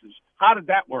places. How did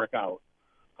that work out?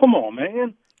 Come on,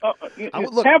 man.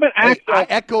 Look, I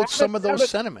echoed some of those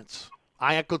sentiments.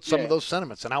 I echoed some of those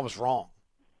sentiments, and I was wrong.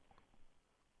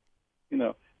 You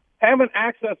know, having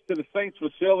access to the Saints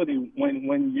facility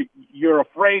when you're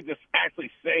afraid to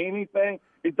actually say anything,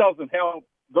 it doesn't help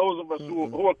those of us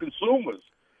who are consumers.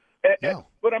 No.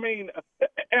 But, I mean,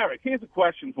 Eric, here's a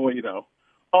question for you, though.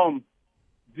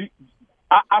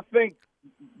 I think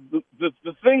the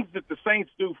things that the Saints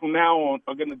do from now on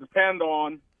are going to depend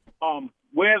on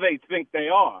where they think they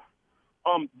are.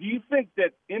 Do you think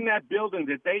that in that building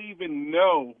that they even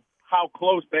know how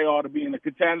close they are to being a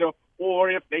contender, or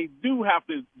if they do have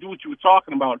to do what you were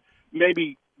talking about,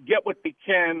 maybe get what they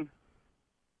can,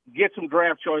 get some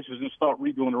draft choices, and start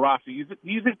redoing the roster? Do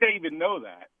you think they even know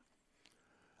that?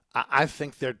 I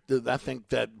think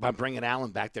that by bringing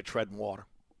Allen back, they're treading water.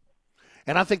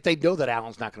 And I think they know that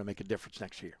Allen's not going to make a difference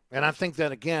next year. And I think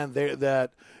that, again,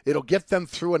 that it'll get them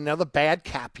through another bad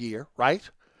cap year, right?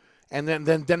 And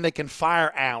then they can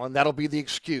fire Allen. That'll be the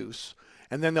excuse.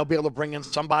 And then they'll be able to bring in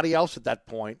somebody else at that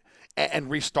point and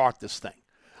restart this thing.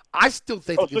 I still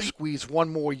think they can squeeze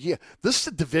one more year. This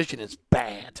division is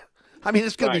bad. I mean,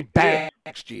 it's going to be bad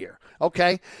next year,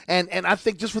 okay? And I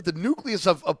think just with the nucleus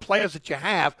of players that you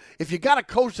have, if you got a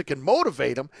coach that can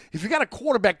motivate them, if you got a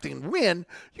quarterback that can win,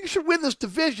 you should win this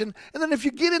division. And then if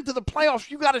you get into the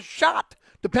playoffs, you got a shot,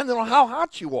 depending on how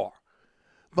hot you are.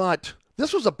 But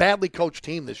this was a badly coached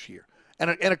team this year, and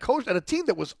a team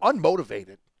that was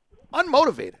unmotivated.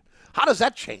 Unmotivated. How does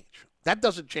that change? That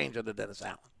doesn't change under Dennis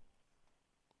Allen.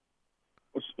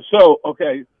 So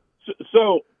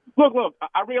look.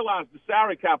 I realize the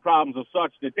salary cap problems are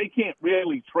such that they can't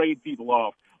really trade people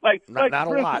off. Not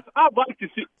for instance, lot.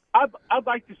 I'd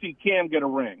like to see Cam get a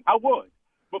ring. I would.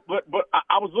 But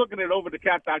I was looking at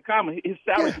overthecap.com. His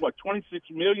salary is $26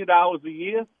 million a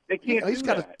year. They can't. He's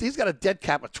got a dead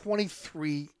cap of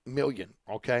 $23 million.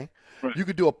 Okay, right. You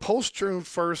could do a post June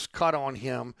 1st cut on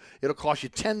him. It'll cost you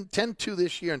 $10.2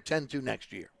 this year and $10.2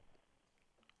 next year.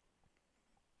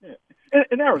 Yeah.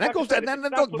 And Eric, that goes.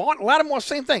 Lattimore,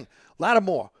 same thing.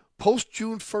 Lattimore, post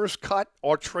June 1st cut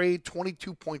or trade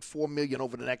 $22.4 million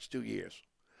over the next 2 years.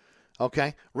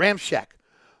 Okay, Ramczyk.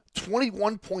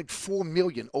 $21.4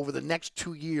 million over the next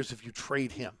 2 years if you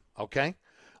trade him, okay?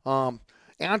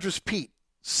 Andres Pete,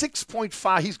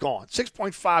 6.5, he's gone.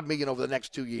 $6.5 million over the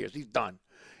next 2 years. He's done.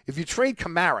 If you trade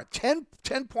Kamara,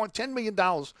 $10 million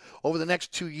over the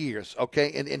next 2 years, okay,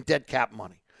 in dead cap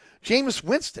money. Jameis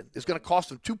Winston is going to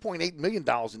cost him $2.8 million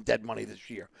in dead money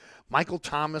this year. Michael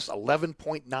Thomas,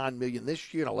 $11.9 million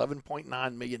this year and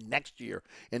 $11.9 million next year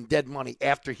in dead money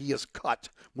after he is cut,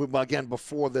 again,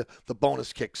 before the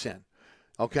bonus kicks in.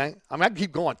 Okay? I mean, I can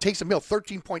keep going. Taysom Hill,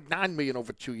 $13.9 million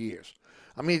over 2 years.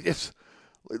 I mean,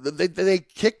 they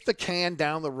kick the can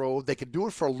down the road. They can do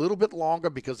it for a little bit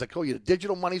longer because they tell you the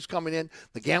digital money's coming in,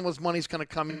 the gamblers' money's going to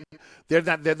come in. They're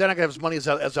not going to have as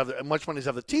much money as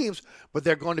other teams, but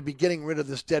they're going to be getting rid of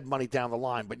this dead money down the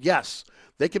line. But yes,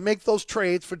 they can make those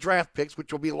trades for draft picks,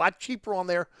 which will be a lot cheaper on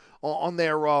their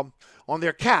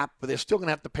cap, but they're still going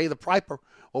to have to pay the piper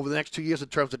over the next 2 years in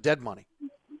terms of dead money.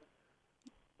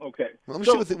 Okay. Well, let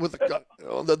me see with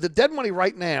the dead money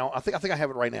right now. I think I have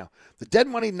it right now. The dead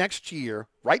money next year,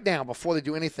 right now, before they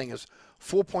do anything, is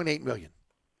 $4.8 million,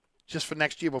 just for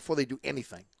next year before they do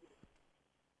anything.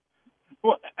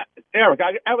 Well, Eric,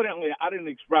 evidently I didn't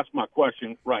express my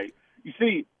question right. You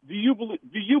see, do you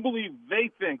believe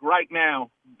they think right now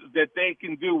that they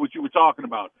can do what you were talking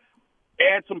about?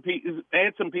 Add some pieces,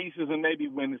 and maybe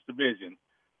win this division.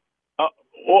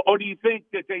 Or do you think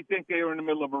that they think they are in the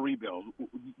middle of a rebuild? Do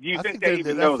you think they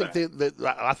even know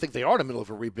that? I think they are in the middle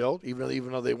of a rebuild,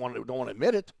 even though they don't want to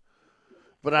admit it.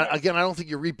 But I don't think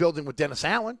you're rebuilding with Dennis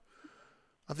Allen.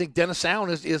 I think Dennis Allen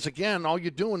is again, all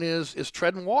you're doing is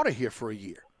treading water here for a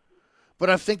year. But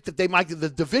I think that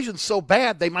the division's so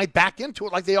bad they might back into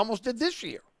it like they almost did this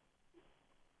year.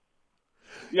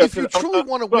 Yeah, if you truly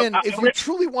want to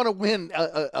win,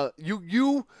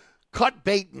 you cut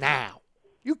bait now.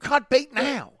 You cut bait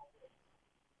now.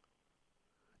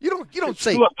 You don't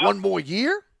say one more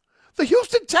year. The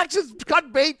Houston Texans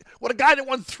cut bait with a guy that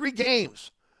won 3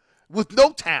 games with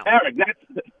no talent. Eric,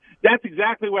 that's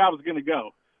exactly where I was going to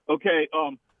go. Okay,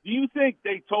 do you think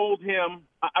they told him?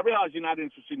 I realize you're not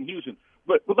interested in Houston,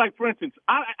 but like for instance,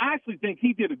 I actually think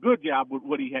he did a good job with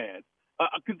what he had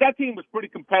because that team was pretty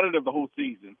competitive the whole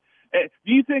season.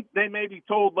 Do you think they maybe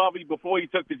told Lovey before he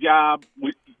took the job,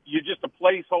 you're just a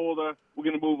placeholder, we're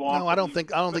going to move on? No, I don't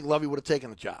think Lovey would have taken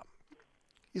the job.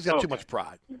 He's got too much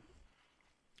pride.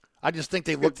 I just think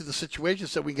they looked at the situation and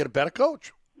said we can get a better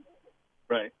coach.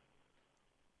 Right.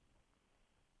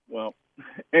 Well,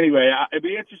 anyway, I'd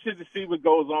be interested to see what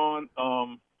goes on.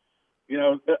 I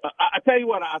tell you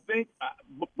what, I think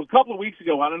a couple of weeks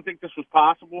ago, I didn't think this was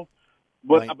possible.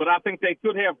 But I think they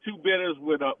could have 2 bidders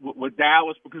with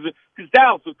Dallas because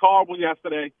Dallas was horrible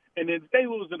yesterday, and then if they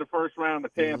lose in the first round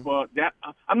of Tampa, that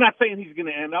I'm not saying he's going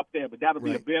to end up there, but that'll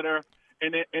be a bidder.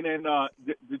 And then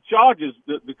the Chargers,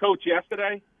 the coach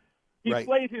yesterday, he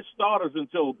played his starters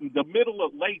until the middle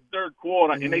of late third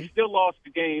quarter, and they still lost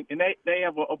the game, and they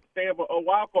have a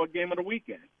wild card game on the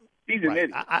weekend. He's an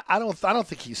idiot. I don't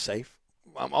think he's safe.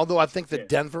 Although I think that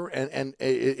Denver and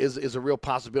is a real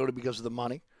possibility because of the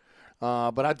money.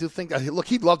 But I do think, look,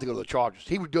 he'd love to go to the Chargers.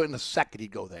 He would do it in a second.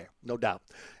 He'd go there, no doubt.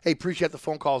 Hey, appreciate the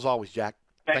phone call as always, Jack.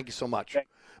 Thank you so much.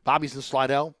 Bobby's in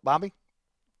Slidell. Bobby,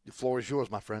 the floor is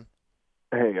yours, my friend.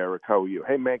 Hey, Eric, how are you?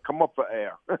 Hey, man, come up for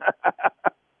air.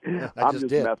 I'm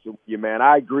just messing with you, man.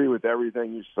 I agree with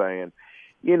everything you're saying.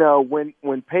 You know, when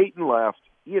Peyton left,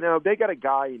 they got a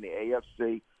guy in the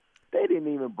AFC. They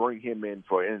didn't even bring him in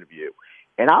for an interview.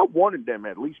 And I wanted them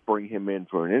at least bring him in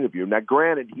for an interview. Now,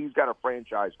 granted, he's got a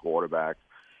franchise quarterback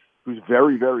who's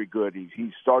very, very good.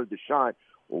 He's started to shine.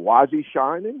 Well, why is he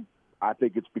shining? I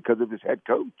think it's because of his head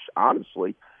coach,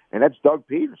 honestly, and that's Doug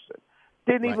Peterson.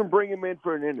 Didn't even bring him in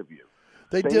for an interview.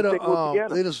 They did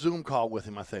a Zoom call with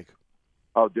him, I think.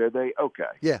 Oh, did they? Okay.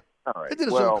 Yeah. All right. They did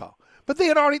a Zoom call. But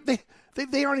they already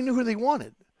knew who they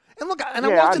wanted. And look, I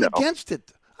wasn't against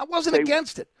it. I wasn't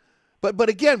against it. But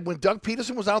again, when Doug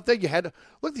Peterson was out there, you had to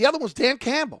look. The other one's Dan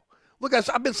Campbell. Look,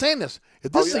 I've been saying this.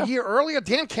 If this is a year earlier,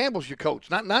 Dan Campbell's your coach,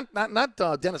 not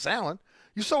Dennis Allen.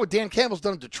 You saw what Dan Campbell's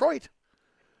done in Detroit.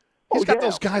 He's got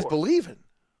those guys believing.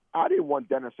 I didn't want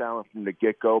Dennis Allen from the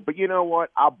get-go, but you know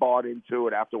what? I bought into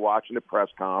it after watching the press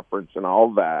conference and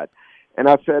all that, and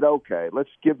I said, okay, let's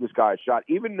give this guy a shot,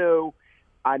 even though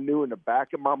I knew in the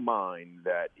back of my mind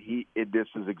that this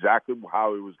is exactly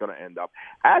how it was going to end up.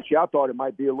 Actually, I thought it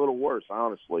might be a little worse,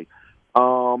 honestly.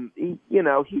 He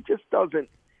just doesn't,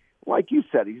 like you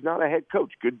said, he's not a head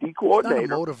coach, good D coordinator. He's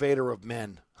not a motivator of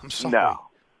men. I'm sorry. No,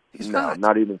 he's not.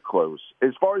 Not even close.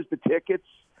 As far as the tickets,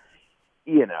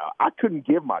 I couldn't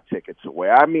give my tickets away.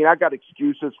 I mean, I got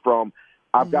excuses from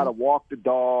I've got to walk the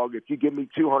dog. If you give me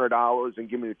 $200 and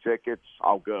give me the tickets,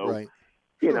 I'll go. Right.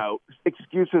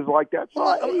 Excuses like that.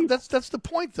 So that's the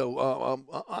point, though.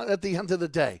 At the end of the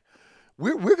day,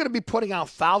 we're going to be putting out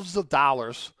thousands of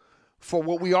dollars for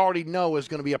what we already know is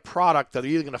going to be a product that are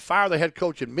either going to fire the head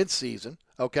coach in midseason,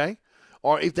 okay,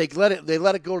 or if they let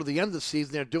it go to the end of the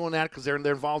season, they're doing that because they're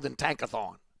involved in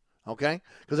tankathon, okay,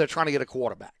 because they're trying to get a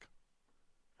quarterback.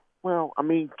 Well, I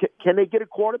mean, can they get a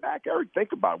quarterback, Eric?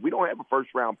 Think about it. We don't have a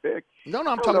first-round pick. No,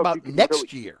 I'm talking about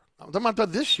next year. I'm talking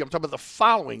about this year. I'm talking about the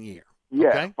following year. Yeah,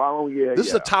 okay? Following year. This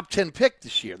is a top 10 pick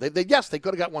this year. They could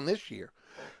have got one this year.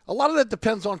 A lot of that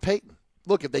depends on Peyton.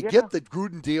 Look, if they get the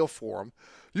Gruden deal for him,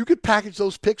 you could package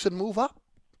those picks and move up.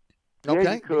 Okay?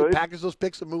 Yeah, you could package those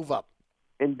picks and move up.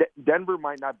 And Denver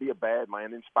might not be a bad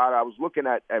landing spot. I was looking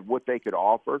at what they could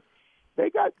offer. They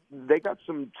got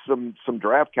some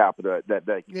draft capital that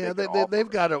they've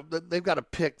got a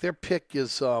pick. Their pick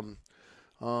is a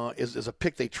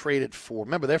pick they traded for.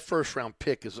 Remember, their first round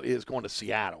pick is going to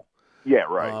Seattle. Yeah,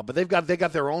 right. But they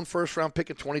got their own first round pick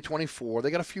in 2024.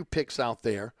 They got a few picks out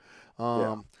there they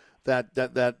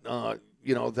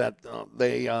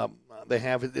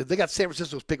have. They got San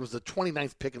Francisco's pick. It was the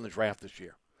 29th pick in the draft this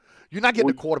year. You're not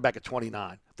getting a quarterback at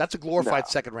 29. That's a glorified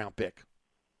second-round pick.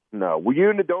 No. Were you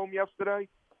in the Dome yesterday?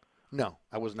 No,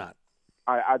 I was not.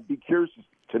 I'd be curious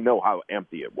to know how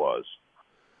empty it was.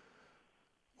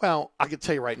 Well, I can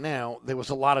tell you right now, there was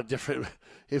a lot of different.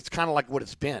 It's kind of like what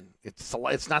it's been.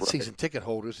 It's not season ticket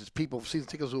holders. It's season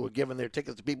tickets who are giving their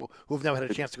tickets to people who have never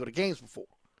had a chance to go to games before.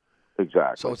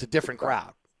 Exactly. So it's a different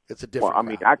crowd. It's a different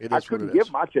crowd. I couldn't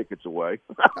give my tickets away.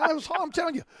 I'm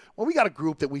telling you. Well, we got a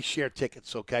group that we share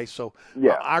tickets, okay? So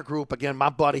our group, again, my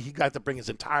buddy, he got to bring his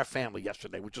entire family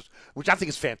yesterday, which I think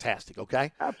is fantastic,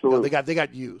 okay? Absolutely. They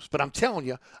got used. But I'm telling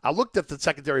you, I looked at the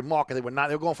secondary market. They were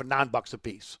going for $9 a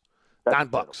piece.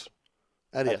 $9.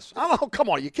 That is. Oh, come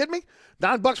on. Are you kidding me?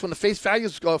 $9 when the face value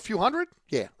is a few hundred?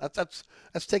 Yeah, that's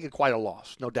taking quite a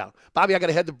loss, no doubt. Bobby, I got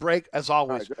to head to break. As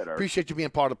always, appreciate you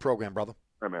being part of the program, brother. All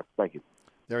right, man. Thank you.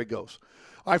 There he goes.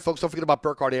 All right, folks, don't forget about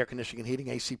Burkhardt Air Conditioning and Heating,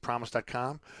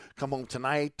 acpromise.com. Come home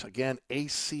tonight. Again,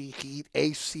 AC heat,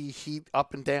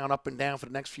 up and down for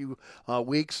the next few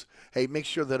weeks. Hey, make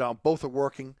sure that both are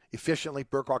working efficiently.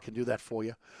 Burkhardt can do that for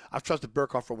you. I've trusted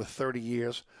Burkhardt for over 30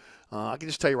 years. I can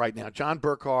just tell you right now, John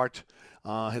Burkhardt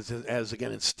has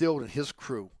again, instilled in his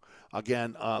crew,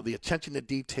 again, the attention to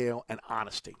detail and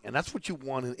honesty. And that's what you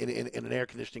want in an air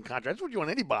conditioning contract. That's what you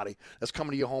want anybody that's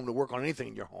coming to your home to work on anything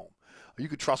in your home. You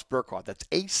can trust Burkhardt. That's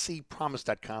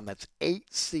acpromise.com. That's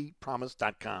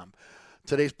acpromise.com.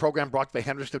 Today's program brought to you by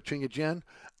Hendrick's Neptunia Gin.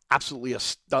 Absolutely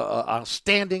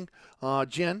outstanding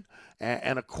gin.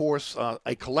 And, of course,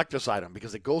 a collector's item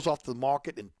because it goes off the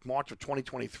market in March of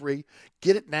 2023.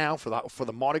 Get it now for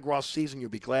the Mardi Gras season. You'll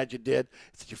be glad you did.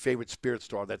 It's at your favorite spirit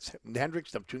store. That's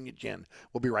Hendrick's Neptunia Gin.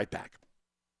 We'll be right back.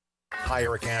 Hi,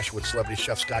 Eric Ashwood, celebrity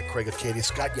chef Scott Craig of Katie's.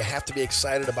 Scott, you have to be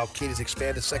excited about Katie's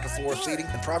expanded second-floor seating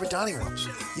and private dining rooms.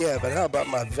 Yeah, but how about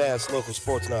my vast local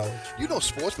sports knowledge? You know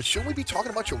sports, but shouldn't we be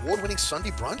talking about your award-winning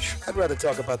Sunday brunch? I'd rather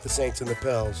talk about the Saints and the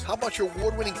Pels. How about your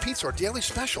award-winning pizza or daily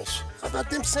specials? How about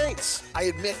them Saints? I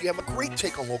admit you have a great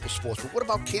take on local sports, but what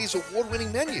about Katie's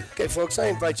award-winning menu? Okay, folks, I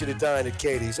invite you to dine at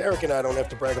Katie's. Eric and I don't have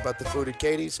to brag about the food at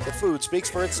Katie's. The food speaks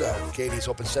for itself. Katie's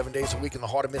open 7 days a week in the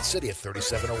heart of Mid-City at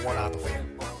 3701 Opperville.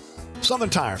 Southern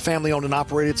Tire, family owned and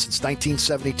operated since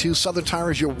 1972. Southern Tire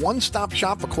is your one-stop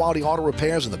shop for quality auto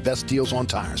repairs and the best deals on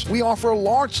tires. We offer a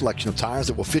large selection of tires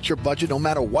that will fit your budget no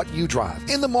matter what you drive.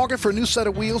 In the market for a new set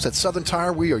of wheels at Southern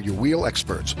Tire, we are your wheel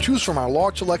experts. Choose from our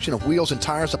large selection of wheels and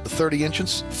tires up to 30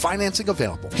 inches. Financing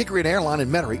available. Hickory and Airline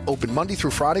in Metairie, open Monday through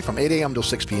Friday from 8 a.m. till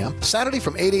 6 p.m. Saturday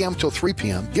from 8 a.m. till 3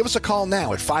 p.m. Give us a call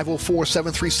now at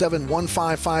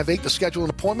 504-737-1558 to schedule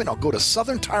an appointment or go to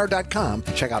southerntire.com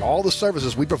and check out all the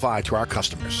services we provide to our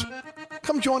customers.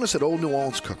 Come join us at Old New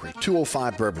Orleans Cookery,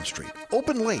 205 Bourbon Street.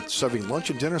 Open late, serving lunch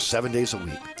and dinner 7 days a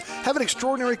week. Have an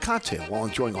extraordinary cocktail while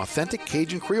enjoying authentic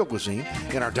Cajun Creole cuisine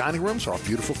in our dining rooms or our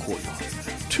beautiful courtyard.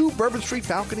 2 Bourbon Street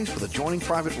balconies with adjoining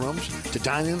private rooms to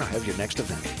dine in or have your next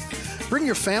event. Bring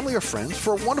your family or friends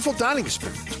for a wonderful dining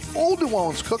experience. Old New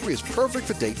Orleans Cookery is perfect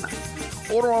for date night.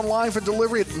 Order online for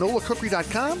delivery at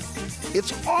nolacookery.com.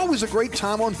 It's always a great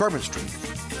time on Bourbon Street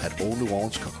at Old New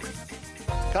Orleans Cookery.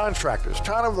 Contractors,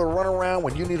 tired of the runaround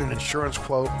when you need an insurance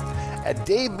quote? At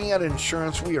Dave Miata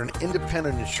Insurance, we are an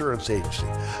independent insurance agency,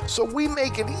 so we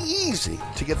make it easy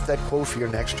to get that quote for your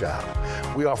next job.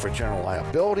 We offer general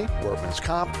liability, workman's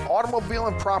comp, automobile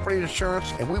and property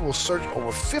insurance, and we will search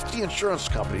over 50 insurance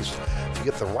companies to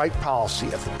get the right policy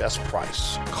at the best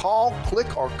price. Call,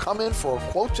 click, or come in for a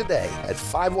quote today at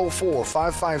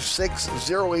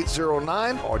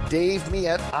 504-556-0809 or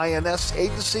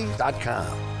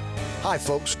DaveMe@insagency.com. Hi,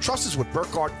 folks. Trust is what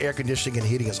Burkhardt Air Conditioning and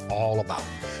Heating is all about.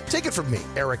 Take it from me,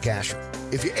 Eric Asher.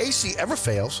 If your AC ever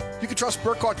fails, you can trust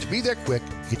Burkhardt to be there quick,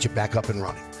 get you back up and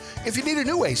running. If you need a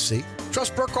new AC,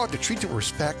 trust Burkhardt to treat you with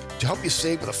respect, to help you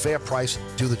save with a fair price,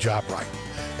 do the job right.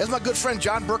 As my good friend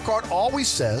John Burkhardt always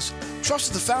says,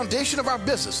 trust is the foundation of our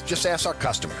business. Just ask our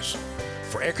customers.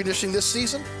 For air conditioning this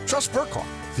season, trust Burkhardt.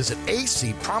 Visit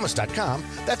acpromise.com.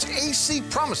 That's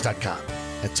acpromise.com.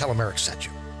 And tell them Eric sent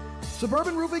you.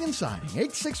 Suburban Roofing and Siding,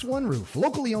 861 Roof,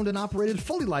 locally owned and operated,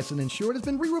 fully licensed and insured, has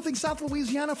been re-roofing South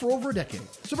Louisiana for over a decade.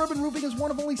 Suburban Roofing is one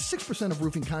of only 6% of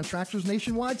roofing contractors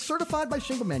nationwide certified by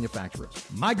shingle manufacturers.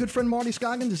 My good friend Marty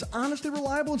Scoggins is honest and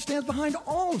reliable and stands behind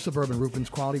all of Suburban Roofing's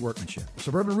quality workmanship.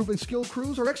 Suburban Roofing skilled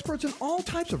crews are experts in all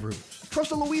types of roofs. Trust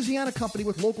a Louisiana company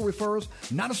with local referrals,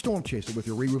 not a storm chaser with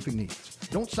your re-roofing needs.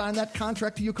 Don't sign that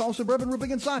contract till you call Suburban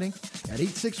Roofing and Siding at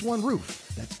 861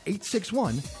 Roof. That's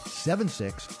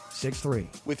 861-7663.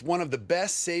 With one of the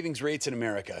best savings rates in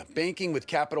America, banking with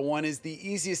Capital One is the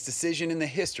easiest decision in the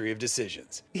history of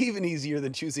decisions. Even easier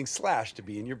than choosing Slash to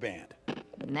be in your band.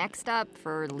 Next up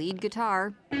for lead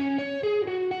guitar.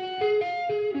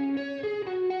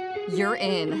 you're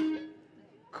in.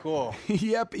 Cool.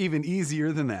 Yep, even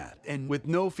easier than that. And with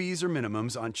no fees or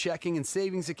minimums on checking and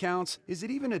savings accounts, is it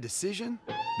even a decision?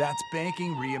 That's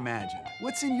banking reimagined.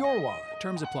 What's in your wallet?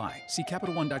 Terms apply. See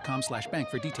CapitalOne.com/bank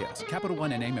for details. Capital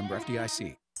One N.A. member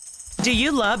FDIC. Do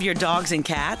you love your dogs and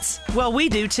cats? Well, we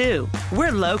do too.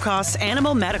 We're Low Cost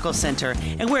Animal Medical Center,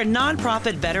 and we're a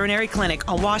nonprofit veterinary clinic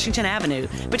on Washington Avenue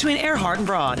between Earhart and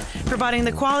Broad, providing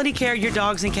the quality care your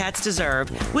dogs and cats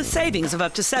deserve with savings of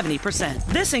up to 70%.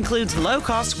 This includes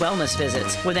low-cost wellness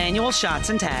visits with annual shots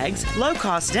and tags,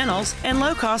 low-cost dentals, and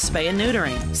low-cost spay and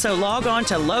neutering. So log on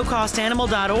to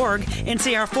lowcostanimal.org and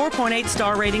see our 4.8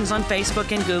 star ratings on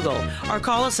Facebook and Google, or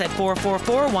call us at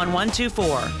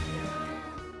 444-1124.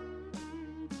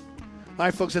 All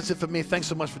right, folks, that's it for me. Thanks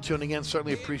so much for tuning in.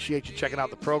 Certainly appreciate you checking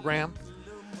out the program.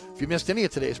 If you missed any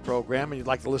of today's program and you'd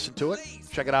like to listen to it,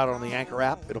 check it out on the Anchor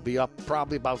app. It'll be up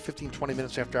probably about 15-20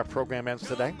 minutes after our program ends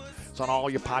today. It's on all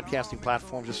your podcasting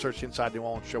platforms. Just search Inside New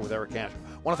Orleans Show with Eric Asher.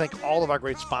 I want to thank all of our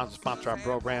great sponsors sponsor our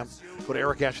program. Go to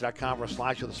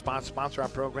ericasher.com/slideshow to sponsor our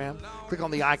program. Click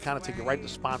on the icon and take you right to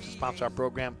sponsor our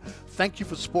program. Thank you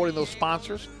for supporting those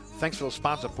sponsors. Thanks for those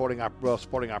sponsors supporting our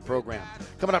program.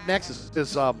 Coming up next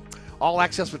is All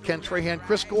Access with Ken Trahan.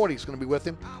 Chris Gordy is going to be with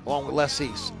him, along with Les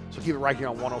East. So keep it right here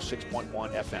on 106.1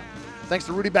 FM. Thanks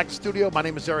to Rudy back to the studio. My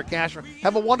name is Eric Asher.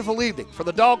 Have a wonderful evening. For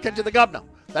the dog catching the governor,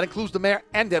 that includes the mayor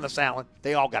and Dennis Allen.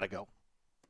 They all got to go.